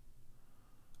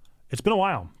 It's been a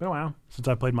while. Been a while since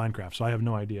I played Minecraft, so I have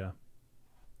no idea.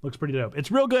 Looks pretty dope.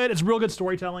 It's real good. It's real good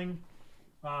storytelling.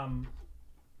 I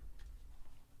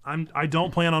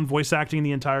don't plan on voice acting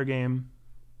the entire game.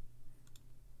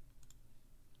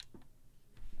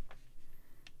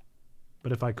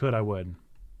 But if I could, I would.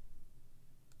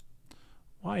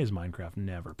 Why is Minecraft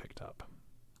never picked up?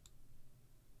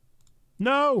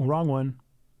 No, wrong one.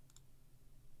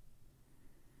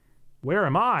 Where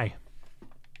am I?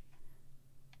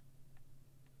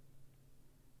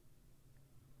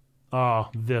 Oh,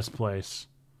 this place.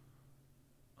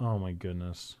 Oh my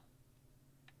goodness.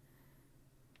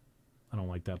 I don't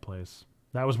like that place.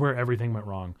 That was where everything went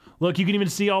wrong. Look, you can even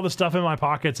see all the stuff in my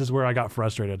pockets is where I got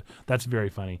frustrated. That's very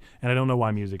funny. And I don't know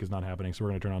why music is not happening, so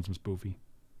we're going to turn on some spoofy.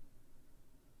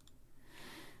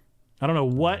 I don't know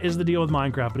what is the deal with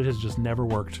Minecraft, but it has just never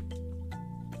worked.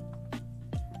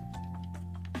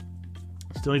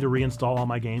 Still need to reinstall all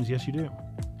my games? Yes, you do.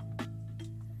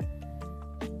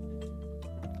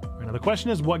 Right, now the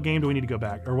question is, what game do we need to go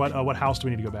back? Or what house do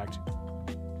we need to go back to?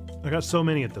 I got so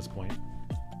many at this point.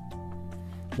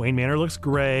 Wayne Manor looks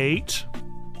great.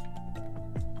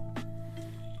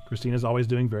 Christina's always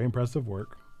doing very impressive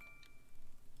work.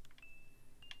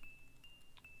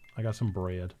 I got some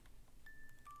bread.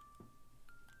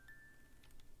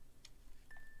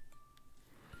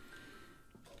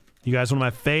 You guys, one of my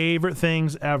favorite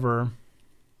things ever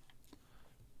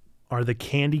are the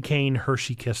candy cane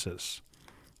Hershey Kisses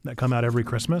that come out every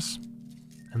Christmas.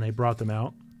 And they brought them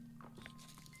out.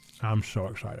 I'm so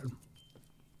excited.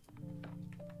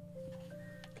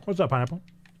 What's up, pineapple?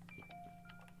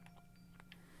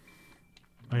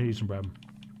 I need to eat some bread.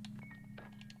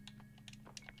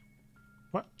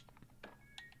 What?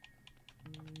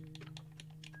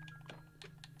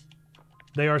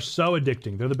 They are so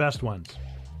addicting. They're the best ones.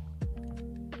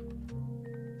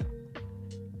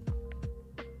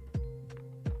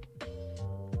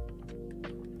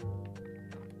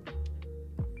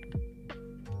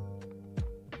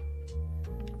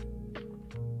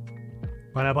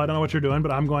 Pineapple, I don't know what you're doing, but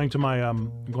I'm going to my a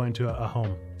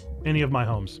home. Any of my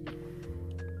homes.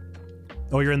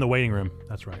 Oh, you're in the waiting room.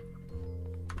 That's right.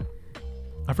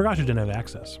 I forgot you didn't have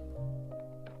access.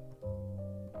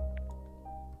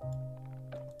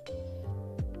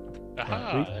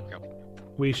 Aha, there we go.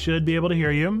 We should be able to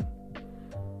hear you.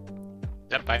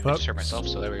 Yep, I just heard myself,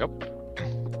 so there we go.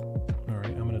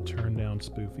 Alright, I'm gonna turn down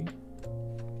Spoofy.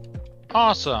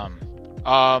 Awesome.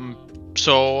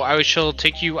 So I shall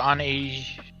take you on a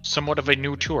somewhat of a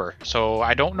new tour. So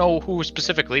I don't know who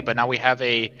specifically, but now we have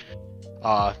a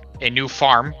new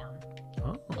farm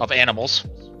of animals.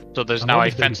 So there's now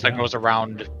a fence that goes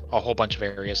around a whole bunch of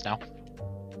areas now.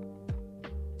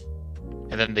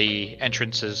 And then the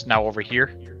entrance is now over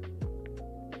here,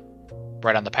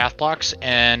 right on the path blocks.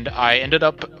 And I ended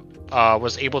up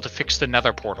was able to fix the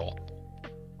nether portal.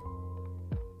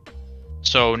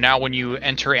 So now when you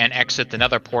enter and exit the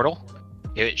nether portal,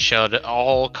 it should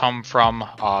all come from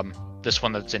this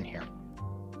one that's in here.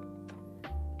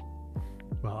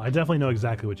 Well, I definitely know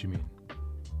exactly what you mean.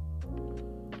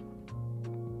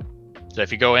 So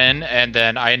if you go in, and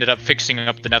then I ended up fixing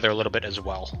up the nether a little bit as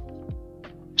well.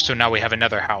 So now we have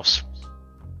another house.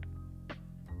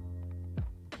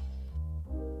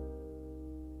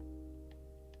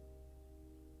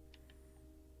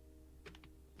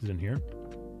 Is it in here?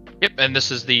 Yep, and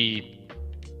this is the...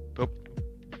 Oh,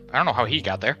 I don't know how he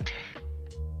got there.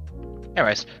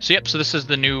 Anyways, so yep, so this is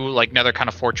the new like nether kind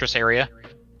of fortress area.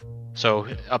 So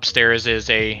upstairs is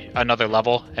another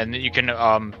level, and you can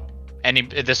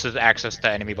this is access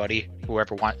to anybody,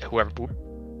 whoever wants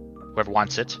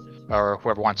it, or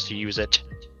whoever wants to use it.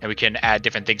 And we can add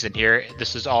different things in here.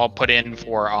 This is all put in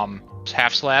for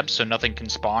half slabs, so nothing can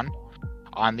spawn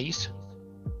on these.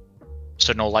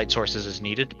 So no light sources is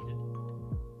needed.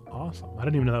 Awesome. I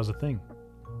didn't even know that was a thing.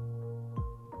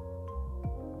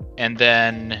 And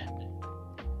then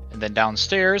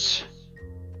downstairs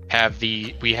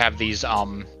we have these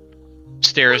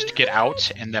stairs to get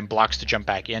out, and then blocks to jump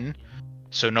back in,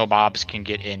 so no mobs can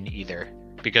get in either,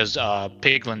 because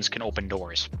piglins can open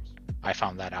doors. I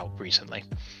found that out recently.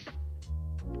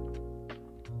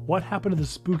 What happened to the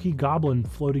spooky goblin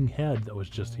floating head that was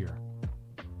just here?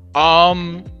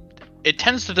 It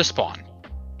tends to despawn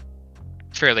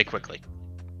fairly quickly.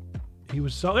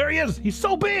 There he is! He's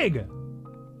so big!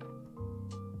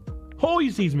 Oh,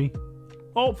 he sees me.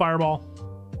 Oh, fireball.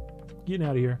 Getting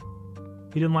out of here.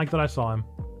 He didn't like that I saw him.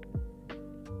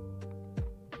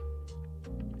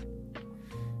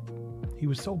 He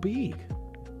was so big.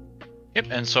 Yep,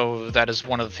 and so that is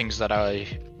one of the things that I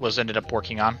ended up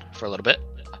working on for a little bit.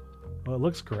 Well, it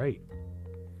looks great.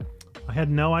 I had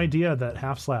no idea that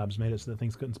half slabs made it so that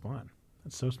things couldn't spawn.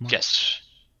 That's so smart. Yes.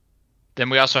 Then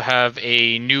we also have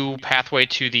a new pathway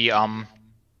to the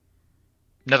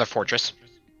Nether Fortress.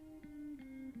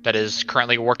 That is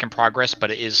currently a work in progress, but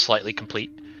it is slightly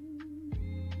complete.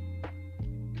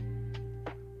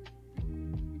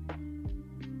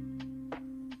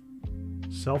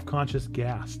 Self-conscious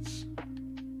ghasts.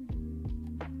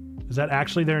 Is that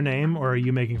actually their name, or are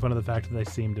you making fun of the fact that they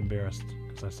seemed embarrassed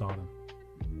because I saw them?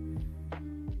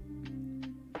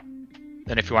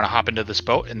 Then if you want to hop into this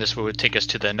boat, and this would take us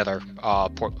to the Nether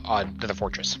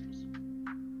Fortress.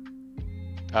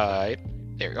 There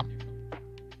you go.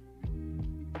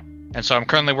 And so I'm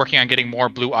currently working on getting more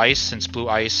blue ice, since blue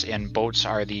ice and boats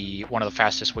are one of the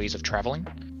fastest ways of traveling.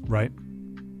 Right.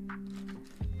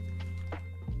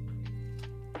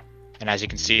 And as you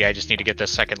can see, I just need to get the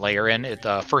second layer in.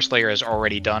 The first layer is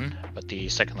already done, but the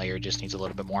second layer just needs a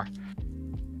little bit more.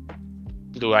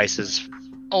 Blue ice is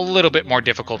a little bit more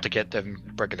difficult to get than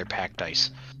regular packed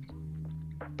ice.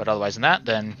 But otherwise than that,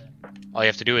 then all you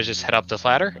have to do is just head up this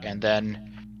ladder, and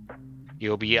then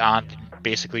you'll be on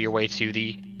basically your way to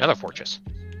the Nether Fortress.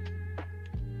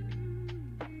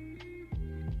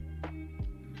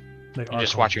 You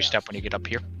just watch your step when you get up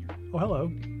here. Oh,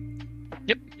 hello.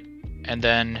 Yep. And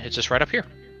then it's just right up here.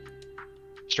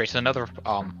 Straight to the Nether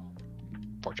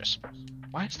Fortress.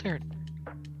 Why is there...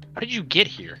 How did you get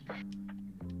here?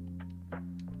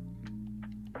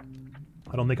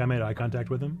 I don't think I made eye contact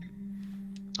with him.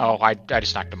 Oh, I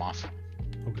just knocked him off.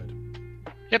 Oh, good.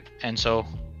 Yep, and so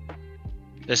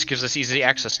this gives us easy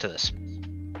access to this.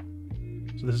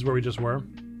 So this is where we just were?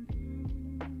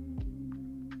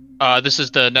 This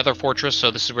is the Nether Fortress,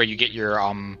 so this is where you get your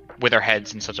wither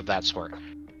heads and such of that sort.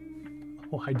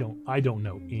 Well, I don't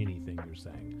know anything you're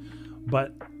saying,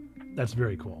 but that's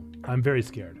very cool. I'm very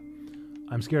scared.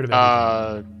 I'm scared of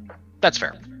everything. That's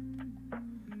fair.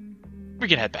 We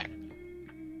can head back.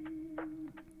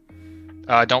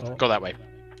 Don't go that way.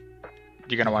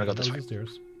 You're gonna want to go this way.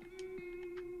 Stairs.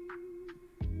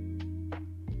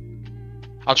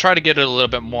 I'll try to get it a little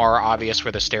bit more obvious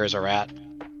where the stairs are at.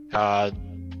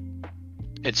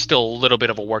 It's still a little bit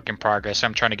of a work in progress.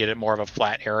 I'm trying to get it more of a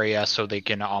flat area so they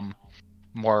can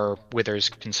more withers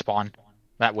can spawn.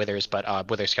 Not withers, but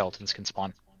wither skeletons can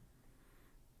spawn.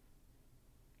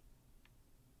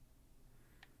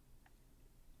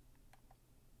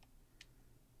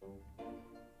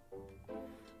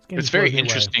 It's very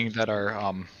interesting that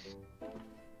our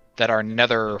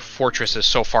Nether Fortress is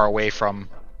so far away from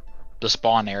the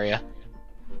spawn area.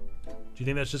 Do you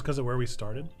think that's just because of where we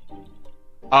started?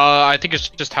 I think it's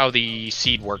just how the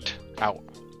seed worked out.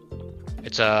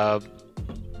 It's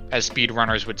as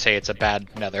speedrunners would say, it's a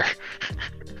bad Nether.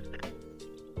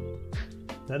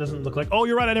 That doesn't look like... Oh,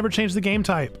 you're right, I never changed the game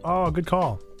type. Oh, good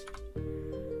call.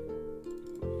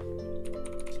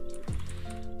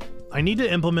 I need to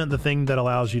implement the thing that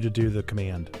allows you to do the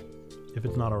command, if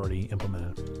it's not already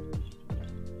implemented.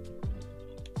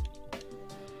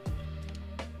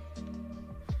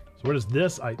 So where does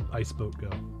this ice boat go?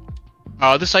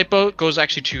 This ice boat goes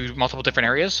actually to multiple different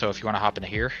areas, so if you want to hop into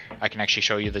here, I can actually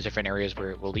show you the different areas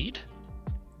where it will lead.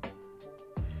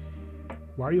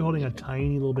 Why are you holding a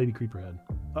tiny little baby creeper head?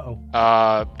 Uh-oh.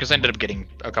 Because I ended up getting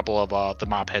a couple of the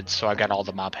mob heads, so I got all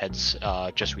the mob heads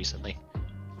just recently.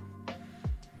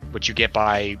 Which you get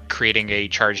by creating a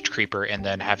charged creeper and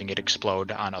then having it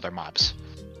explode on other mobs.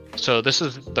 So this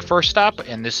is the first stop,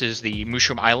 and this is the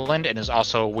Mushroom Island, and is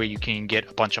also where you can get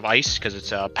a bunch of ice, because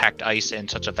it's packed ice and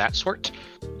such of that sort.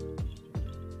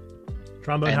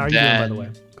 Trombone, how are you doing, by the way?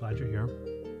 Glad you're here.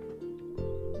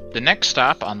 The next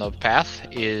stop on the path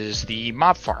is the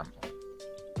mob farm.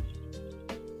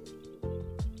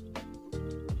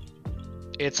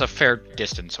 It's a fair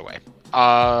distance away.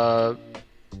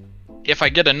 If I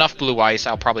get enough blue ice,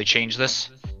 I'll probably change this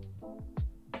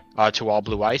to all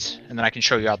blue ice, and then I can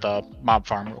show you out the mob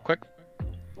farm real quick.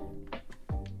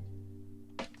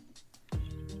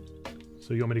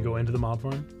 So you want me to go into the mob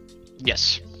farm?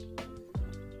 Yes.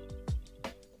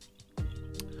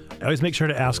 I always make sure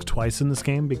to ask twice in this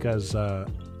game because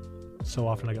so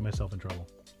often I get myself in trouble.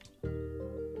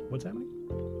 What's happening?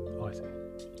 Oh, I see.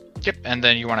 Yep, and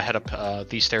then you want to head up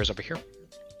these stairs over here.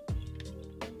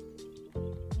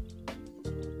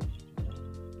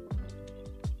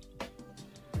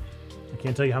 I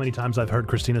can't tell you how many times I've heard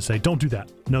Christina say, "Don't do that.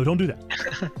 No, don't do that."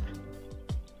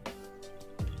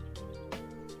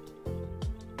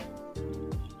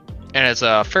 And it's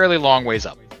a fairly long ways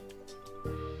up.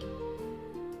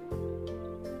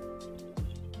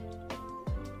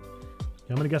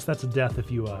 I'm gonna guess that's a death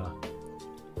if you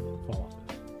fall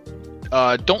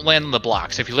off this. Don't land on the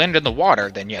blocks. If you land in the water,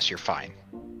 then yes, you're fine.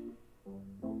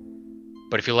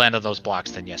 But if you land on those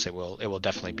blocks, then yes, it will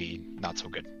definitely be not so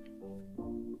good.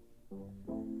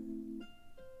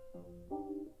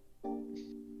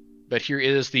 But here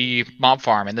is the mob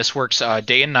farm, and this works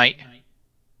day and night.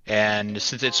 And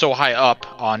since it's so high up,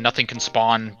 nothing can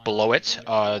spawn below it.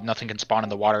 Nothing can spawn in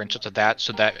the water and such like that,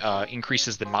 so that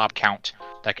increases the mob count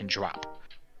that can drop.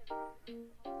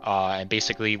 And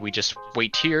basically, we just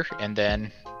wait here, and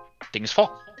then things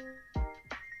fall.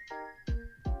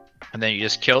 And then you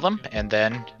just kill them, and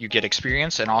then you get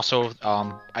experience, and also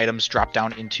items drop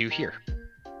down into here.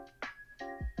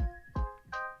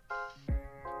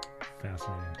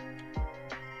 Fascinating.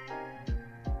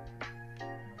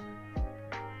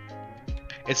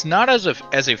 It's not as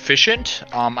efficient,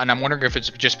 and I'm wondering if it's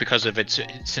just because of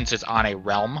since it's on a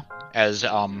realm as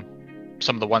some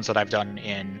of the ones that I've done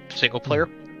in single player.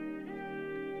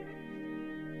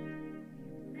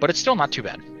 But it's still not too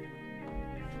bad.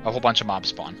 A whole bunch of mobs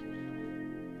spawn.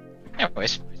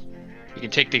 Anyways, we can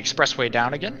take the expressway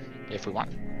down again if we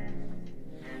want.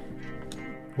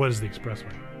 What is the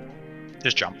expressway?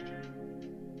 Just jump.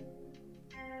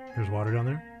 There's water down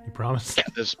there? You promise? Yeah,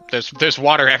 there's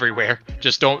water everywhere.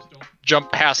 Just don't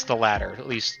jump past the ladder. At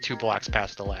least 2 blocks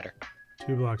past the ladder.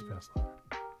 2 blocks past the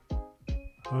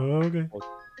ladder. Okay.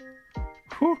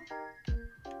 Whew.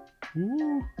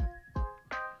 Ooh.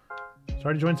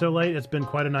 Sorry to join so late. It's been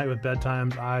quite a night with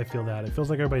bedtimes. I feel that. It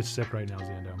feels like everybody's sick right now,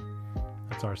 Zando.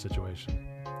 That's our situation.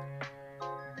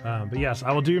 But yes,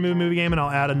 I will do your movie game, and I'll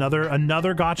add another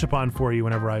gachapon for you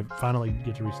whenever I finally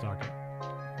get to restock it.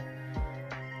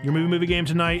 Your movie game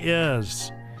tonight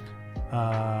is...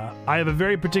 I have a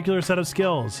very particular set of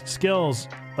skills. Skills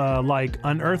like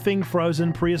unearthing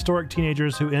frozen prehistoric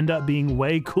teenagers who end up being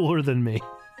way cooler than me.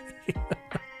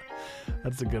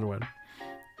 That's a good one.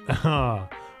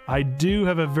 I do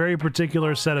have a very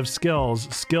particular set of skills.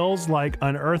 Skills like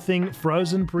unearthing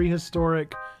frozen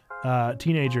prehistoric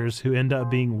teenagers who end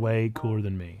up being way cooler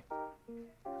than me.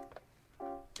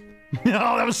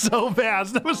 No, that was so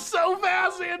fast. That was so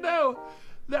fast, Ando.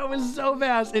 That was so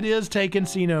fast. It is Taken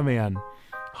Sino Man.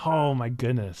 Oh my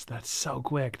goodness. That's so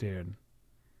quick, dude.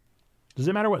 Does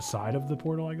it matter what side of the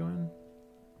portal I go in?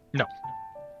 No.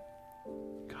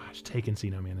 Gosh, Taken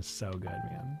Sino Man is so good,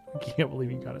 man. I can't believe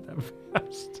you got it that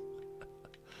fast.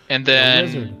 And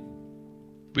then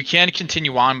we can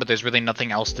continue on, but there's really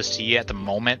nothing else to see at the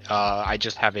moment. I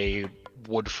just have a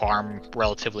wood farm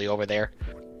relatively over there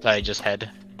that I just head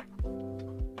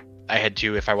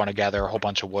to if I want to gather a whole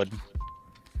bunch of wood.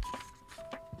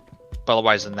 But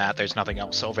otherwise than that, there's nothing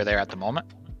else over there at the moment.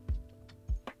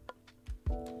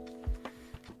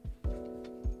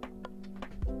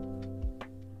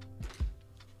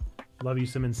 Love you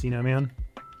some Encino Man.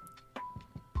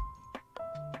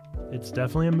 It's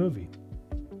definitely a movie.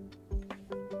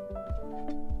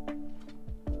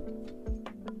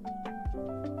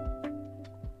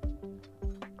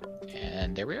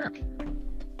 And there we are.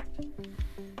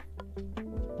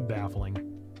 Baffling.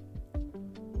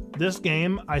 This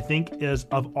game, I think, is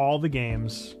of all the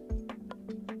games,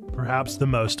 perhaps the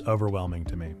most overwhelming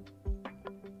to me.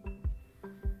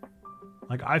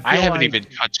 Like I haven't even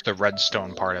touched the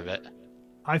redstone part of it.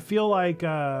 I feel like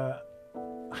I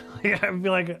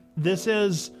feel like this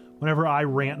is whenever I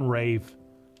rant and rave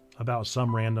about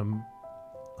some random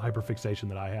hyperfixation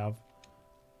that I have.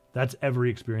 That's every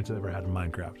experience I've ever had in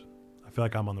Minecraft. I feel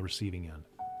like I'm on the receiving end.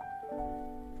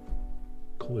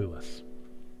 Clueless.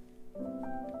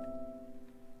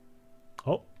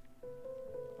 Oh.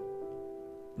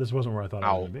 This wasn't where I thought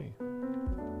I was going to be.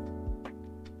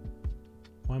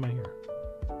 Why am I here?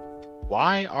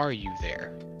 Why are you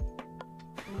there?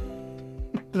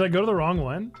 Did I go to the wrong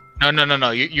one?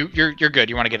 No. You're good.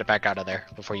 You want to get it back out of there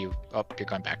before you... Oh, you're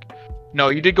going back. No,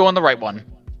 you did go on the right one.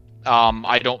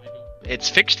 I don't... It's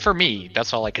fixed for me.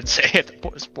 That's all I can say at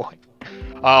this point.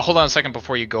 Hold on a second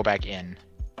before you go back in.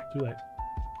 Too late.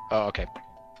 Oh, okay.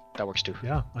 That works too.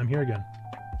 Yeah, I'm here again.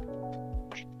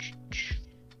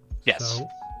 Yes. So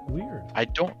weird. I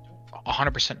don't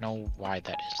 100% know why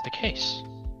that is the case.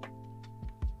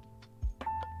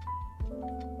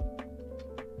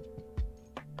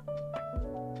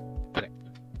 Okay.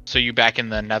 So you back in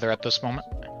the nether at this moment?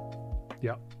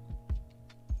 Yep.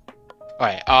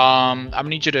 Alright, I'm gonna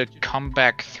need you to come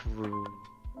back through.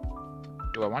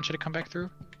 Do I want you to come back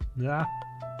through? Yeah.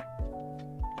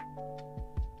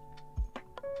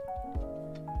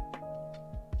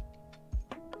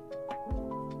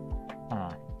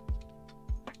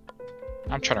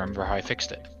 I'm trying to remember how I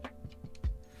fixed it.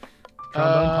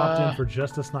 Trombone popped in for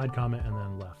just a snide comment and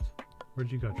then left.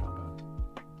 Where'd you go, Trombone?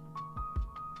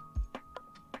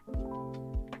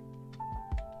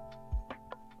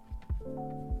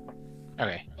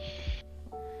 Okay.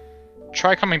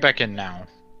 try coming back in now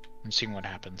and seeing what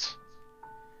happens.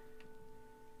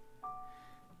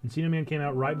 Encino Man came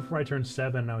out right before I turned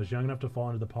 7, and I was young enough to fall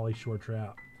into the Pauly Shore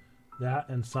trap. That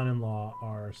and Son-in-Law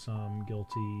are some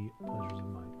guilty pleasures of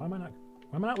mine. Why am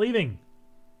I not leaving?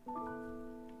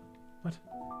 What?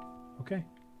 Okay.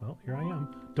 Well, here I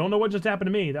am. Don't know what just happened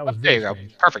to me. That was there you very go.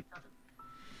 strange. Perfect.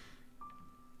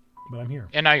 But I'm here.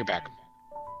 And now you're back.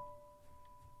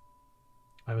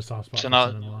 I have a soft spot So for now-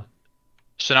 Son-in-Law.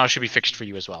 So now it should be fixed for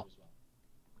you as well.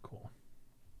 Cool.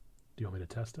 Do you want me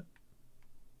to test it?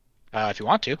 If you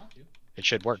want to, it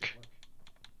should work.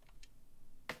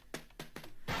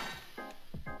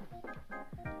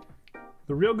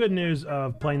 The real good news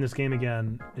of playing this game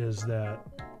again is that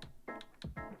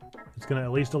it's going to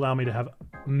at least allow me to have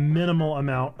minimal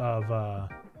amount of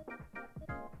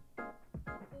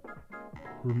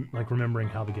remembering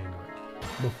how the game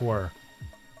worked before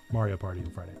Mario Party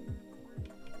on Friday.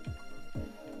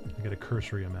 I get a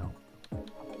cursory amount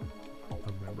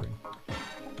of remembering.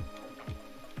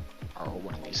 Oh,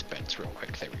 one of these beds real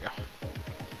quick. There we go.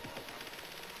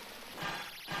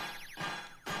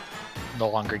 No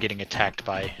longer getting attacked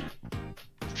by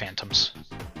phantoms.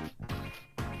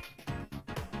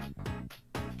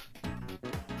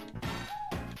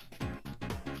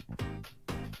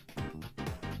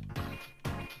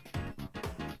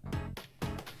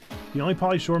 The only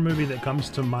Pauly Shore movie that comes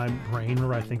to my brain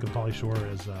where I think of Pauly Shore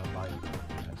is Bayou.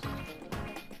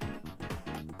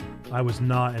 I was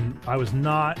not in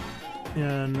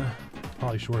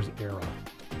Pauly Shore's era.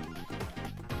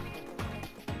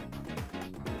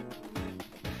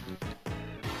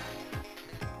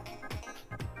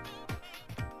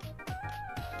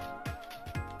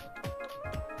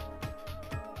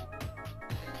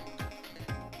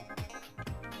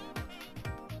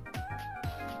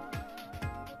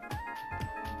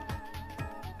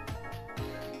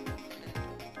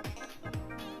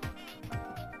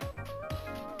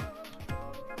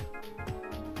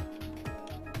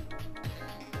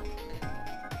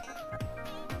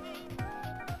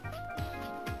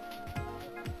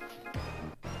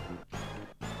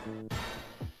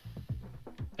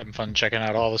 Having fun checking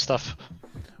out all the stuff.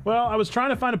 Well, I was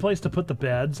trying to find a place to put the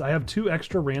beds. I have 2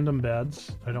 extra random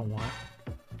beds I don't want,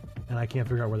 and I can't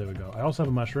figure out where they would go. I also have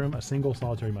a mushroom, a single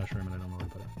solitary mushroom, and I don't know where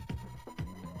to put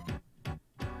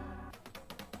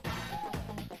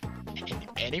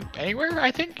it. Anywhere,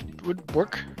 I think, would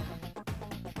work.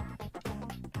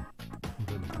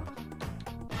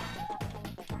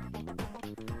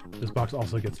 This box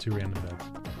also gets 2 random beds.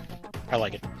 I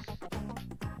like it.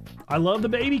 I love the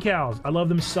baby cows. I love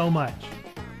them so much.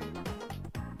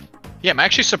 Yeah, I'm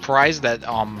actually surprised that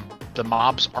the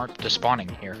mobs aren't despawning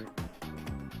here.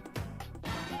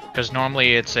 Because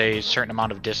normally it's a certain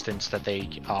amount of distance that they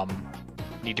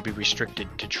need to be restricted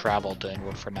to travel to in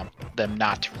order for them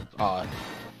not to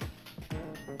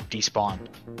despawn.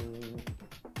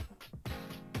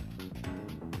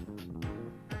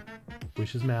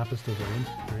 Wish's map is still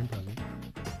very present.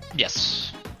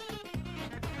 Yes.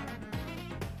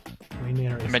 Wayne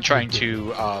Manor is I've been trying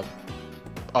to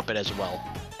up it as well.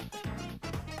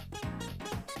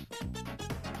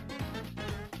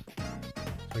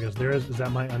 So I guess there is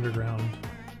that my underground?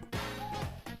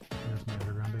 That's my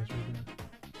underground base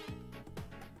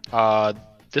right there.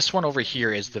 This one over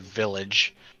here is the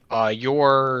village.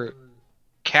 Your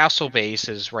castle base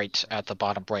is right at the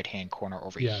bottom right-hand corner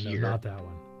over Yeah, here. no, not that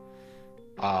one.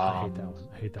 I hate that one.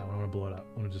 I hate that one. I want to blow it up.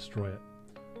 I want to destroy it.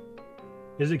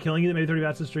 Is it killing you that maybe 30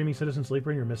 Bats is streaming Citizen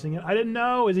Sleeper and you're missing it? I didn't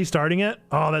know. Is he starting it?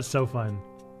 Oh, that's so fun.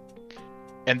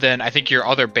 And then I think your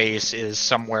other base is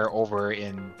somewhere over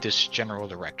in this general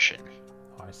direction.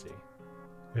 Oh, I see.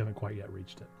 We haven't quite yet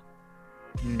reached it.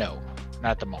 No,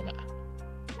 not at the moment.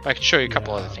 But I can show you a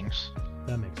couple Yeah. other things.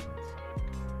 That makes sense.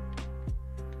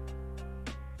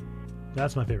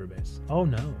 That's my favorite base. Oh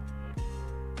no.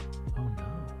 Oh no.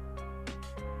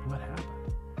 What happened?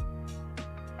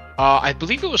 I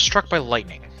believe it was struck by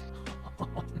lightning. Oh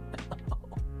no.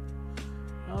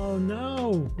 Oh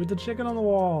no. With the chicken on the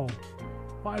wall.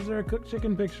 Why is there a cooked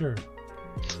chicken picture?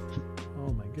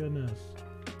 Oh my goodness.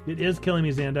 It is killing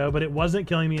me, Zando, but it wasn't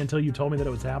killing me until you told me that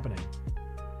it was happening.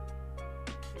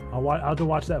 I'll have to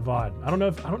watch that VOD. I don't know.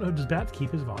 Does Bats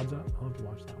keep his VODs up? I'll have to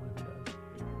watch that one if he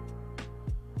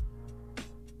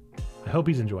does. I hope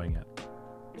he's enjoying it.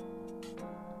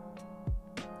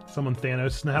 Someone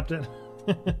Thanos snapped it.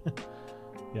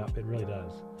 Yep, it really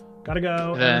does. Gotta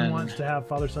go. Everyone wants to have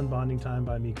father-son bonding time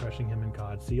by me crushing him in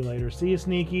COD. See you later. See you,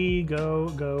 Sneaky. Go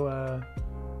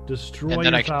destroy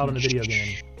your child in the video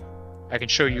game. I can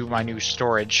show you my new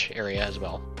storage area as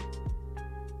well.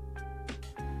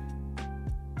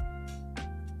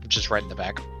 Which is right in the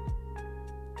back.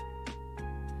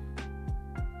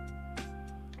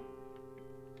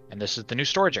 And this is the new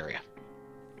storage area.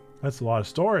 That's a lot of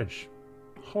storage.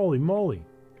 Holy moly.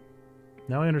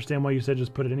 Now I understand why you said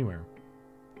just put it anywhere.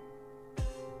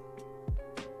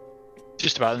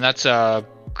 Just about, and that's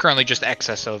currently just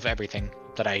excess of everything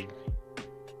that I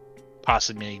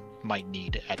possibly might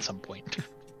need at some point.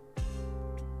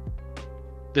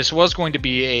 This was going to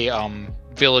be a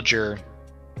villager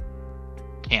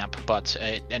camp, but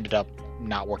it ended up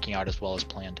not working out as well as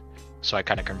planned. So I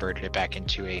kind of converted it back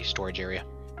into a storage area.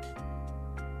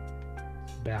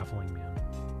 Baffling, man.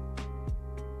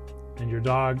 And your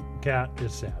dog, cat,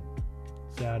 is sad.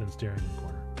 Sad and staring in the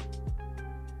corner.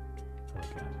 Hello,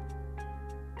 cat.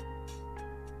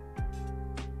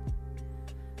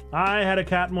 I had a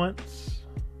cat once.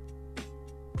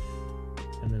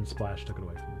 And then Splash took it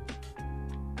away from me.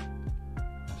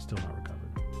 I've still not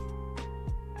recovered.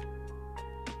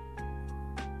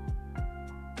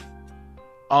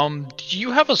 Do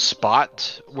you have a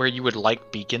spot where you would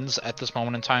like beacons at this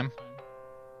moment in time?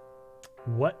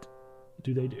 What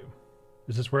do they do?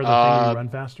 Is this where the thing you run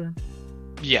faster?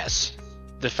 Yes.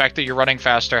 The fact that you're running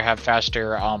faster, have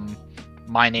faster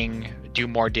mining, do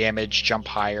more damage, jump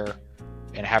higher,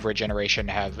 and have regeneration,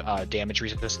 have damage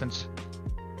resistance.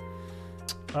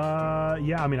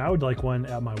 Yeah, I mean, I would like one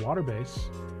at my water base,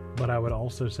 but I would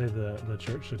also say the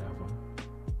church should have one.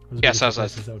 Yes,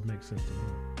 that would make sense to me.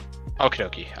 Okie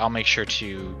dokie. I'll make sure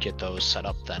to get those set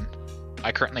up then.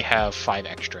 I currently have 5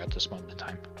 extra at this moment in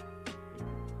time.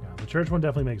 Yeah, the church one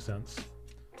definitely makes sense.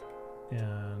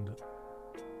 And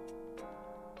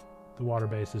the water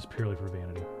base is purely for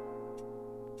vanity.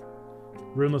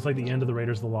 Rune looks like the end of the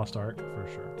Raiders of the Lost Ark, for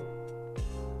sure.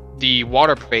 The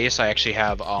water base, I actually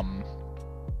have I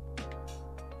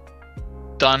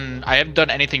haven't done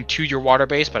anything to your water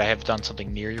base, but I have done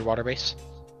something near your water base.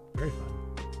 Very fun.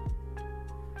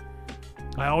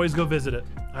 I always go visit it.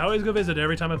 I always go visit it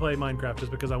every time I play Minecraft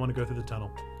just because I want to go through the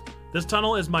tunnel. This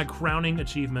tunnel is my crowning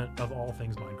achievement of all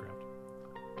things Minecraft.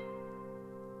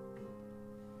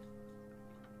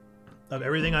 Of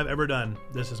everything I've ever done,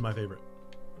 this is my favorite.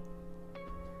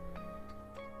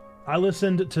 I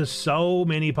listened to so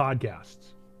many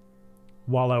podcasts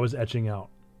while I was etching out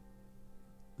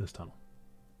this tunnel.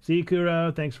 See,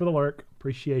 Kuro, thanks for the lurk.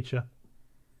 Appreciate you.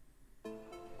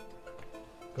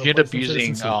 Did you end up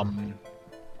using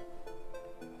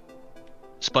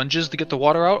sponges to get the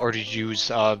water out, or did you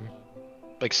use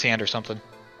like sand or something?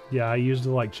 Yeah, I used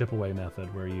the like chip away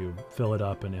method where you fill it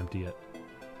up and empty it.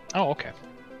 Oh, okay.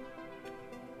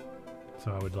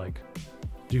 So I would like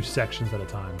do sections at a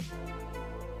time.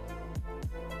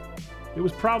 It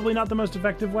was probably not the most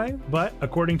effective way, but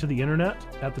according to the internet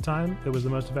at the time, it was the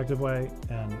most effective way,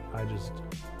 and I just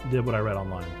did what I read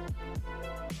online.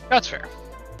 That's fair.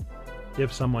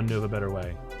 If someone knew of a better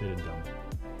way, they didn't tell me.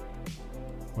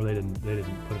 Or they didn't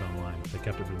put it online. They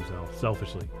kept it for themselves,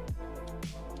 selfishly.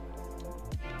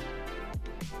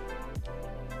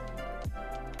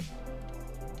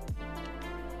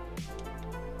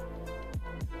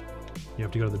 You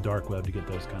have to go to the dark web to get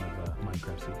those kind of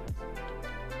Minecraft secrets.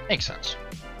 Makes sense.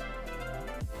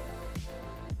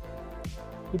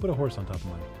 Who put a horse on top of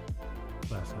my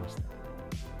glass house there?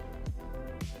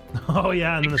 Oh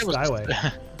yeah, and then the Skyway.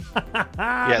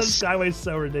 Yes. The Skyway's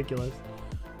so ridiculous.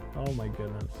 Oh my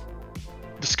goodness.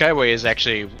 The Skyway is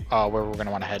actually where we're going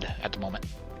to want to head at the moment.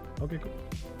 Okay, cool.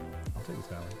 I'll take the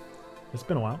Skyway. It's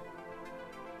been a while.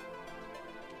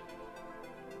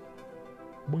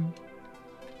 Boing.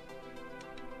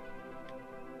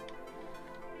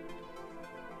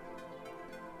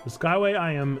 The Skyway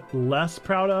I am less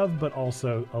proud of, but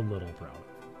also a little proud of.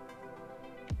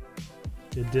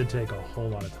 It did take a whole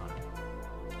lot of time.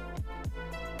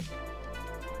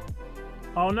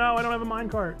 Oh no, I don't have a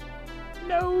minecart.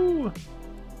 No!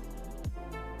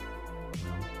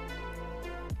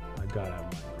 I gotta have a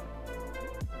minecart.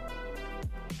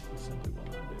 I simply will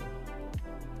not do.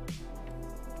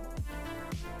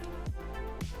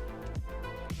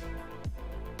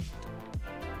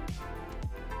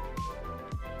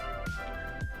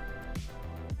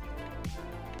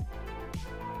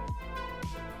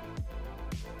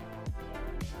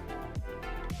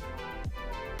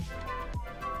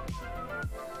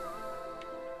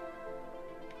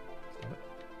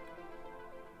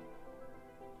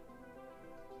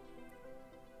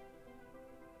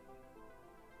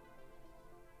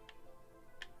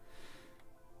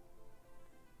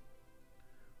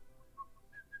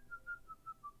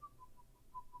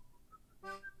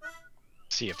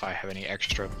 See if I have any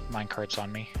extra minecarts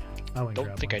on me. I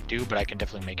Don't think I do, but I can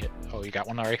definitely make it. Oh, you got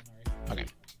one already? Okay.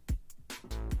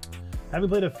 Having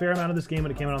played a fair amount of this game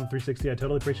when it came out on the 360, I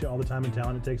totally appreciate all the time and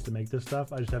talent it takes to make this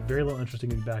stuff. I just have very little interest in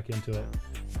getting back into it.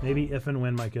 Maybe if and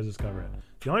when my kids discover it.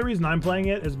 The only reason I'm playing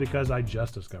it is because I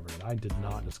just discovered it. I did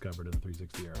not discover it in the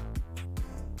 360 era.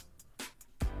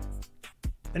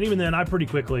 And even then, I pretty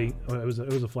quickly, it was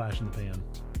a flash in the pan.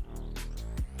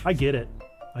 I get it.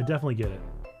 I definitely get it.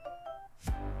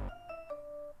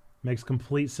 Makes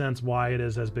complete sense why it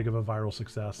is as big of a viral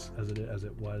success as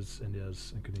it was and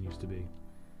is and continues to be.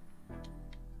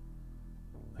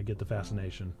 I get the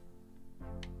fascination.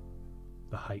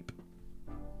 The hype.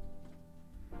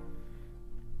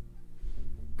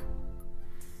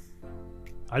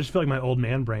 I just feel like my old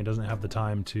man brain doesn't have the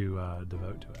time to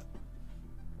devote to it.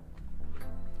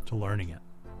 To learning it.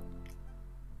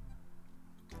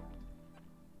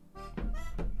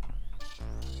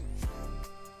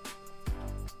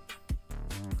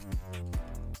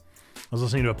 I was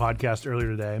listening to a podcast earlier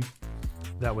today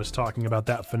that was talking about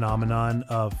that phenomenon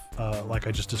of, like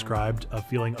I just described, of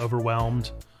feeling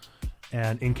overwhelmed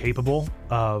and incapable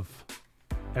of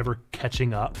ever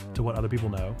catching up to what other people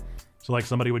know. So like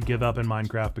somebody would give up in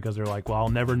Minecraft because they're like, well, I'll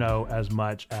never know as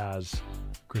much as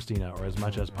Christina or as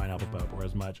much as Pineapple Pope or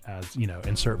as much as, you know,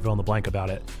 insert fill in the blank about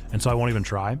it. And so I won't even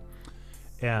try.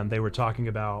 And they were talking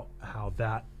about how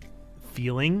that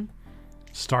feeling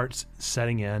starts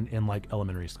setting in like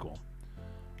elementary school.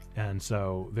 And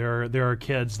so there are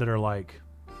kids that are like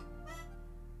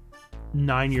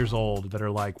 9 years old that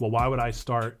are like, well, why would I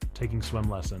start taking swim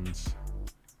lessons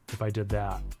if I did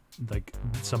that? Like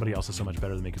somebody else is so much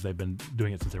better than me because they've been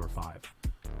doing it since they were 5.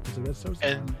 So that's so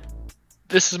sad. And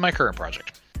this is my current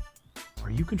project.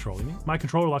 Are you controlling me? My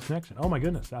controller lost connection. Oh my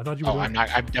goodness! I thought you were. Oh, I'm not.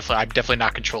 I'm definitely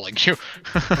not controlling you.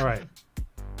 All right.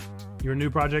 Your new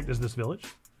project is this village?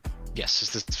 Yes,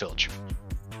 it's this village.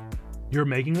 You're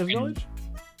making this village?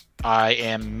 I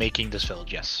am making this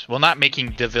village. Yes. Well, not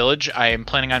making the village. I am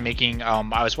planning on making.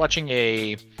 I was watching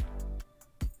a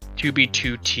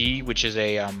 2B2T, which is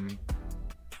a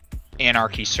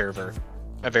anarchy server,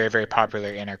 a very, very popular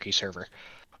anarchy server.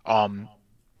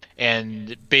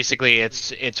 And basically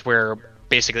it's where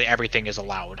basically everything is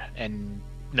allowed and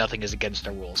nothing is against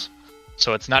the rules.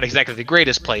 So it's not exactly the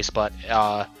greatest place, but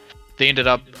they ended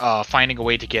up finding a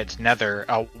way to get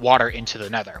water into the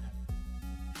nether.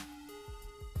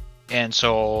 And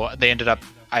so they ended up,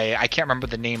 I can't remember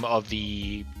the name of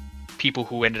the people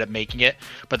who ended up making it,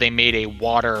 but they made a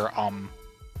water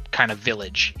kind of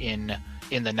village in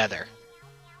the nether.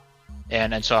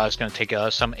 And so I was going to take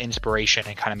some inspiration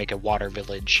and kind of make a water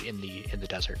village in the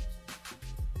desert,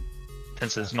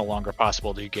 since it's no longer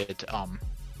possible to get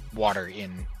water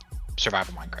in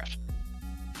survival Minecraft.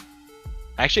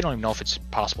 I actually don't even know if it's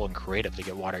possible in creative to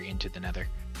get water into the nether.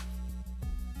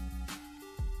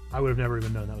 I would have never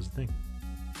even known that was a thing.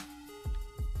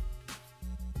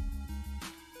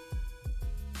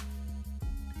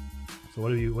 So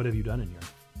what have you done in here?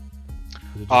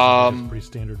 Is it just a pretty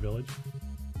standard village?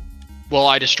 Well,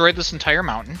 I destroyed this entire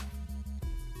mountain,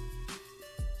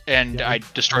 and yeah, I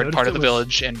destroyed part of the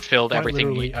village and filled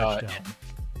everything in.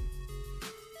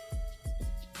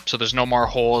 So there's no more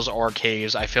holes or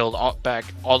caves. I filled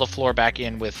all the floor back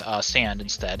in with sand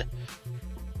instead.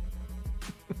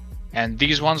 And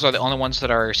these ones are the only ones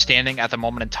that are standing at the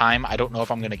moment in time. I don't know if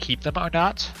I'm going to keep them or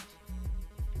not.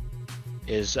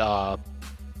 Is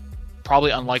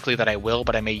probably unlikely that I will,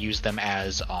 but I may use them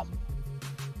as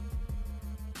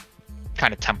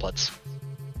kind of templates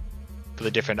for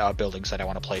the different buildings that I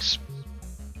want to place.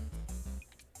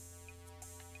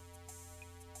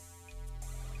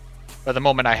 At the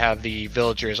moment, I have the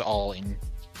villagers all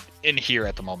in here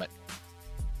at the moment,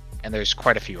 and there's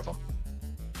quite a few of them.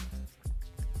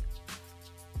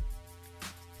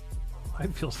 I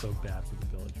feel so bad for the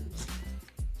villagers.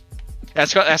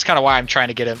 That's kind of why I'm trying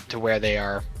to get them to where they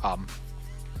are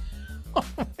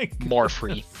more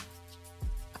free.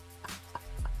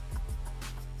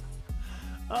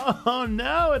 Oh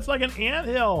no, it's like an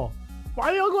anthill. Why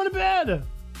are they all going to bed?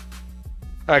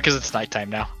 Because it's nighttime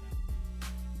now.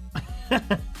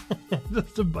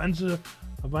 Just a bunch of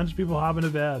people hopping to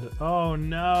bed. Oh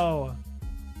no.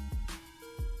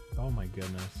 Oh my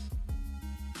goodness.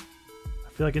 I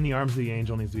feel like In the Arms of the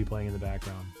Angel needs to be playing in the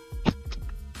background.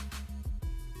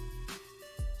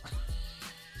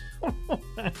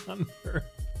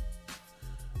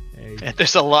 Hey.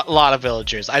 There's a lot of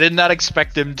villagers. I did not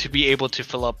expect them to be able to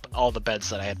fill up all the beds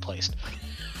that I had placed,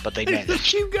 but they managed. Just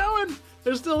keep going.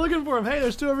 They're still looking for him. Hey,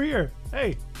 there's 2 over here.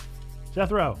 Hey,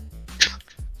 Jethro.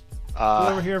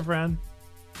 Over here, friend.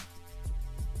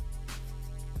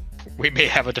 We may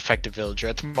have a defective villager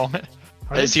at the moment.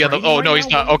 Is he on the? Oh no, he's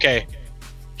not. Okay,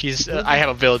 he's. I have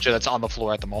a villager that's on the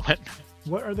floor at the moment.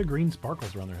 What are the green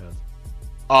sparkles around their heads?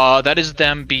 That is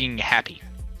them being happy.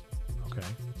 Okay.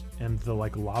 And the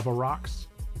like lava rocks?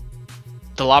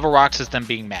 the lava rocks is them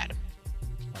being mad.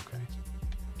 Okay.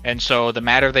 And so the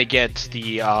madder they get,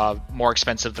 the more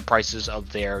expensive the prices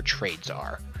of their trades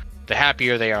are. The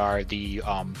happier they are, the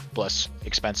less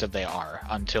expensive they are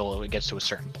until it gets to a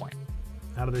certain point.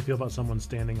 How do they feel about someone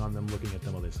standing on them, looking at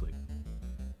them while they sleep?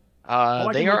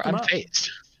 They are unfazed.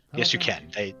 Yes, you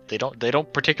can. They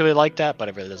don't particularly like that, but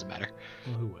it really doesn't matter.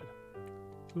 Well, who would?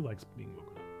 Who likes being woken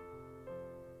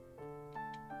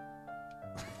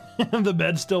up? The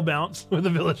bed still bounce with a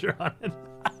villager on it.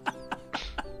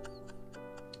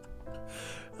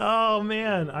 Oh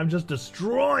man, I'm just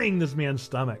destroying this man's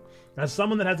stomach. As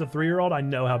someone that has a 3-year-old, I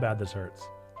know how bad this hurts.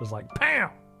 Just like, PAM!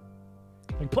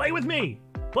 Like, play with me!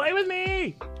 Play with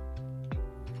me!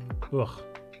 Ugh,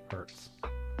 hurts.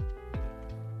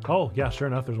 Oh, yeah, sure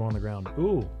enough, there's one on the ground.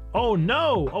 Ooh. Oh,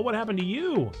 no! Oh, what happened to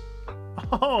you?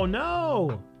 Oh,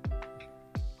 no!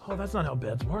 Oh, that's not how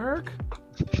beds work.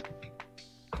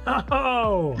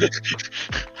 Oh!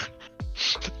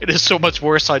 It is so much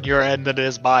worse on your end than it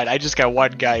is mine. I just got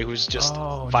one guy who's just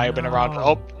vibing around.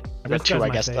 Oh, I got two, I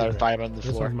guess, that are vibing on the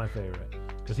floor. This one's my favorite.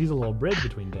 Because he's a little bridge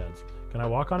between beds. Can I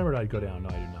walk on him or do I go down? No,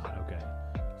 I do not. Okay.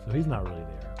 So he's not really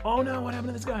there. Oh, no, what happened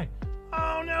to this guy?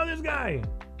 Oh, no, this guy!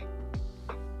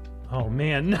 Oh,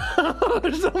 man. No,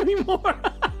 there's so many more.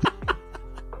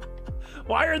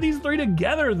 Why are these 3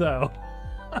 together, though?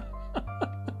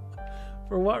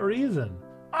 For what reason?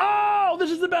 Oh,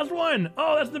 this is the best one.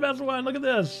 Oh, that's the best one. Look at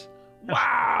this.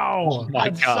 Wow. Oh my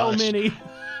that's gosh. So many.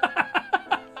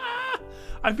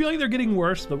 I feel like they're getting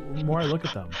worse the more I look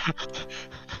at them.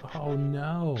 Oh,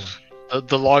 no.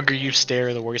 The longer you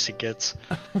stare, the worse it gets.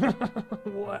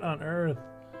 What on earth?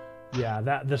 Yeah,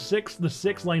 the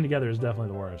six laying together is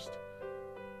definitely the worst.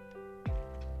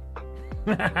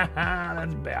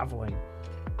 That's baffling.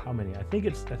 How many? I think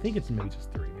it's maybe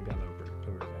just 3. Maybe I'm over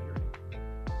exaggerating.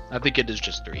 I think it is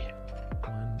just 3.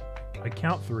 1. I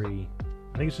count 3.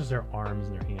 I think it's just their arms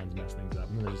and their hands mess things up,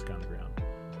 and then they're just on the ground.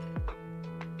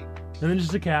 And then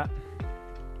just a cat.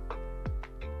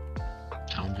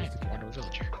 Oh, my wandering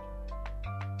villager.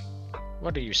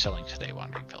 What are you selling today,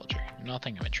 wandering villager?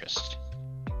 Nothing of interest.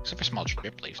 Except for small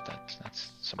drip leaf,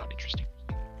 that's somewhat interesting.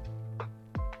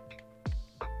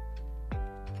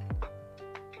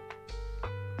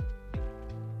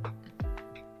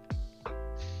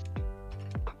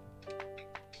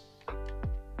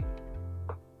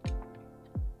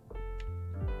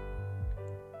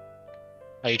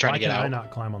 Are you trying to get out? Why can I not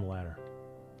climb on the ladder?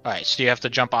 Alright, so you have to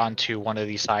jump onto one of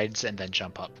these sides and then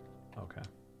jump up. Okay.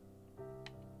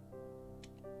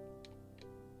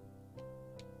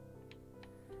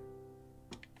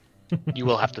 You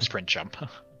will have to sprint jump.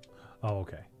 Oh,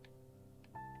 okay.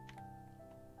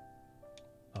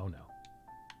 Oh, no.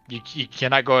 You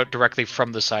cannot go directly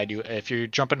from the side. If you're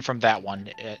jumping from that one,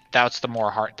 that's the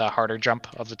harder jump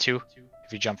of the two.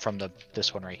 If you jump from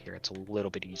this one right here, it's a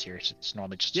little bit easier. It's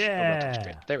normally just a little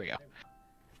straight. There we go.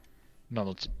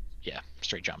 No,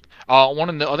 straight jump. One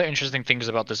of the other interesting things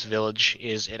about this village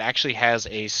is it actually has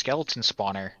a skeleton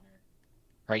spawner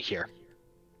right here.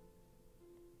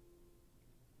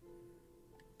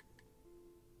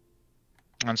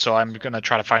 And so I'm going to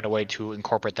try to find a way to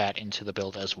incorporate that into the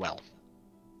build as well.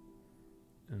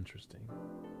 Interesting.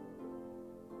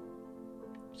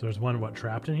 So there's one,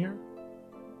 trapped in here?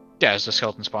 Yeah, it's a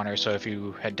skeleton spawner, so if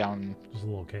you head down... Just a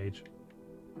little cage.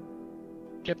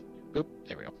 Yep. Oop,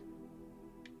 there we go.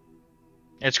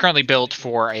 It's currently built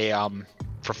for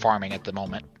for farming at the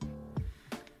moment.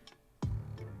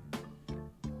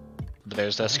 But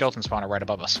there's the skeleton spawner right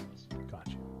above us.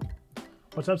 Gotcha.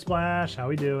 What's up, Splash? How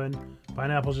we doing?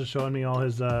 Pineapple's just showing me all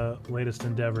his latest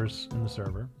endeavors in the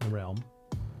server, the realm.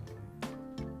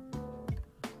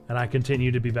 And I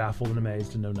continue to be baffled and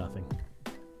amazed and know nothing.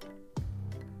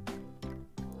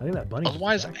 I think that bunny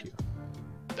Otherwise, just attacked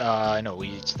you. no,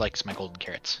 he likes my golden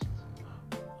carrots.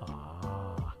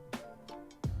 Ah.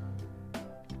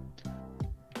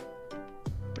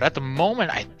 But at the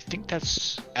moment, I think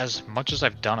that's as much as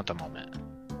I've done at the moment.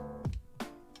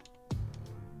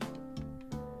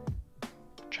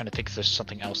 Trying to think if there's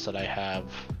something else that I have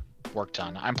worked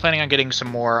on. I'm planning on getting some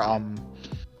more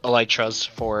elytras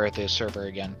for the server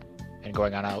again, and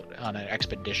going on an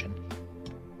expedition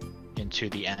into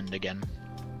the end again.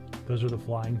 Those are the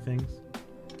flying things?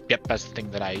 Yep, that's the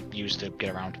thing that I use to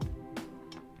get around.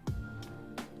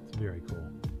 It's very cool.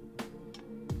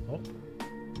 Oh.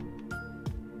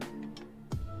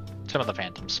 Some of the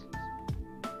phantoms.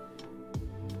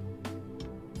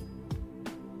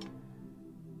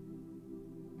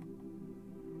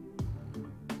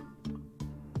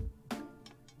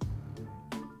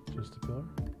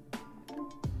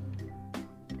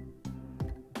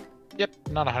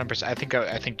 Yep, not 100%.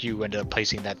 I think you ended up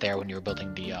placing that there when you were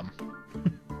building the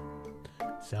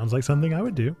Sounds like something I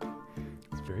would do.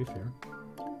 It's very fair.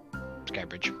 Sky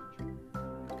Bridge.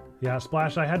 Yeah,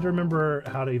 Splash, I had to remember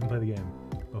how to even play the game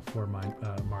before my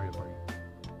Mario Party.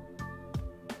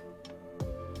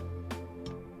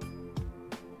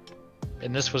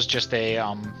 And this was just a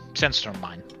sandstone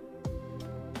mine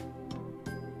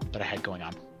that I had going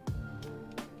on.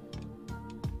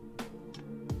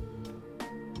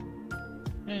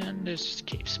 And there's just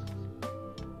caves.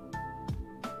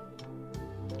 A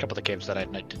couple of the caves that I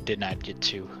did not get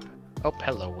to. Oh,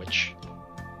 hello, witch.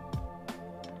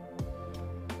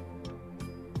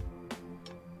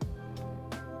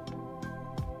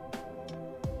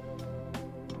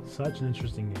 Such an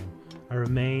interesting game. I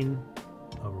remain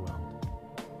overwhelmed.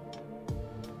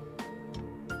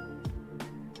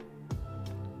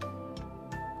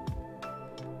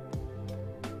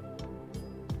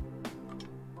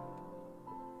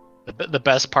 The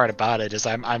best part about it is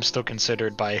I'm still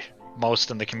considered by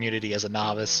most in the community as a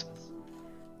novice.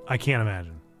 I can't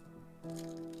imagine.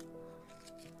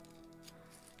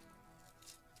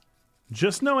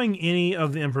 Just knowing any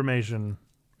of the information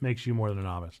makes you more than a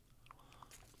novice.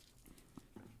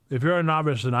 If you're a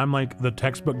novice, then I'm like the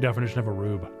textbook definition of a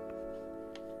rube.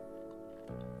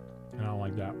 And I don't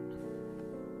like that.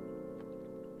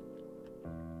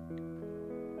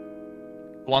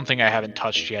 One thing I haven't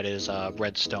touched yet is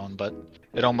redstone, but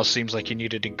it almost seems like you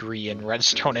need a degree in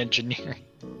redstone engineering.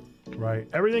 Right.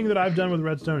 Everything that I've done with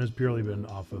redstone has purely been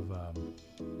off of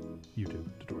YouTube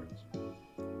tutorials.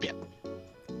 Yeah.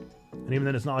 And even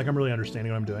then, it's not like I'm really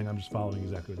understanding what I'm doing. I'm just following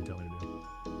exactly what they tell me to do.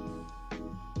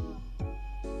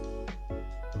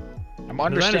 I'm As I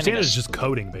understanding understand it, this. it's just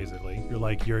coding, basically. You're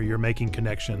like you're making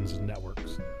connections and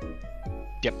networks.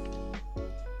 Yep.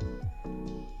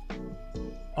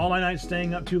 All my nights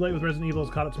staying up too late with Resident Evil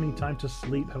has caught up to me. Time to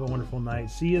sleep. Have a wonderful night.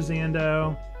 See you,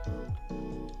 Zando.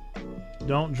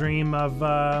 Don't dream of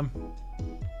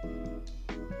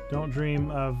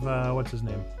what's his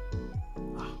name?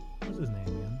 Oh, what's his name,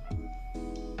 man?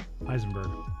 Heisenberg.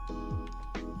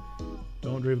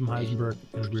 Don't dream of Heisenberg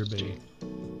and his weird baby.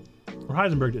 Or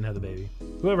Heisenberg didn't have the baby.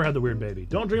 Whoever had the weird baby.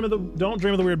 Don't dream of the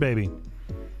weird baby.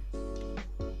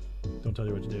 Don't tell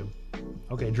you what to do.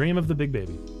 Okay, dream of the big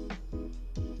baby.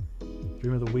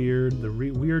 Dream of the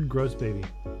weird, gross baby.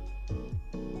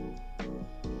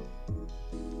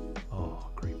 Oh,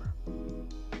 creeper.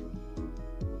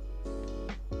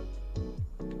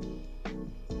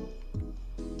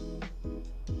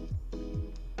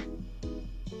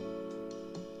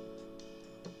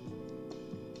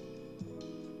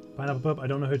 Pineapple Pup, I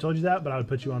don't know who told you that, but I would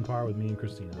put you on par with me and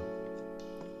Christina.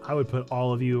 I would put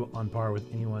all of you on par with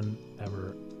anyone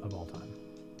ever of all time.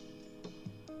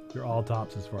 You're all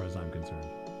tops as far as I'm concerned.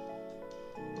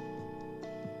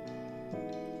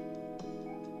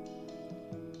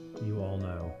 You all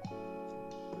know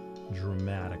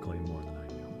dramatically more than I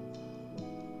do.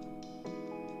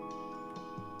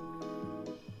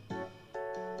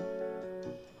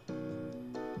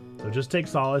 So just take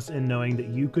solace in knowing that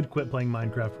you could quit playing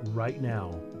Minecraft right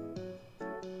now,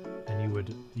 and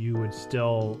you would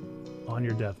still, on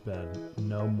your deathbed,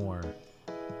 know more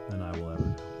than I will ever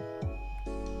know.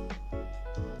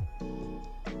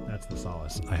 That's the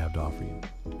solace I have to offer you.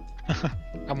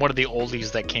 I'm one of the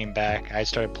oldies that came back. I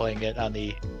started playing it on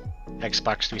the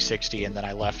Xbox 360, and then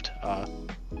I left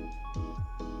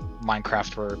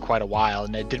Minecraft for quite a while,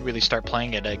 and I didn't really start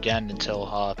playing it again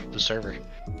until the server.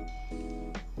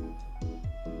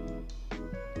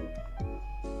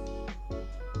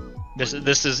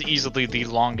 This is easily the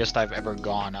longest I've ever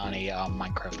gone on a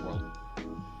Minecraft world.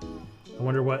 I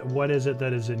wonder what is it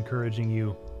that is encouraging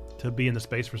you to be in the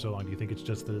space for so long? Do you think it's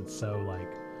just that it's so like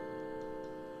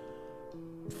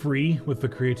free with the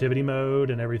creativity mode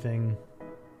and everything?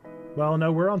 Well,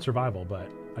 no, we're on survival, but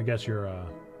I guess you're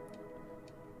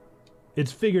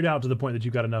it's figured out to the point that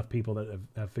you've got enough people that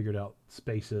have figured out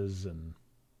spaces and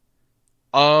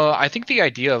I think the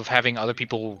idea of having other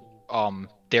people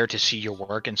there to see your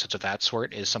work and such of that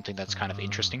sort is something that's kind of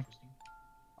interesting.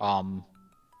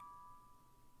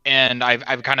 And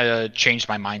I've kind of changed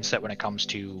my mindset when it comes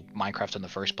to Minecraft in the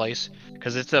first place,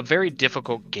 because it's a very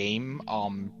difficult game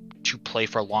to play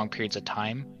for long periods of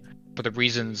time, for the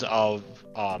reasons of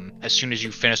as soon as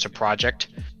you finish a project,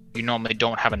 you normally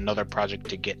don't have another project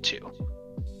to get to.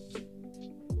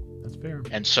 That's fair.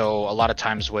 And so a lot of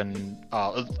times when,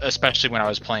 especially when I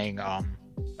was playing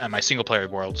at my single player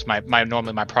worlds,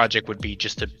 normally my project would be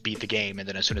just to beat the game, and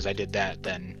then as soon as I did that,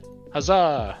 then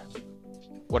huzzah!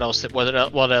 What else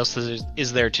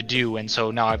is there to do? And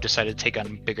so now I've decided to take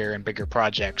on bigger and bigger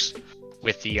projects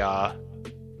with the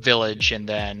village and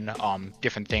then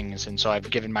different things, and so I've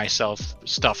given myself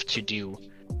stuff to do,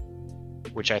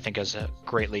 which I think has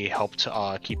greatly helped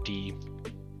keep the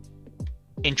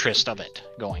interest of it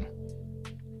going.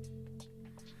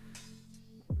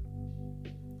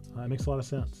 That makes a lot of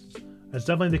sense. That's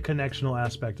definitely the connectional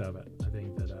aspect of it. I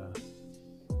think that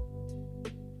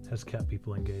has kept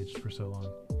people engaged for so long.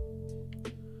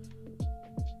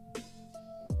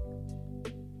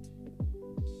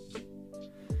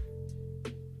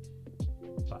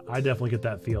 But I definitely get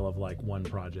that feel of like one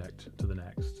project to the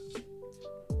next.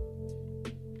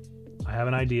 I have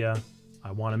an idea.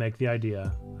 I want to make the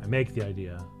idea. I make the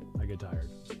idea. I get tired.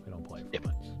 I don't play for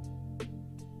months.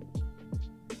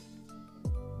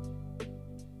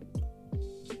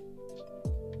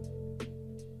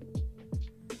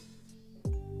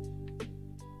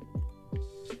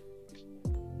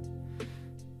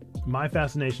 My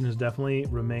fascination has definitely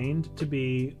remained to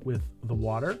be with the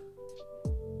water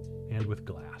and with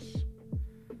glass.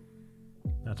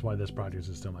 That's why this project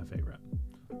is still my favorite.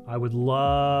 I would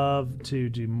love to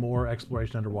do more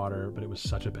exploration underwater, but it was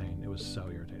such a pain. It was so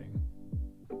irritating.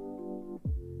 You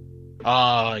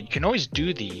can always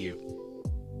do the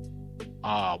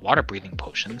water breathing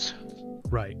potions.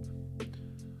 Right.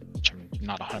 Which I'm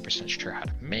not 100% sure how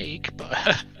to make, but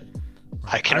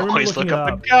I can remember always look looking up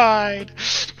it a up. guide.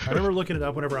 I remember looking it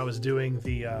up whenever I was doing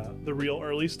the real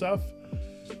early stuff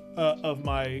of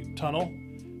my tunnel,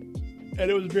 and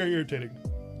it was very irritating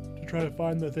to try to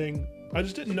find the thing. I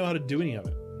just didn't know how to do any of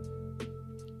it.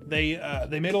 They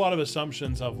made a lot of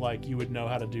assumptions of like you would know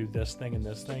how to do this thing and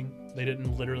this thing. They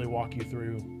didn't literally walk you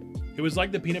through. It was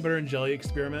like the peanut butter and jelly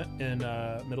experiment in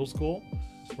middle school,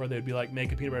 where they'd be like,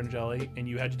 make a peanut butter and jelly, and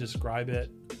you had to describe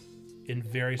it in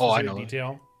very specific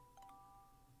detail.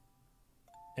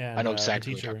 And I know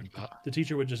exactly what you're talking about. The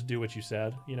teacher would just do what you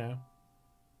said, you know?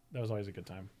 That was always a good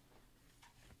time.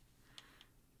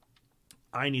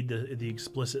 I need the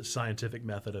explicit scientific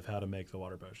method of how to make the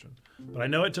water potion. But I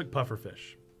know it took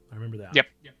pufferfish. I remember that. Yep.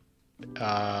 It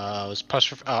was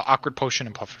awkward potion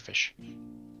and pufferfish.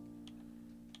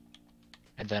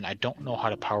 And then I don't know how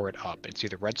to power it up. It's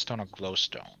either redstone or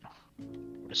glowstone. I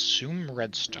would assume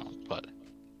redstone, but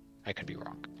I could be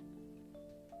wrong.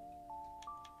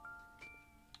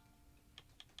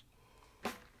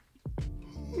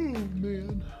 Oh,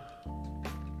 man.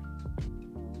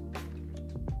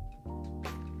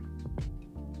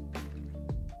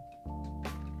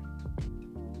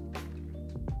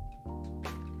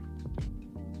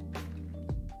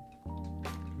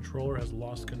 Controller has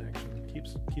lost connection.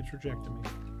 Keeps rejecting me.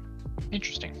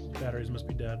 Interesting. Batteries must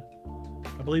be dead.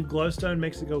 I believe glowstone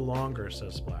makes it go longer,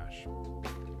 says Splash.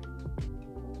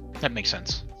 That makes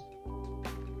sense.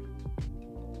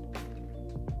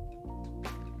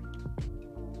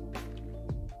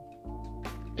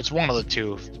 It's one of the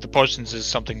two. The potions is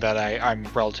something that I'm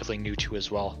relatively new to as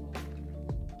well.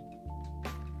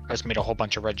 I just made a whole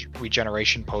bunch of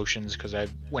regeneration potions because I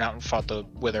went out and fought the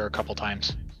Wither a couple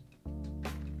times.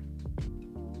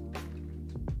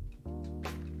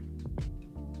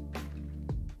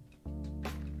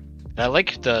 And I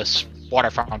like the water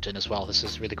fountain as well. This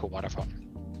is a really cool water fountain.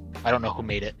 I don't know who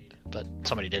made it, but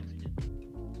somebody did.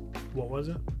 What was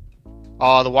it?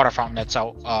 The water fountain that's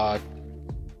out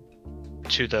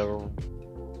to the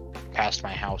past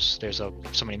my house. There's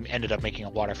somebody ended up making a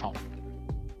water fountain.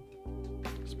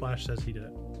 Splash says he did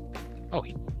it. Oh,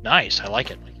 nice. I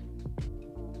like it.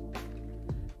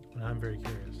 And I'm very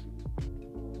curious.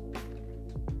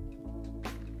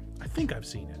 I think I've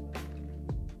seen it.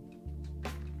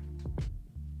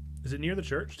 Is it near the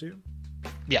church too?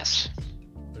 Yes.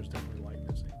 There's definitely light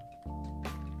missing.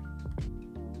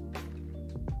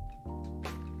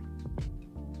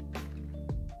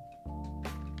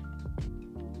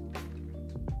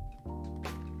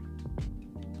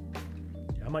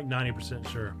 Yeah, I'm like 90%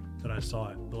 sure that I saw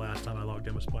it the last time I logged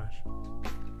in with Splash.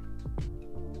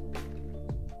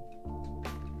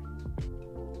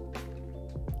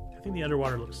 I think the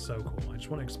underwater looks so cool. I just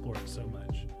want to explore it so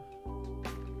much.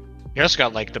 You also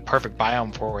got like the perfect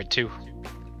biome for it too.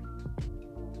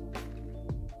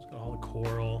 It's got all the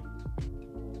coral.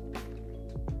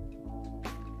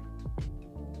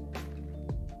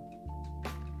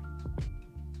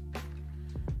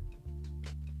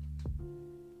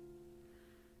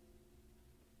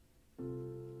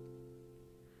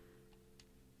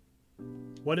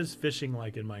 What is fishing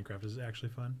like in Minecraft? Is it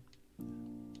actually fun?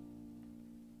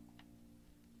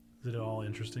 Is it all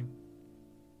interesting?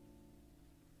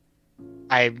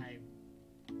 I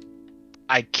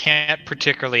can't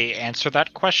particularly answer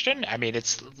that question. I mean,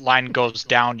 it's line goes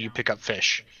down, you pick up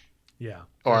fish. Yeah.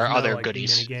 Or There's no, other like,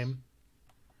 goodies. Minigame?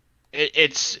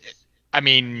 It's I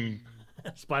mean,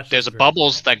 Splash there's is very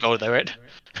bubbles that go through it.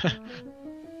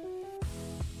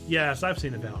 Yes, I've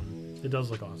seen the fountain. It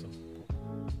does look awesome.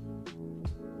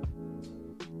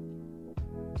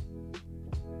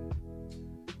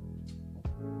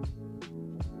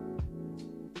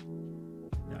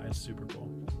 Yeah, it's super cool.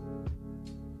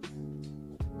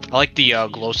 I like the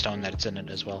glowstone that's in it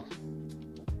as well.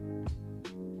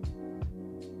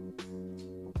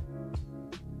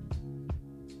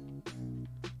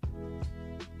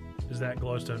 Is that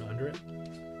glowstone under it?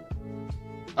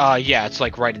 Yeah, it's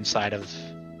like right inside of.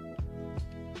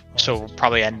 So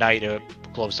probably at night it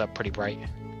glows up pretty bright.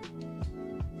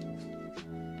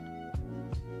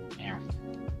 Yeah.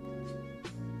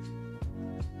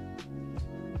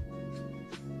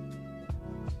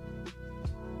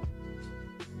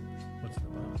 What's in the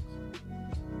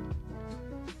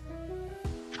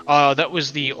box? That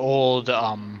was the old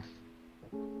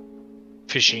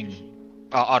fishing,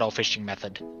 auto fishing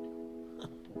method,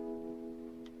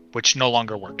 which no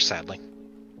longer works, sadly.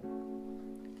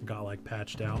 Got like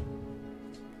patched out.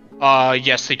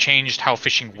 Yes, they changed how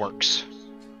fishing works.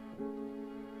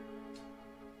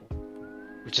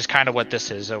 Which is kind of what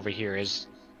this is over here, is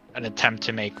an attempt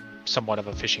to make somewhat of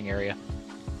a fishing area.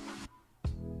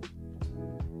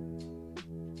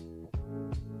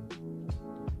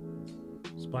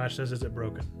 Splash says, is it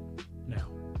broken? Now.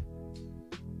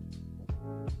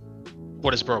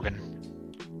 What is broken?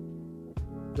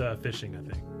 The fishing, I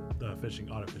think. The fishing,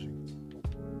 auto fishing.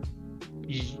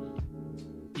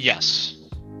 Yes.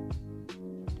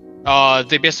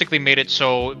 They basically made it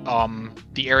so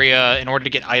the area, in order to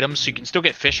get items, so you can still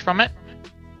get fish from it,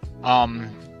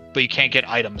 but you can't get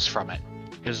items from it.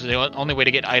 Because the only way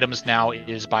to get items now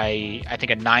is by, I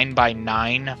think, a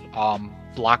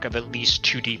 9x9 block of at least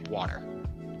 2 deep water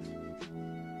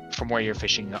from where your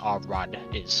fishing rod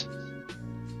is,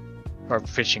 or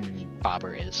fishing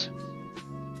bobber is.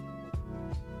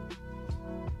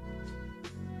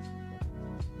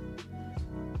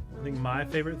 I think my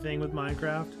favorite thing with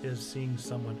Minecraft is seeing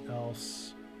someone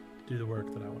else do the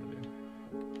work that I want to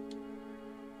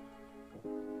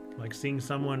do. Like seeing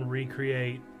someone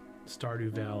recreate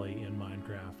Stardew Valley in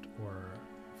Minecraft or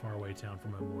Faraway Town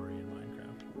from Memory in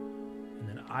Minecraft. And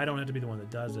then I don't have to be the one that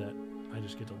does it. I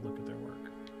just get to look at their work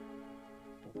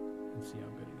and see how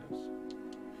good it is.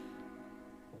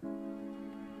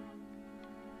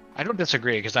 I don't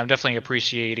disagree, because I'm definitely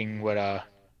appreciating what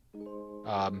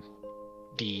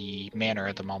the manor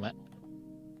at the moment.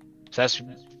 So that's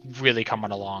really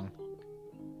coming along.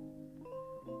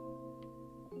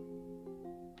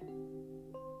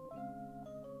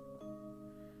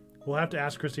 We'll have to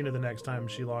ask Christina the next time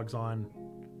she logs on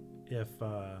if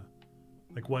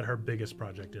like what her biggest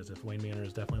project is. If Wayne Manor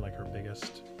is definitely like her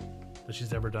biggest that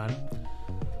she's ever done.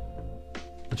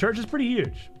 The church is pretty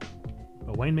huge,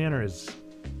 but Wayne Manor is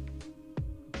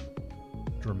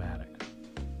dramatic.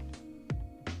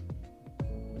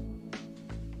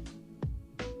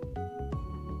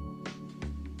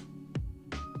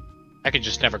 I could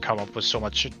just never come up with so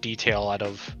much detail out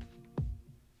of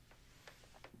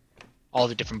all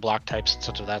the different block types and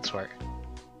such of that sort.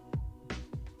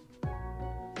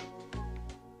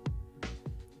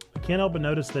 I can't help but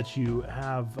notice that you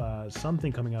have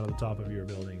something coming out of the top of your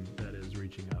building that is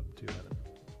reaching up to heaven.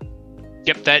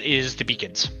 Yep, that is the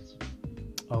beacons.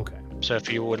 Okay. So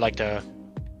if you would like to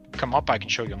come up, I can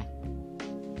show you them.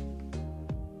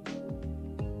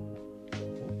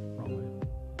 Wrong way.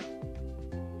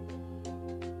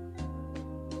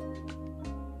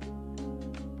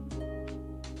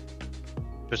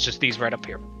 It's just these right up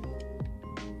here.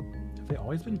 Have they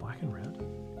always been black and red?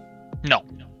 No.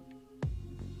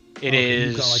 It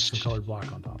is. You've got like some colored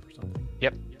block on top or something.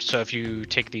 Yep. So if you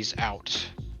take these out,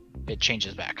 it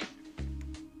changes back.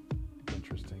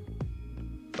 Interesting.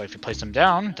 But if you place them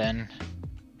down, then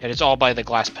it is all by the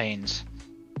glass panes.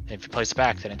 And if you place it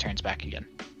back, then it turns back again.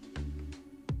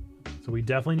 So we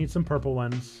definitely need some purple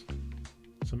ones,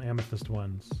 some amethyst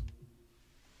ones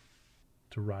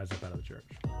to rise up out of the church.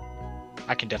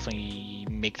 I can definitely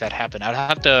make that happen. I'd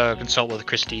have to consult with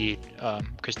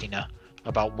Christina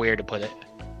about where to put it.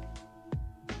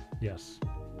 Yes. Yeah,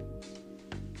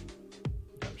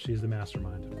 she's the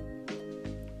mastermind.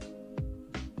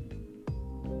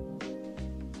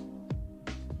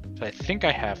 So I think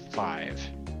I have 5.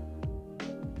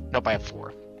 Nope, I have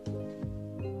 4.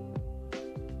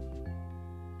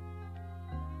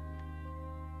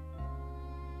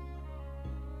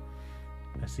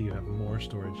 I see you have more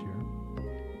storage here.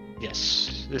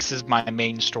 Yes, this is my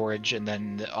main storage, and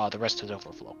then the rest is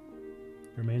overflow.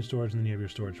 Your main storage, and then you have your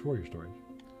storage for your storage.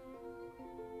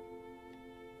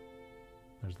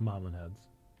 There's the modeling heads.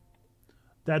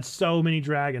 That's so many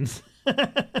dragons.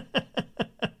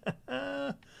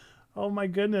 Oh my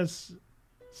goodness.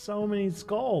 So many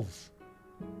skulls.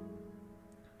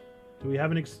 Do we have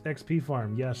an XP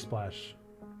farm? Yes, Splash.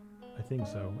 I think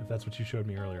so. If that's what you showed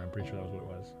me earlier, I'm pretty sure that was what it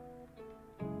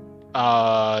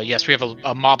was. Yes, we have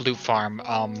a mob loot farm.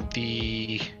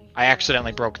 I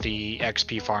accidentally broke the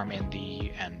XP farm in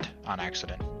the end on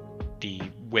accident. The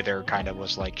wither kind of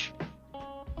was like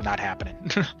not happening.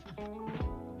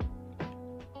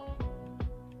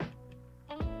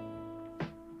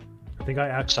 I think I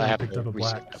actually have picked to up a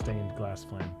black reset. stained glass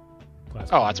flame.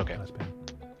 Oh, that's okay. Glass pane.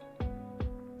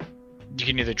 You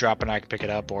can either drop it and I can pick it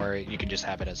up, or you can just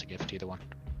have it as a gift, either one.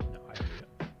 No, I don't need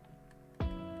it.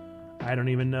 I don't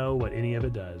even know what any of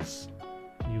it does.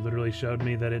 You literally showed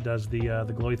me that it does the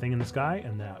glowy thing in the sky,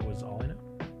 and that was all I know.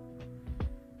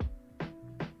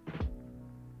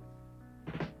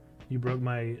 You broke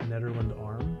my Netherland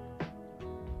arm.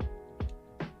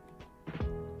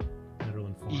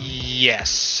 Netherland farm.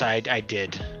 Yes, I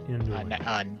did.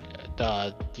 Enderman.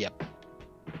 Yep.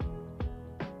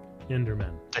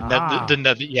 Enderman.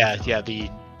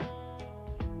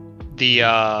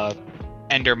 The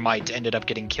Ender Mite ended up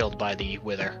getting killed by the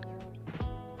Wither.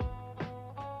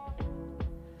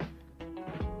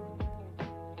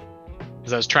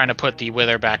 Because I was trying to put the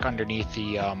Wither back underneath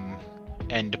the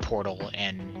end portal,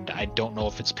 and I don't know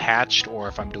if it's patched or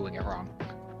if I'm doing it wrong.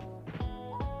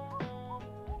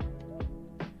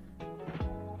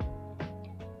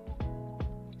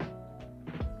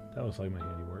 That looks like my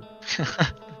handiwork.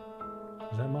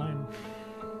 Is that mine?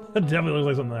 That definitely looks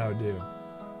like something I would do.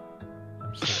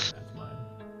 I'm sorry, that's mine.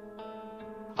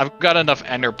 I've got enough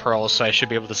Ender Pearls, so I should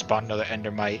be able to spawn another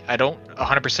Endermite. I don't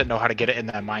 100% know how to get it in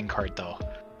that minecart, though.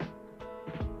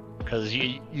 Because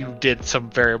you did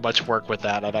some very much work with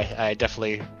that, and I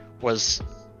definitely was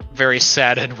very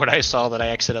saddened when I saw that I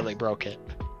accidentally broke it.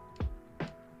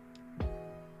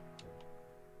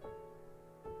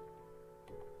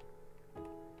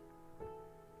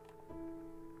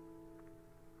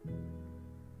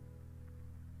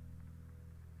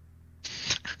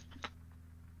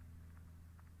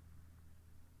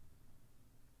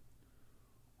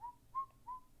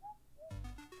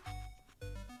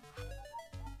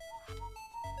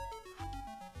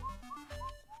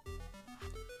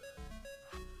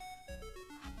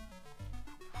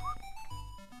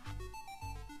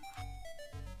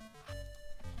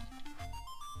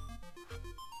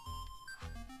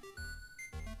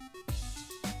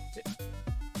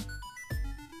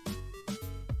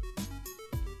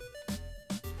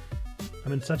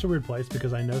 I'm in such a weird place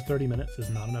because I know 30 minutes is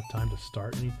not enough time to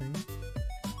start anything.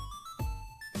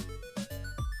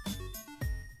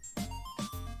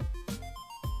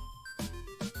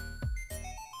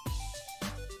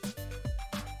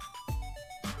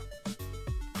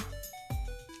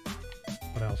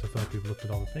 But I also feel like we've looked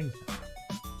at all the things now.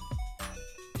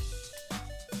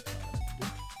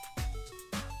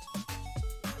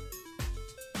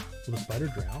 Will the spider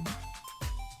drown?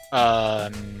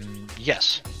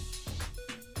 Yes.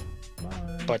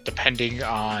 Bye. But depending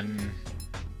on...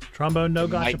 Trombone, no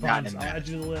Might not gachapons. in I'll that. add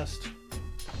you to the list.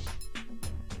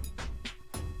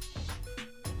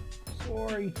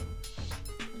 Sorry.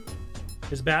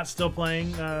 Is Bat still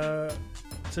playing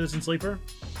Citizen Sleeper?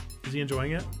 Is he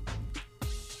enjoying it?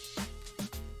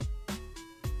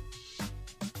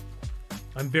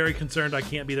 I'm very concerned I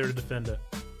can't be there to defend it.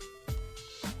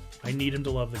 I need him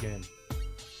to love the game.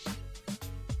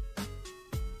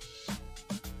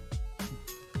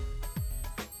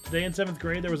 Today in 7th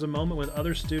grade, there was a moment when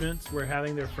other students were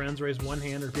having their friends raise one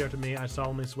hand and repeat after me, "I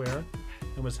solemnly swear,"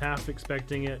 and was half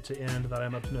expecting it to end that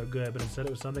I'm up to no good, but instead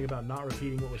it was something about not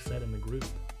repeating what was said in the group.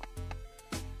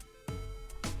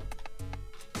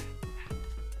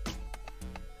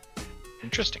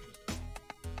 Interesting.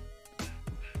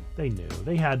 They knew.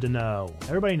 They had to know.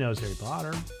 Everybody knows Harry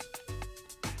Potter.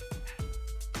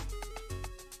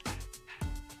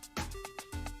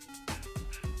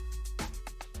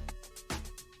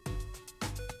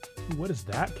 Ooh, what is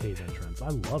that cave entrance? I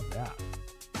love that.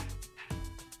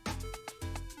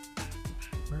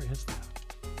 Where is that?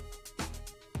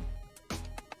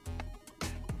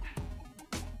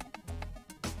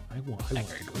 I want to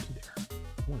go to there. I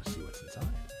want to see what's inside.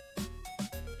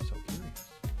 I'm so curious.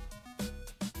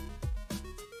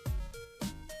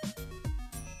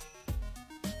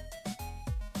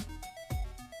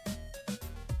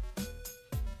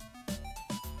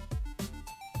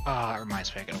 It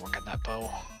reminds me I gotta work on that bow.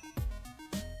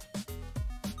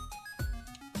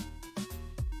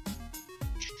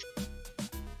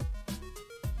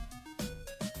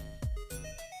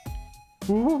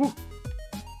 Ooh.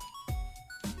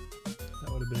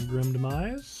 That would have been a grim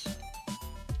demise.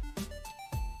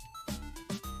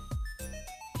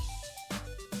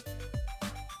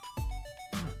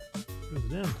 Where's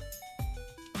it end?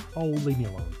 Oh, leave me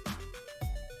alone.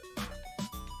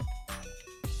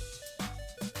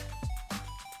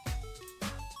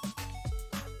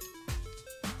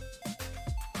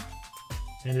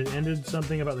 And it ended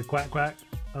something about the quack quack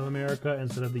of America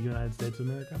instead of the United States of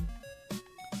America.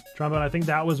 Trombone, I think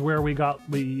that was where you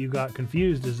got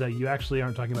confused, is that you actually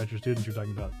aren't talking about your students, you're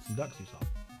talking about some ducks you saw.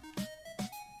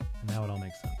 And now it all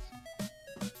makes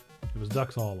sense. It was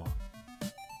ducks all along.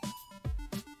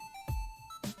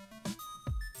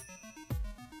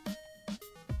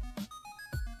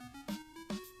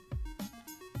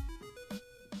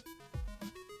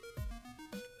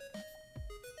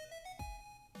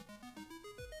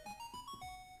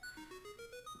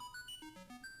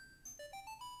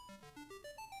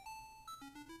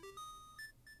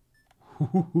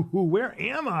 Where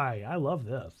am I? I love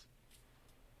this.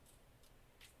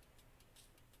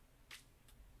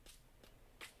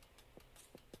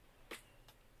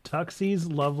 Tuxie's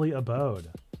lovely abode.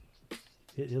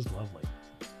 It is lovely.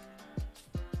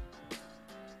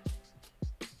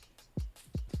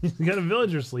 He's got a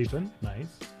villager sleeping.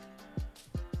 Nice.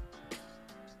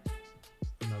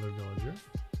 Another villager.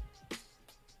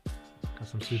 Got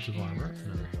some suits of armor.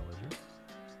 Another villager.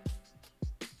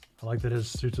 I like that his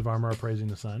suits of armor are praising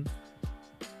the sun.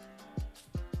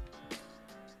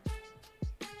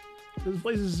 This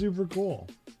place is super cool.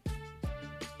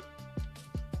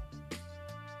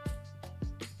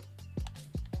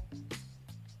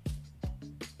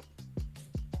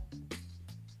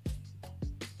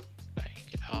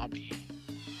 Hobby.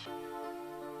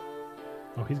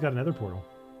 Oh, he's got another portal.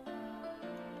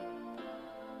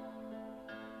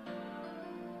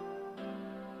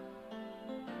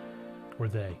 Or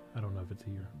they. I don't know if it's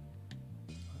here.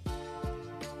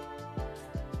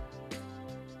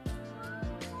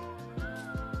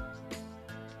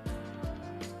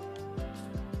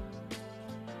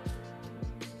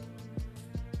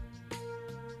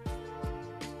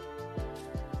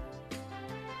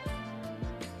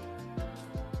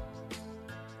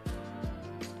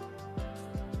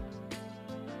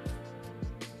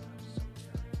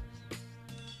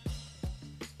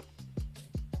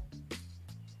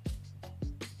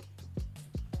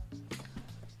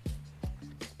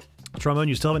 Trombone,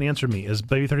 you still haven't answered me. Is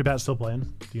Baby 30 Bat still playing?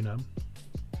 Do you know?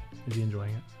 Is he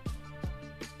enjoying it?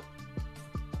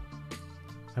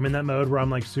 I'm in that mode where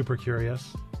I'm like super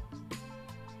curious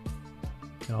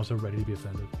and also ready to be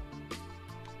offended.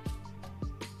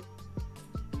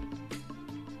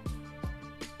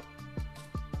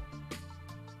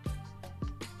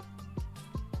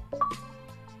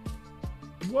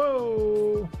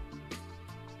 Whoa!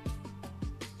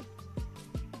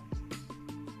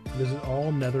 This is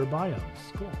all nether biomes.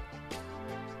 Cool.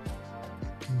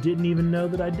 Didn't even know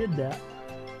that I did that.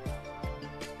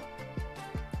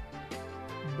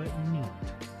 But neat.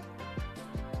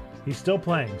 He's still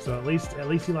playing, so at least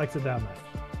he likes it that much.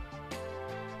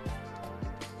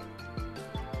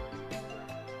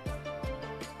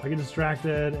 I get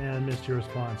distracted and missed your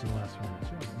response in the last few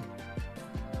minutes.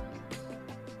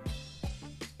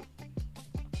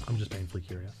 I'm just painfully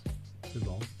curious. Is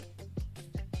all.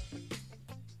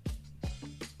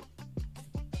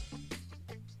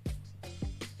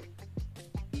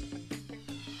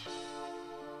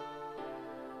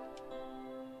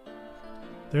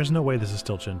 There's no way this is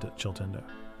still Chiltendo.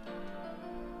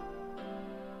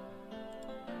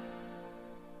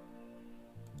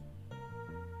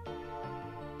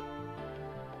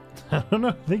 I don't know.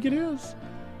 I think it is.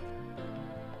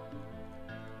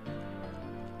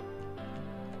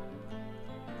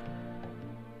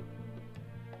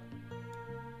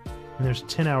 And there's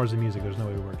 10 hours of music. There's no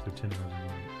way we work through 10 hours of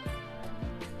music.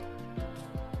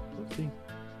 Let's see.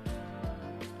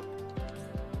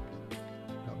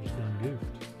 That was done goofed.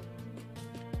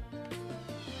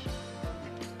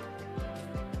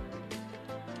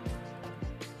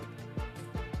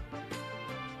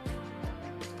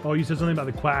 Oh, you said something about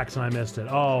the quacks and I missed it.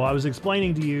 Oh, I was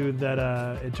explaining to you that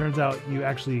it turns out you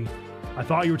actually... I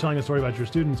thought you were telling a story about your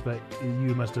students, but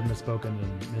you must have misspoken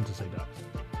and meant to say ducks.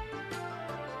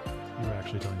 You were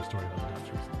actually telling a story about the ducks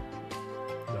recently.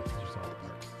 Ducks is your solid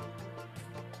part.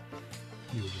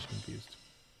 You were just confused.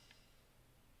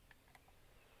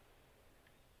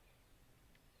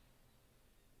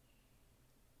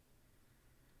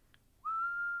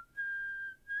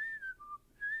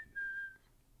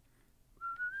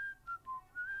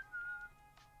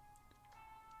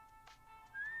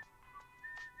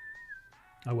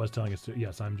 I was telling us to.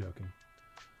 Yes, I'm joking.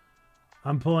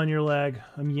 I'm pulling your leg.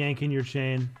 I'm yanking your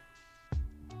chain.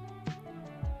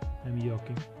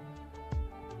 Yoki.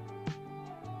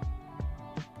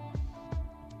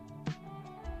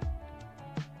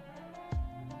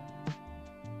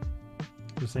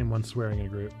 The same one swearing in a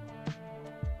group.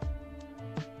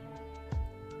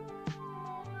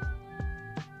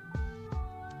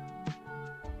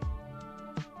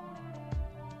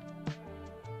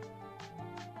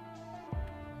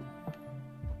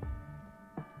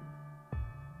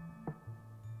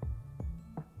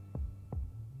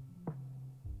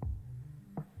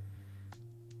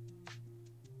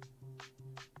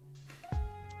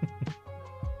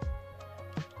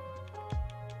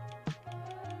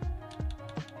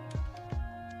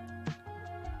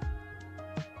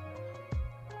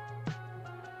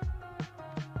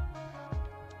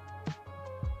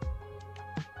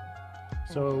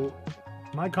 So,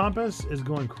 my compass is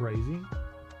going crazy.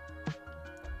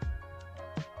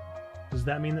 Does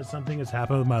that mean that something has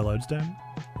happened with my lodestone?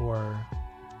 Or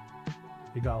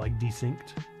it got like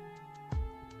desynced?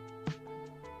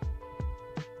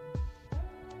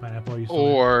 Pineapple, are you still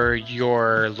there? Or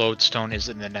your lodestone is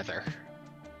in the nether.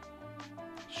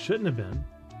 Shouldn't have been.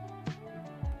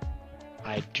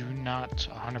 I do not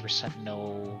 100%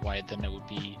 know why then it would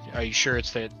be. Are you sure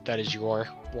it's that is your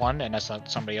one and that's not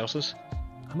somebody else's?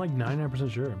 I'm like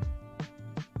 99% sure.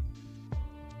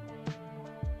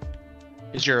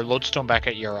 Is your lodestone back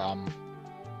at your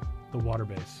The water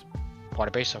base.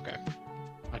 water base? Okay.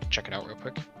 I can check it out real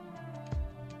quick.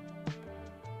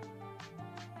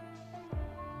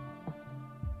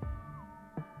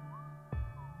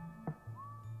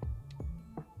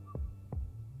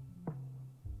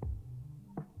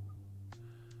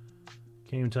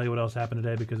 Can't even tell you what else happened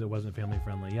today because it wasn't family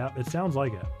friendly. Yep, it sounds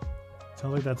like it.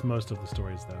 Sounds like that's most of the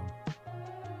stories, though.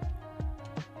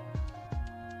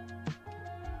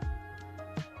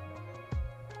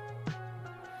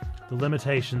 The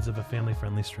limitations of a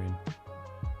family-friendly stream.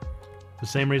 The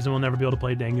same reason we'll never be able to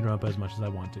play Danganronpa as much as I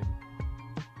want to.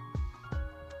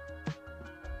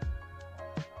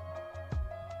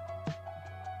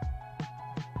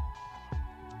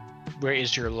 Where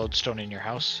is your lodestone in your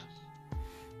house?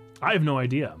 I have no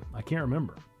idea. I can't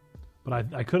remember.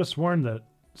 But I could have sworn that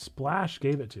Splash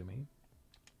gave it to me.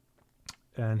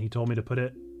 And he told me to put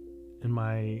it in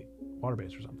my water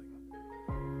base or something.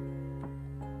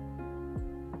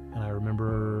 And I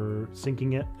remember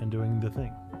syncing it and doing the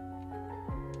thing.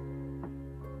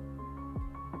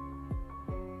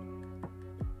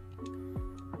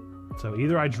 So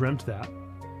either I dreamt that,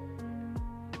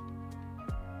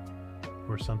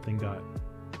 or something got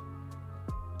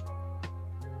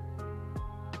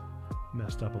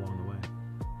messed up along the way.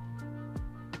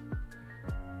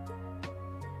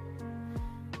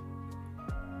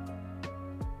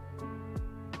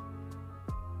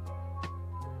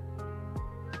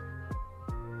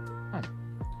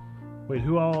 Wait,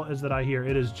 who all is that I hear?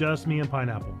 It is just me and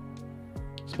Pineapple.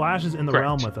 Splash is in the Correct.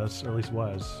 realm with us, or at least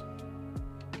was.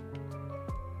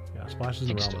 Yeah, Splash is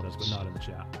in the Think realm with us, still but not in the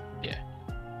chat. Yeah.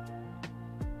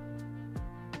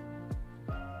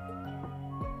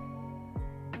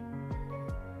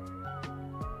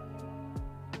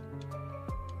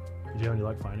 Did you have any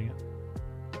luck finding it?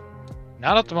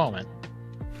 Not at the moment.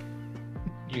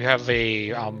 You have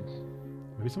a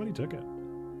Maybe somebody took it.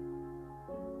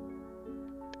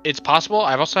 it's possible.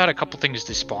 I've also had a couple things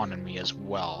despawn in me as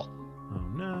well. Oh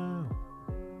no.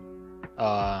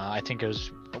 I think it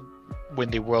was when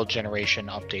the world generation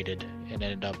updated and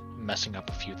ended up messing up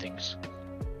a few things.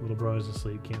 Little bro is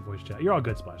asleep, can't voice chat. You're all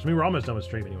good, Splash. I mean, we're almost done with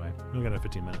stream anyway. We only got another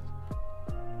 15 minutes.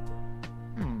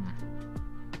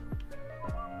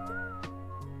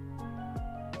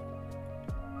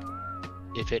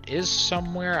 If it is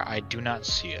somewhere, I do not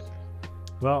see it.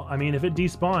 Well, I mean, if it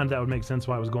despawned, that would make sense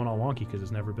why it was going all wonky, because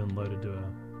it's never been loaded to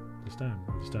the stone.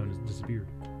 The stone has disappeared.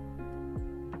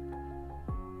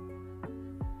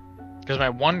 Because my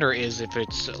wonder is if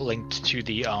it's linked to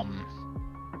the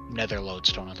nether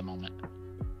lodestone at the moment.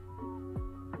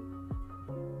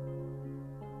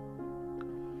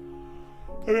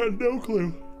 I got no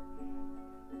clue.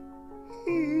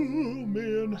 Oh,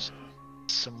 man.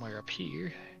 Somewhere up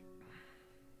here.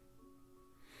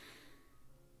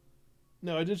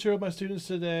 No, I did share with my students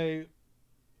today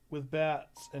with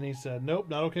bats, and he said, nope,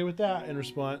 not okay with that in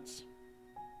response.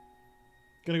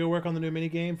 Gonna go work on the new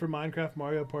minigame for Minecraft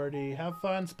Mario Party. Have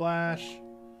fun, Splash.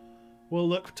 We'll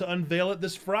look to unveil it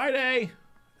this Friday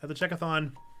at the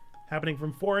Checkathon, happening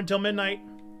from 4 until midnight.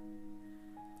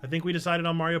 I think we decided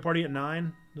on Mario Party at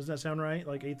 9. Does that sound right?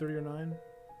 Like 8:30 or 9?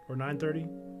 Or 9:30?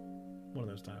 One of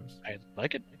those times. I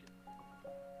like it.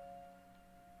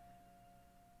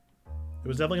 It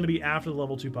was definitely going to be after the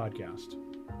Level 2 podcast.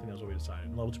 I think that's what we decided.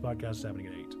 Level 2 podcast is happening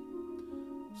at 8.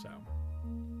 So...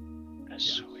 That's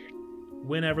so weird.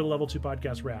 Whenever the level 2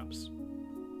 podcast wraps.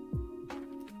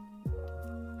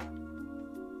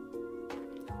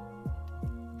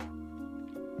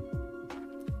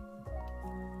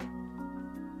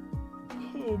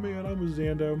 Oh man, I'm with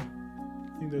Xando.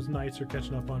 I think those nights are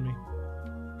catching up on me.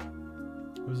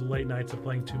 Those late nights of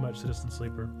playing too much Citizen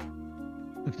Sleeper.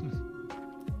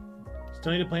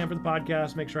 Still need to plan for the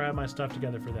podcast, make sure I have my stuff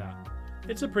together for that.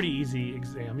 It's a pretty easy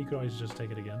exam. You could always just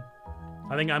take it again.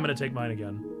 I think I'm going to take mine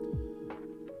again.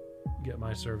 Get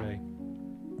my survey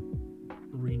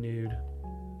renewed.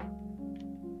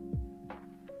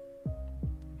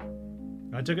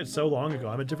 I took it so long ago.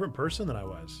 I'm a different person than I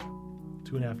was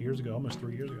 2.5 years ago, almost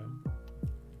 3 years ago.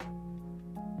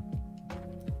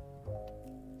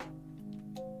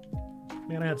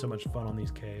 Man, I had so much fun on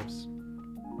these caves.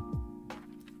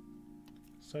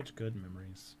 Such good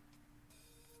memories.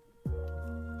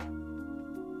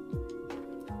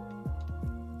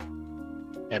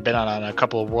 Yeah, I've been on a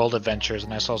couple of world adventures,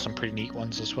 and I saw some pretty neat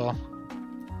ones as well.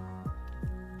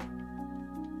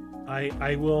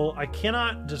 I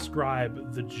cannot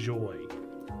describe the joy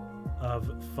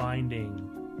of finding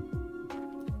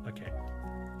a cave.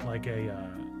 Like a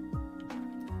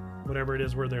whatever it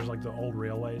is where there's like the old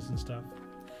railways and stuff.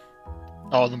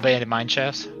 Oh, the abandoned mine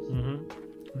shafts?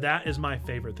 Mm-hmm. That is my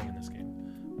favorite thing in this game.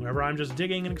 Whenever I'm just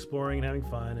digging and exploring and having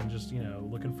fun and just, you know,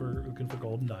 looking for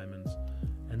gold and diamonds,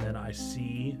 and then I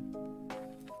see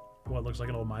what looks like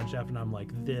an old mine shaft, and I'm like,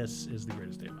 this is the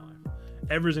greatest day of my life.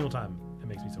 Every single time, it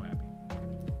makes me so happy.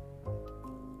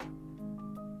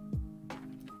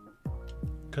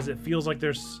 Because it feels like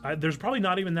there's probably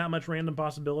not even that much random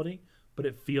possibility, but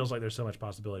it feels like there's so much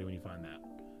possibility when you find that.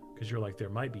 Because you're like, there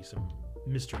might be some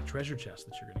mystery treasure chests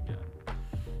that you're going to get.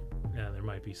 And there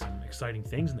might be some exciting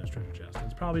things in those treasure chests. And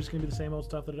it's probably just going to be the same old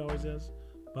stuff that it always is.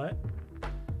 But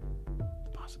it's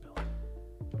a possibility.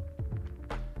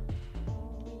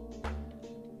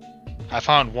 I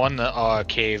found one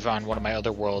cave on one of my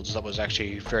other worlds that was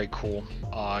actually very cool.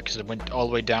 Because it went all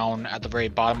the way down. At the very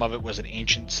bottom of it was an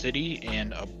ancient city,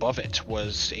 and above it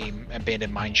was an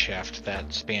abandoned mine shaft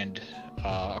that spanned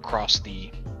across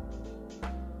the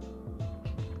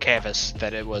canvas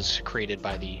that it was created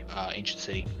by the ancient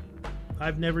city.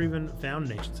 I've never even found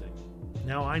an ancient city.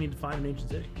 Now I need to find an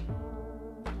ancient city.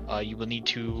 You will need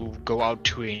to go out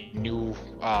to a new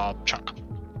chunk.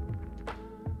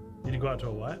 Need to go out to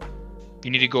a what?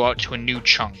 You need to go out to a new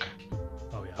chunk.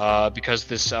 Oh yeah. Because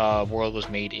this world was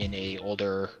made in a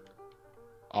older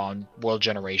world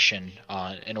generation.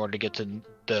 In order to get to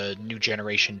the new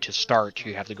generation to start,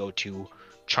 you have to go to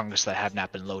chunks that have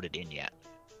not been loaded in yet.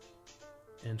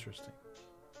 Interesting.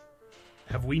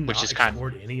 Have we not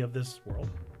explored any of this world?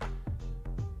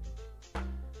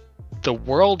 The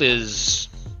world is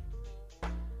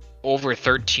over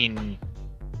 13,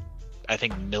 I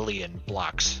think, million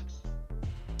blocks.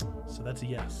 So that's a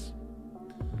yes.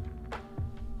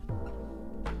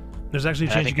 There's actually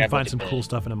a chance you can find some cool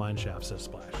stuff in a mine shaft, says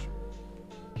Splash.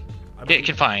 Yeah, you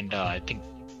can find, I think,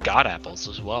 god apples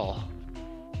as well.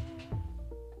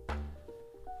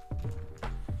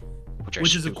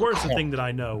 Which is, of course, the thing that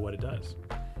I know what it does.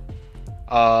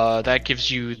 That gives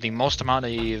you the most amount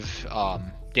of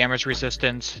damage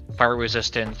resistance, fire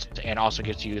resistance, and also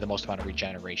gives you the most amount of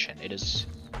regeneration. It is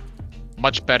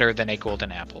much better than a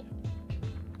golden apple.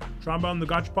 Trombone, the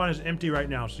gachapon is empty right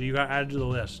now, so you got added to the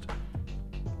list.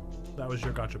 That was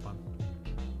your gachapon.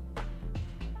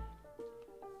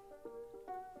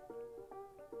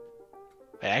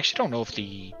 I actually don't know if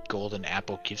the golden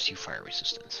apple gives you fire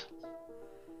resistance.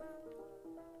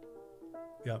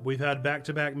 Yeah, we've had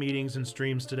back-to-back meetings and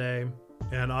streams today,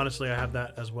 and honestly, I have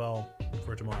that as well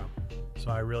for tomorrow.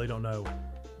 So I really don't know.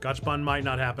 Gachapon might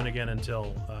not happen again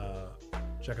until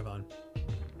Checkathon.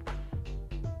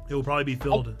 It will probably be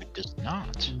filled. Oh, it does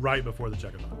not. Right before the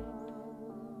Checkathon.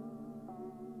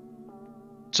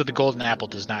 So the golden apple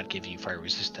does not give you fire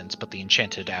resistance, but the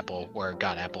enchanted apple, or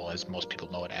god apple, as most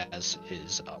people know it as,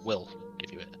 will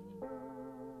give you it.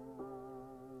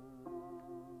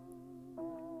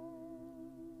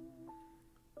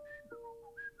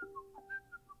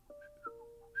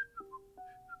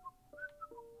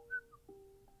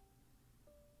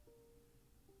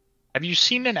 Have you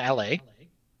seen in LA?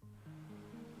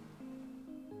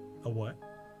 A what?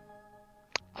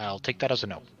 I'll take that as a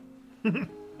no.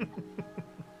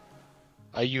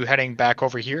 Are you heading back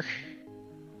over here?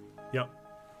 Yep.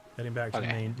 Heading back to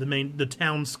the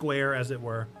town square, as it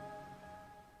were.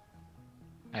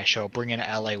 I shall bring in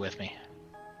LA with me.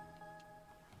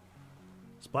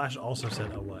 Splash also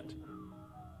said a what?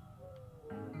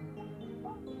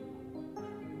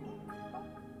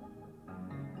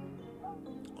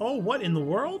 Oh, what in the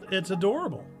world? It's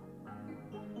adorable.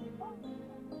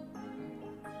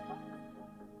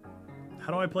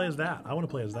 How do I play as that? I want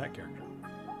to play as that character.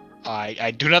 I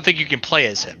do not think you can play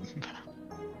as him.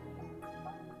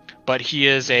 But he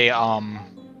is a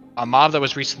mob that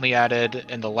was recently added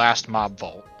in the last mob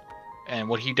vault. And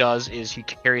what he does is he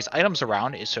carries items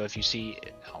around. So if you see...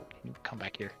 Oh, can you come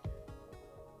back here?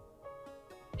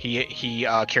 He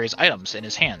carries items in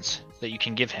his hands that you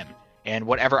can give him. And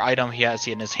whatever item he has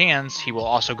in his hands, he will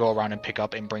also go around and pick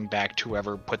up and bring back to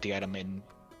whoever put the item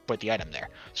there.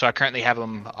 So I currently have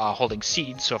him holding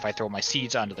seeds, so if I throw my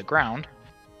seeds onto the ground,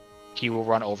 he will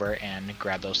run over and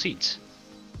grab those seeds.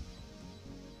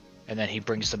 And then he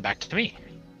brings them back to me.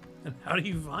 And how do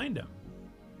you find him?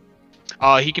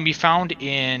 He can be found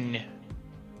in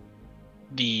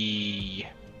the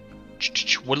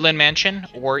Woodland Mansion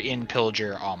or in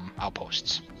Pillager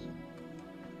outposts.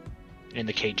 In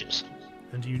the cages.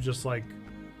 And do you just like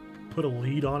put a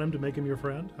lead on him to make him your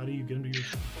friend? How do you get him to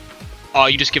your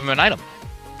You just give him an item.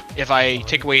 If I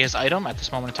take away his item at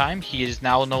this moment in time, he is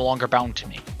now no longer bound to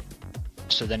me.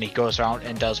 So then he goes around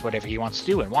and does whatever he wants to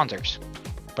do and wanders.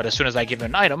 But as soon as I give him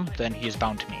an item, then he is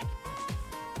bound to me.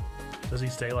 Does he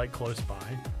stay like close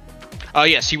by?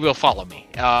 Yes, he will follow me.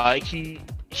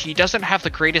 He doesn't have the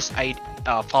greatest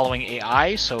following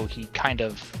AI, so he kind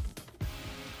of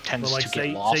tends to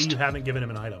get lost. Say you haven't given him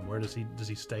an item. Where does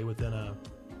he stay within a?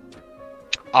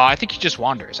 I think he just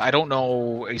wanders. I don't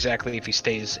know exactly if he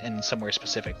stays in somewhere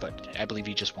specific, but I believe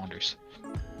he just wanders.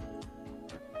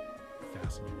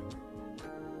 Fascinating.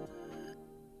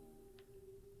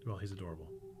 Well, he's adorable.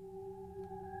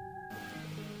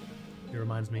 He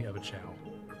reminds me of a chow.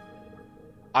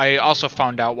 I also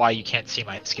found out why you can't see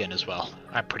my skin as well.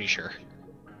 I'm pretty sure.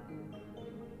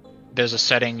 There's a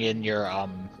setting in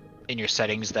your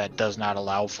settings that does not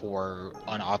allow for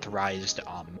unauthorized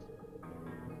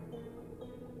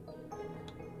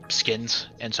skins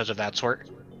and such of that sort.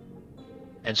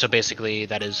 And so basically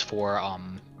that is for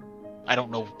I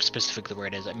don't know specifically where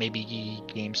it is. Maybe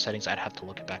game settings. I'd have to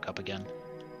look it back up again.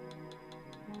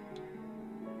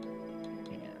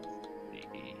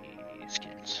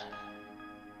 Skins.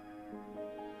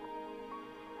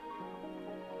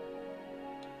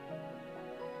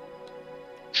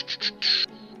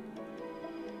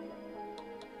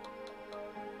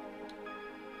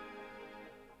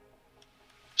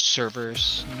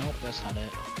 Servers. Nope, that's not it.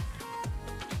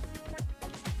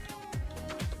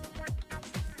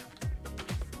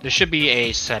 There should be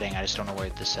a setting. I just don't know where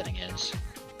this setting is.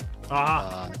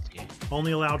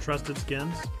 Only allow trusted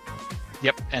skins?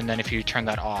 Yep, and then if you turn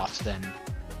that off, then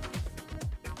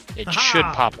it should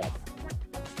pop up.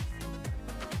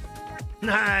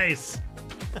 Nice!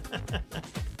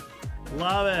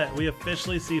 Love it. We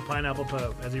officially see Pineapple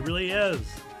Pope as he really is.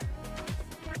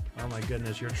 Oh my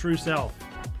goodness, your true self.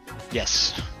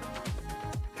 Yes.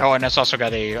 Oh, and it's also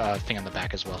got a thing on the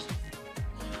back as well.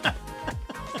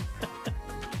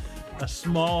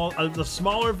 The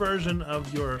smaller version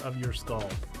of your skull.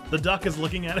 The duck is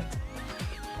looking at it.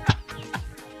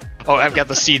 Oh, I've got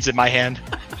the seeds in my hand.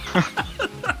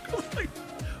 Like,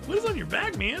 what is on your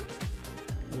back, man?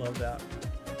 Love that.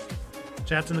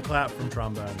 Chats in the clap from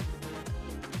Trombone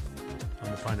on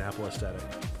the pineapple aesthetic.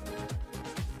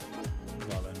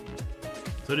 Love it.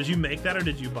 So did you make that or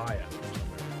did you buy it?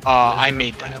 I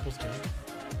made that. Pineapple skin?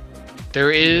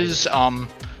 There is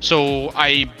so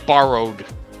I borrowed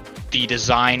the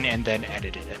design and then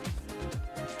edited it.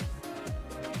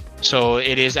 So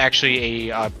it is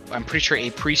actually I'm pretty sure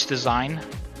a priest design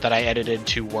that I edited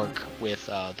to work with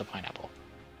the pineapple.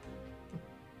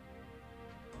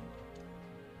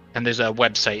 And there's a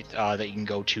website that you can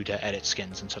go to edit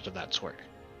skins and such of that sort.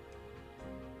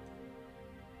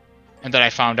 And then I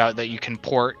found out that you can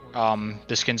port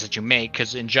the skins that you make,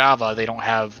 because in Java they don't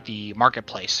have the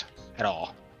marketplace at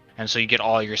all. And so you get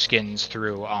all your skins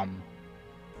through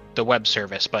the web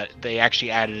service, but they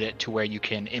actually added it to where you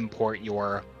can import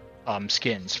your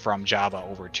skins from Java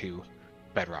over to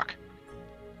Bedrock.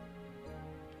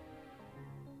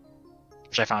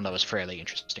 Which I found that was fairly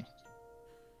interesting.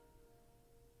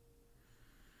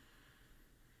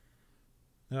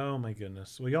 Oh my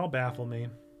goodness. Well, y'all baffle me.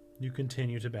 You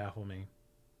continue to baffle me.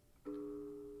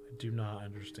 I do not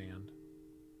understand.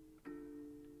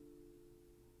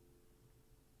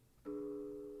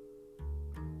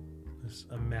 This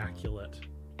immaculate.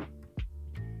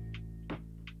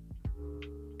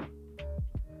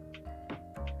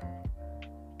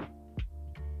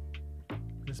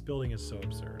 This building is so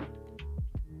absurd.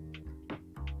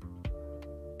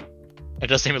 It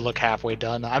doesn't even look halfway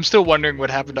done. I'm still wondering what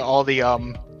happened to all the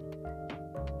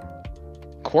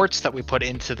quartz that we put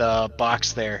into the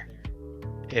box there.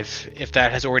 if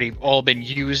that has already all been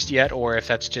used yet, or if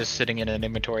that's just sitting in an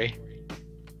inventory.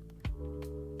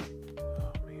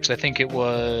 Because I think it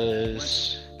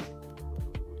was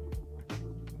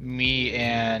me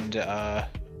and can't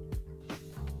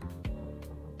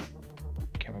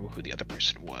remember who the other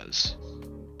person was.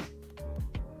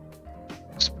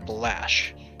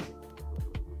 Splash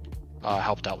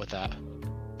helped out with that.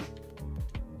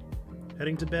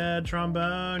 Heading to bed,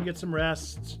 Trombone. Get some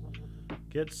rest.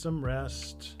 Get some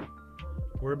rest.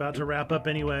 We're about to wrap up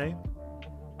anyway.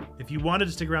 If you wanted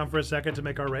to stick around for a second to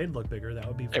make our raid look bigger, that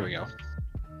would be fun. There we go.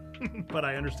 But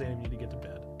I understand you need to get to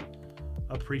bed.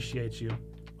 Appreciate you.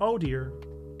 Oh dear.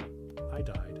 I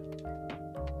died.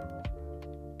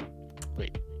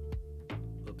 Wait.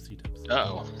 Oopsie doopsie.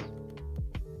 Uh-oh.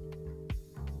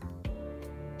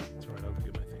 That's right, I'll go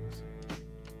get my things.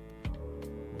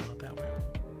 Well, not that way.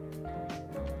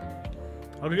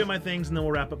 I'll go get my things and then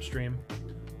we'll wrap up stream.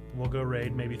 We'll go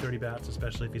raid maybe 30 bats,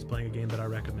 especially if he's playing a game that I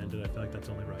recommended. I feel like that's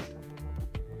only right.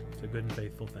 It's a good and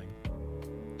faithful thing.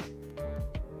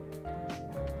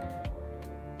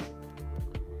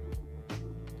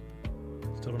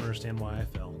 Still don't understand why I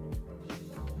fell.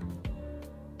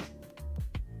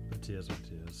 But it is what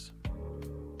it is.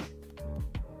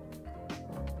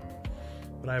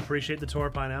 But I appreciate the tour,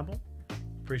 Pineapple.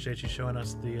 Appreciate you showing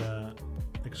us the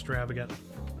extravagant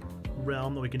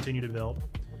realm that we continue to build.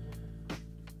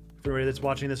 For everybody that's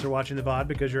watching this or watching the VOD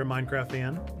because you're a Minecraft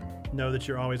fan, know that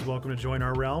you're always welcome to join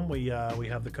our realm. We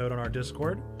have the code on our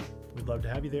Discord. We'd love to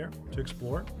have you there to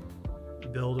explore,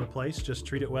 build a place, just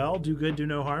treat it well, do good, do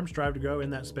no harm, strive to grow in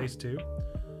that space too.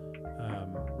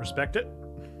 Respect it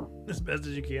as best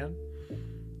as you can.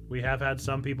 We have had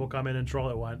some people come in and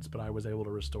troll it once, but I was able to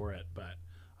restore it. But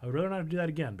I would rather not do that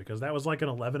again because that was like an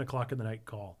 11 o'clock in the night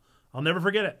call. I'll never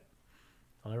forget it.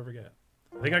 I'll never forget it.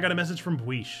 I think I got a message from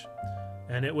Bwish,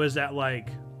 and it was at like,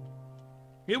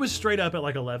 it was straight up at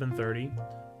like 11:30,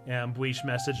 and Bwish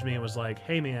messaged me and was like,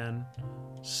 "Hey man,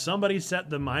 somebody set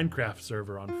the Minecraft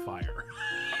server on fire."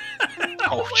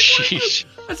 Oh, jeez.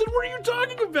 I said, "What are you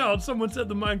talking about? Someone set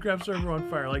the Minecraft server on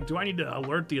fire. Like, do I need to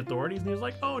alert the authorities?" And he was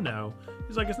like, "Oh no."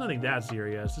 He's like, "It's nothing that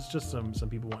serious. It's just some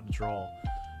people wanting to troll."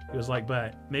 He was like,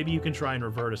 "But maybe you can try and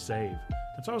revert a save."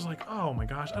 And so I was like, "Oh my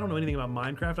gosh, I don't know anything about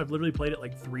Minecraft. I've literally played it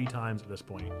like 3 times at this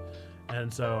point."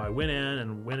 And so I went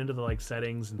into the like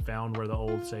settings and found where the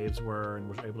old saves were and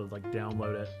was able to like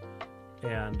download it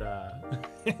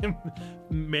and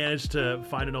managed to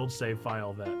find an old save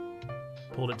file that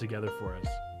pulled it together for us.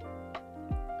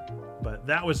 But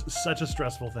that was such a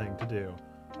stressful thing to do.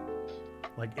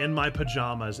 Like in my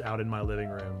pajamas out in my living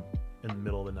room in the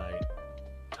middle of the night.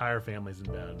 Entire family's in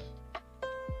bed.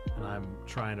 And I'm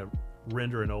trying to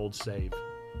render an old save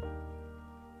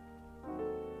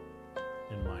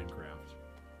in Minecraft.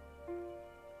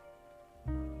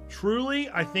 Truly,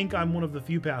 I think I'm one of the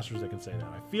few pastors that can say that.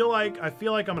 I feel like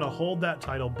I'm going to hold that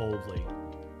title boldly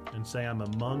and say I'm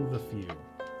among the few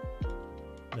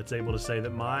that's able to say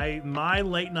that my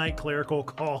late night clerical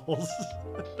calls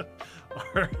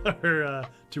are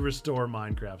to restore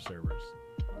Minecraft servers.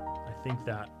 I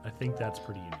think that's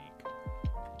pretty unique.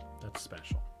 That's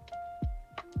special.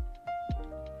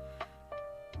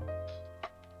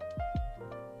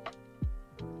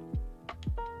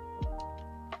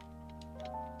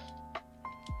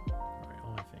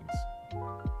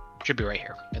 Should be right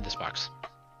here in this box.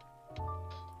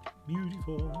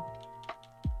 Beautiful.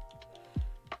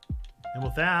 And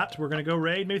with that, we're going to go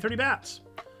raid maybe 30 bats,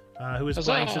 who is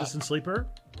playing Citizen Sleeper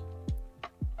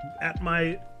at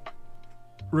my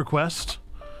request.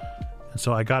 And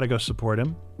so I got to go support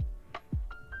him.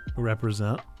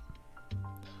 Represent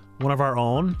one of our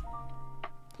own.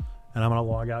 And I'm going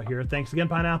to log out here. Thanks again,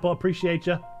 Pineapple. Appreciate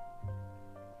you.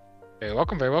 Very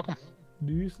welcome. Very welcome.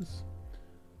 Deuces.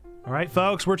 All right,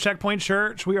 folks, we're Checkpoint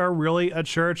Church. We are really a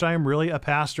church. I am really a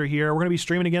pastor here. We're going to be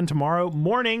streaming again tomorrow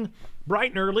morning, bright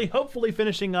and early, hopefully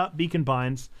finishing up Beacon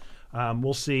Pines.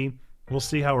 We'll see. We'll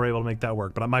see how we're able to make that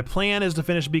work. But my plan is to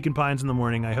finish Beacon Pines in the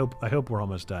morning. I hope we're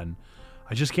almost done.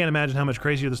 I just can't imagine how much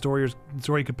crazier the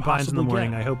story could Pines in the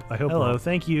morning. I hope. Hello,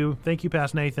 thank you,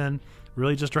 Past Nathan.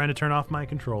 Really just trying to turn off my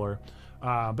controller.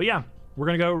 But yeah. We're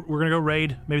gonna go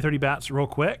raid maybe 30 bats real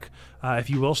quick. If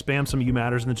you will, spam some "you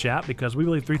matters" in the chat because we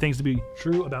believe 3 things to be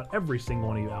true about every single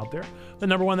one of you out there. The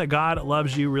number 1, that God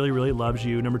loves you, really, really loves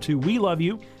you. Number 2, we love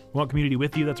you. We want community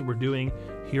with you. That's what we're doing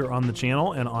here on the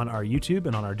channel and on our YouTube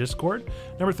and on our Discord.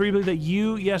 Number 3, believe that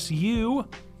you, yes, you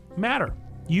matter.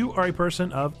 You are a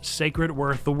person of sacred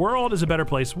worth. The world is a better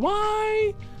place.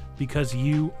 Why? Because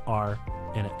you are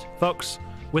in it. Folks,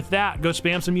 with that, go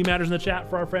spam some "you matters" in the chat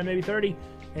for our friend maybe 30.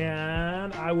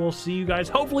 And I will see you guys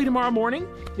hopefully tomorrow morning.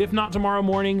 If not tomorrow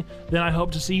morning, then I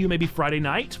hope to see you maybe Friday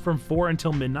night from 4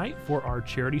 until midnight for our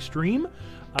charity stream.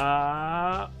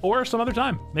 Or some other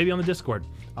time, maybe on the Discord.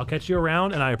 I'll catch you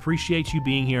around, and I appreciate you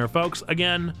being here. Folks,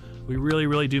 again, we really,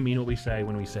 really do mean what we say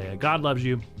when we say it. God loves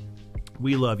you.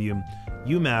 We love you.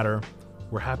 You matter.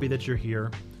 We're happy that you're here.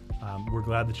 We're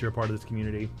glad that you're a part of this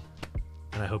community.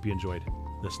 And I hope you enjoyed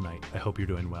this night. I hope you're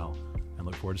doing well, and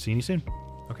look forward to seeing you soon.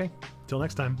 Okay, till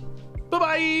next time.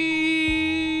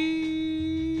 Bye-bye!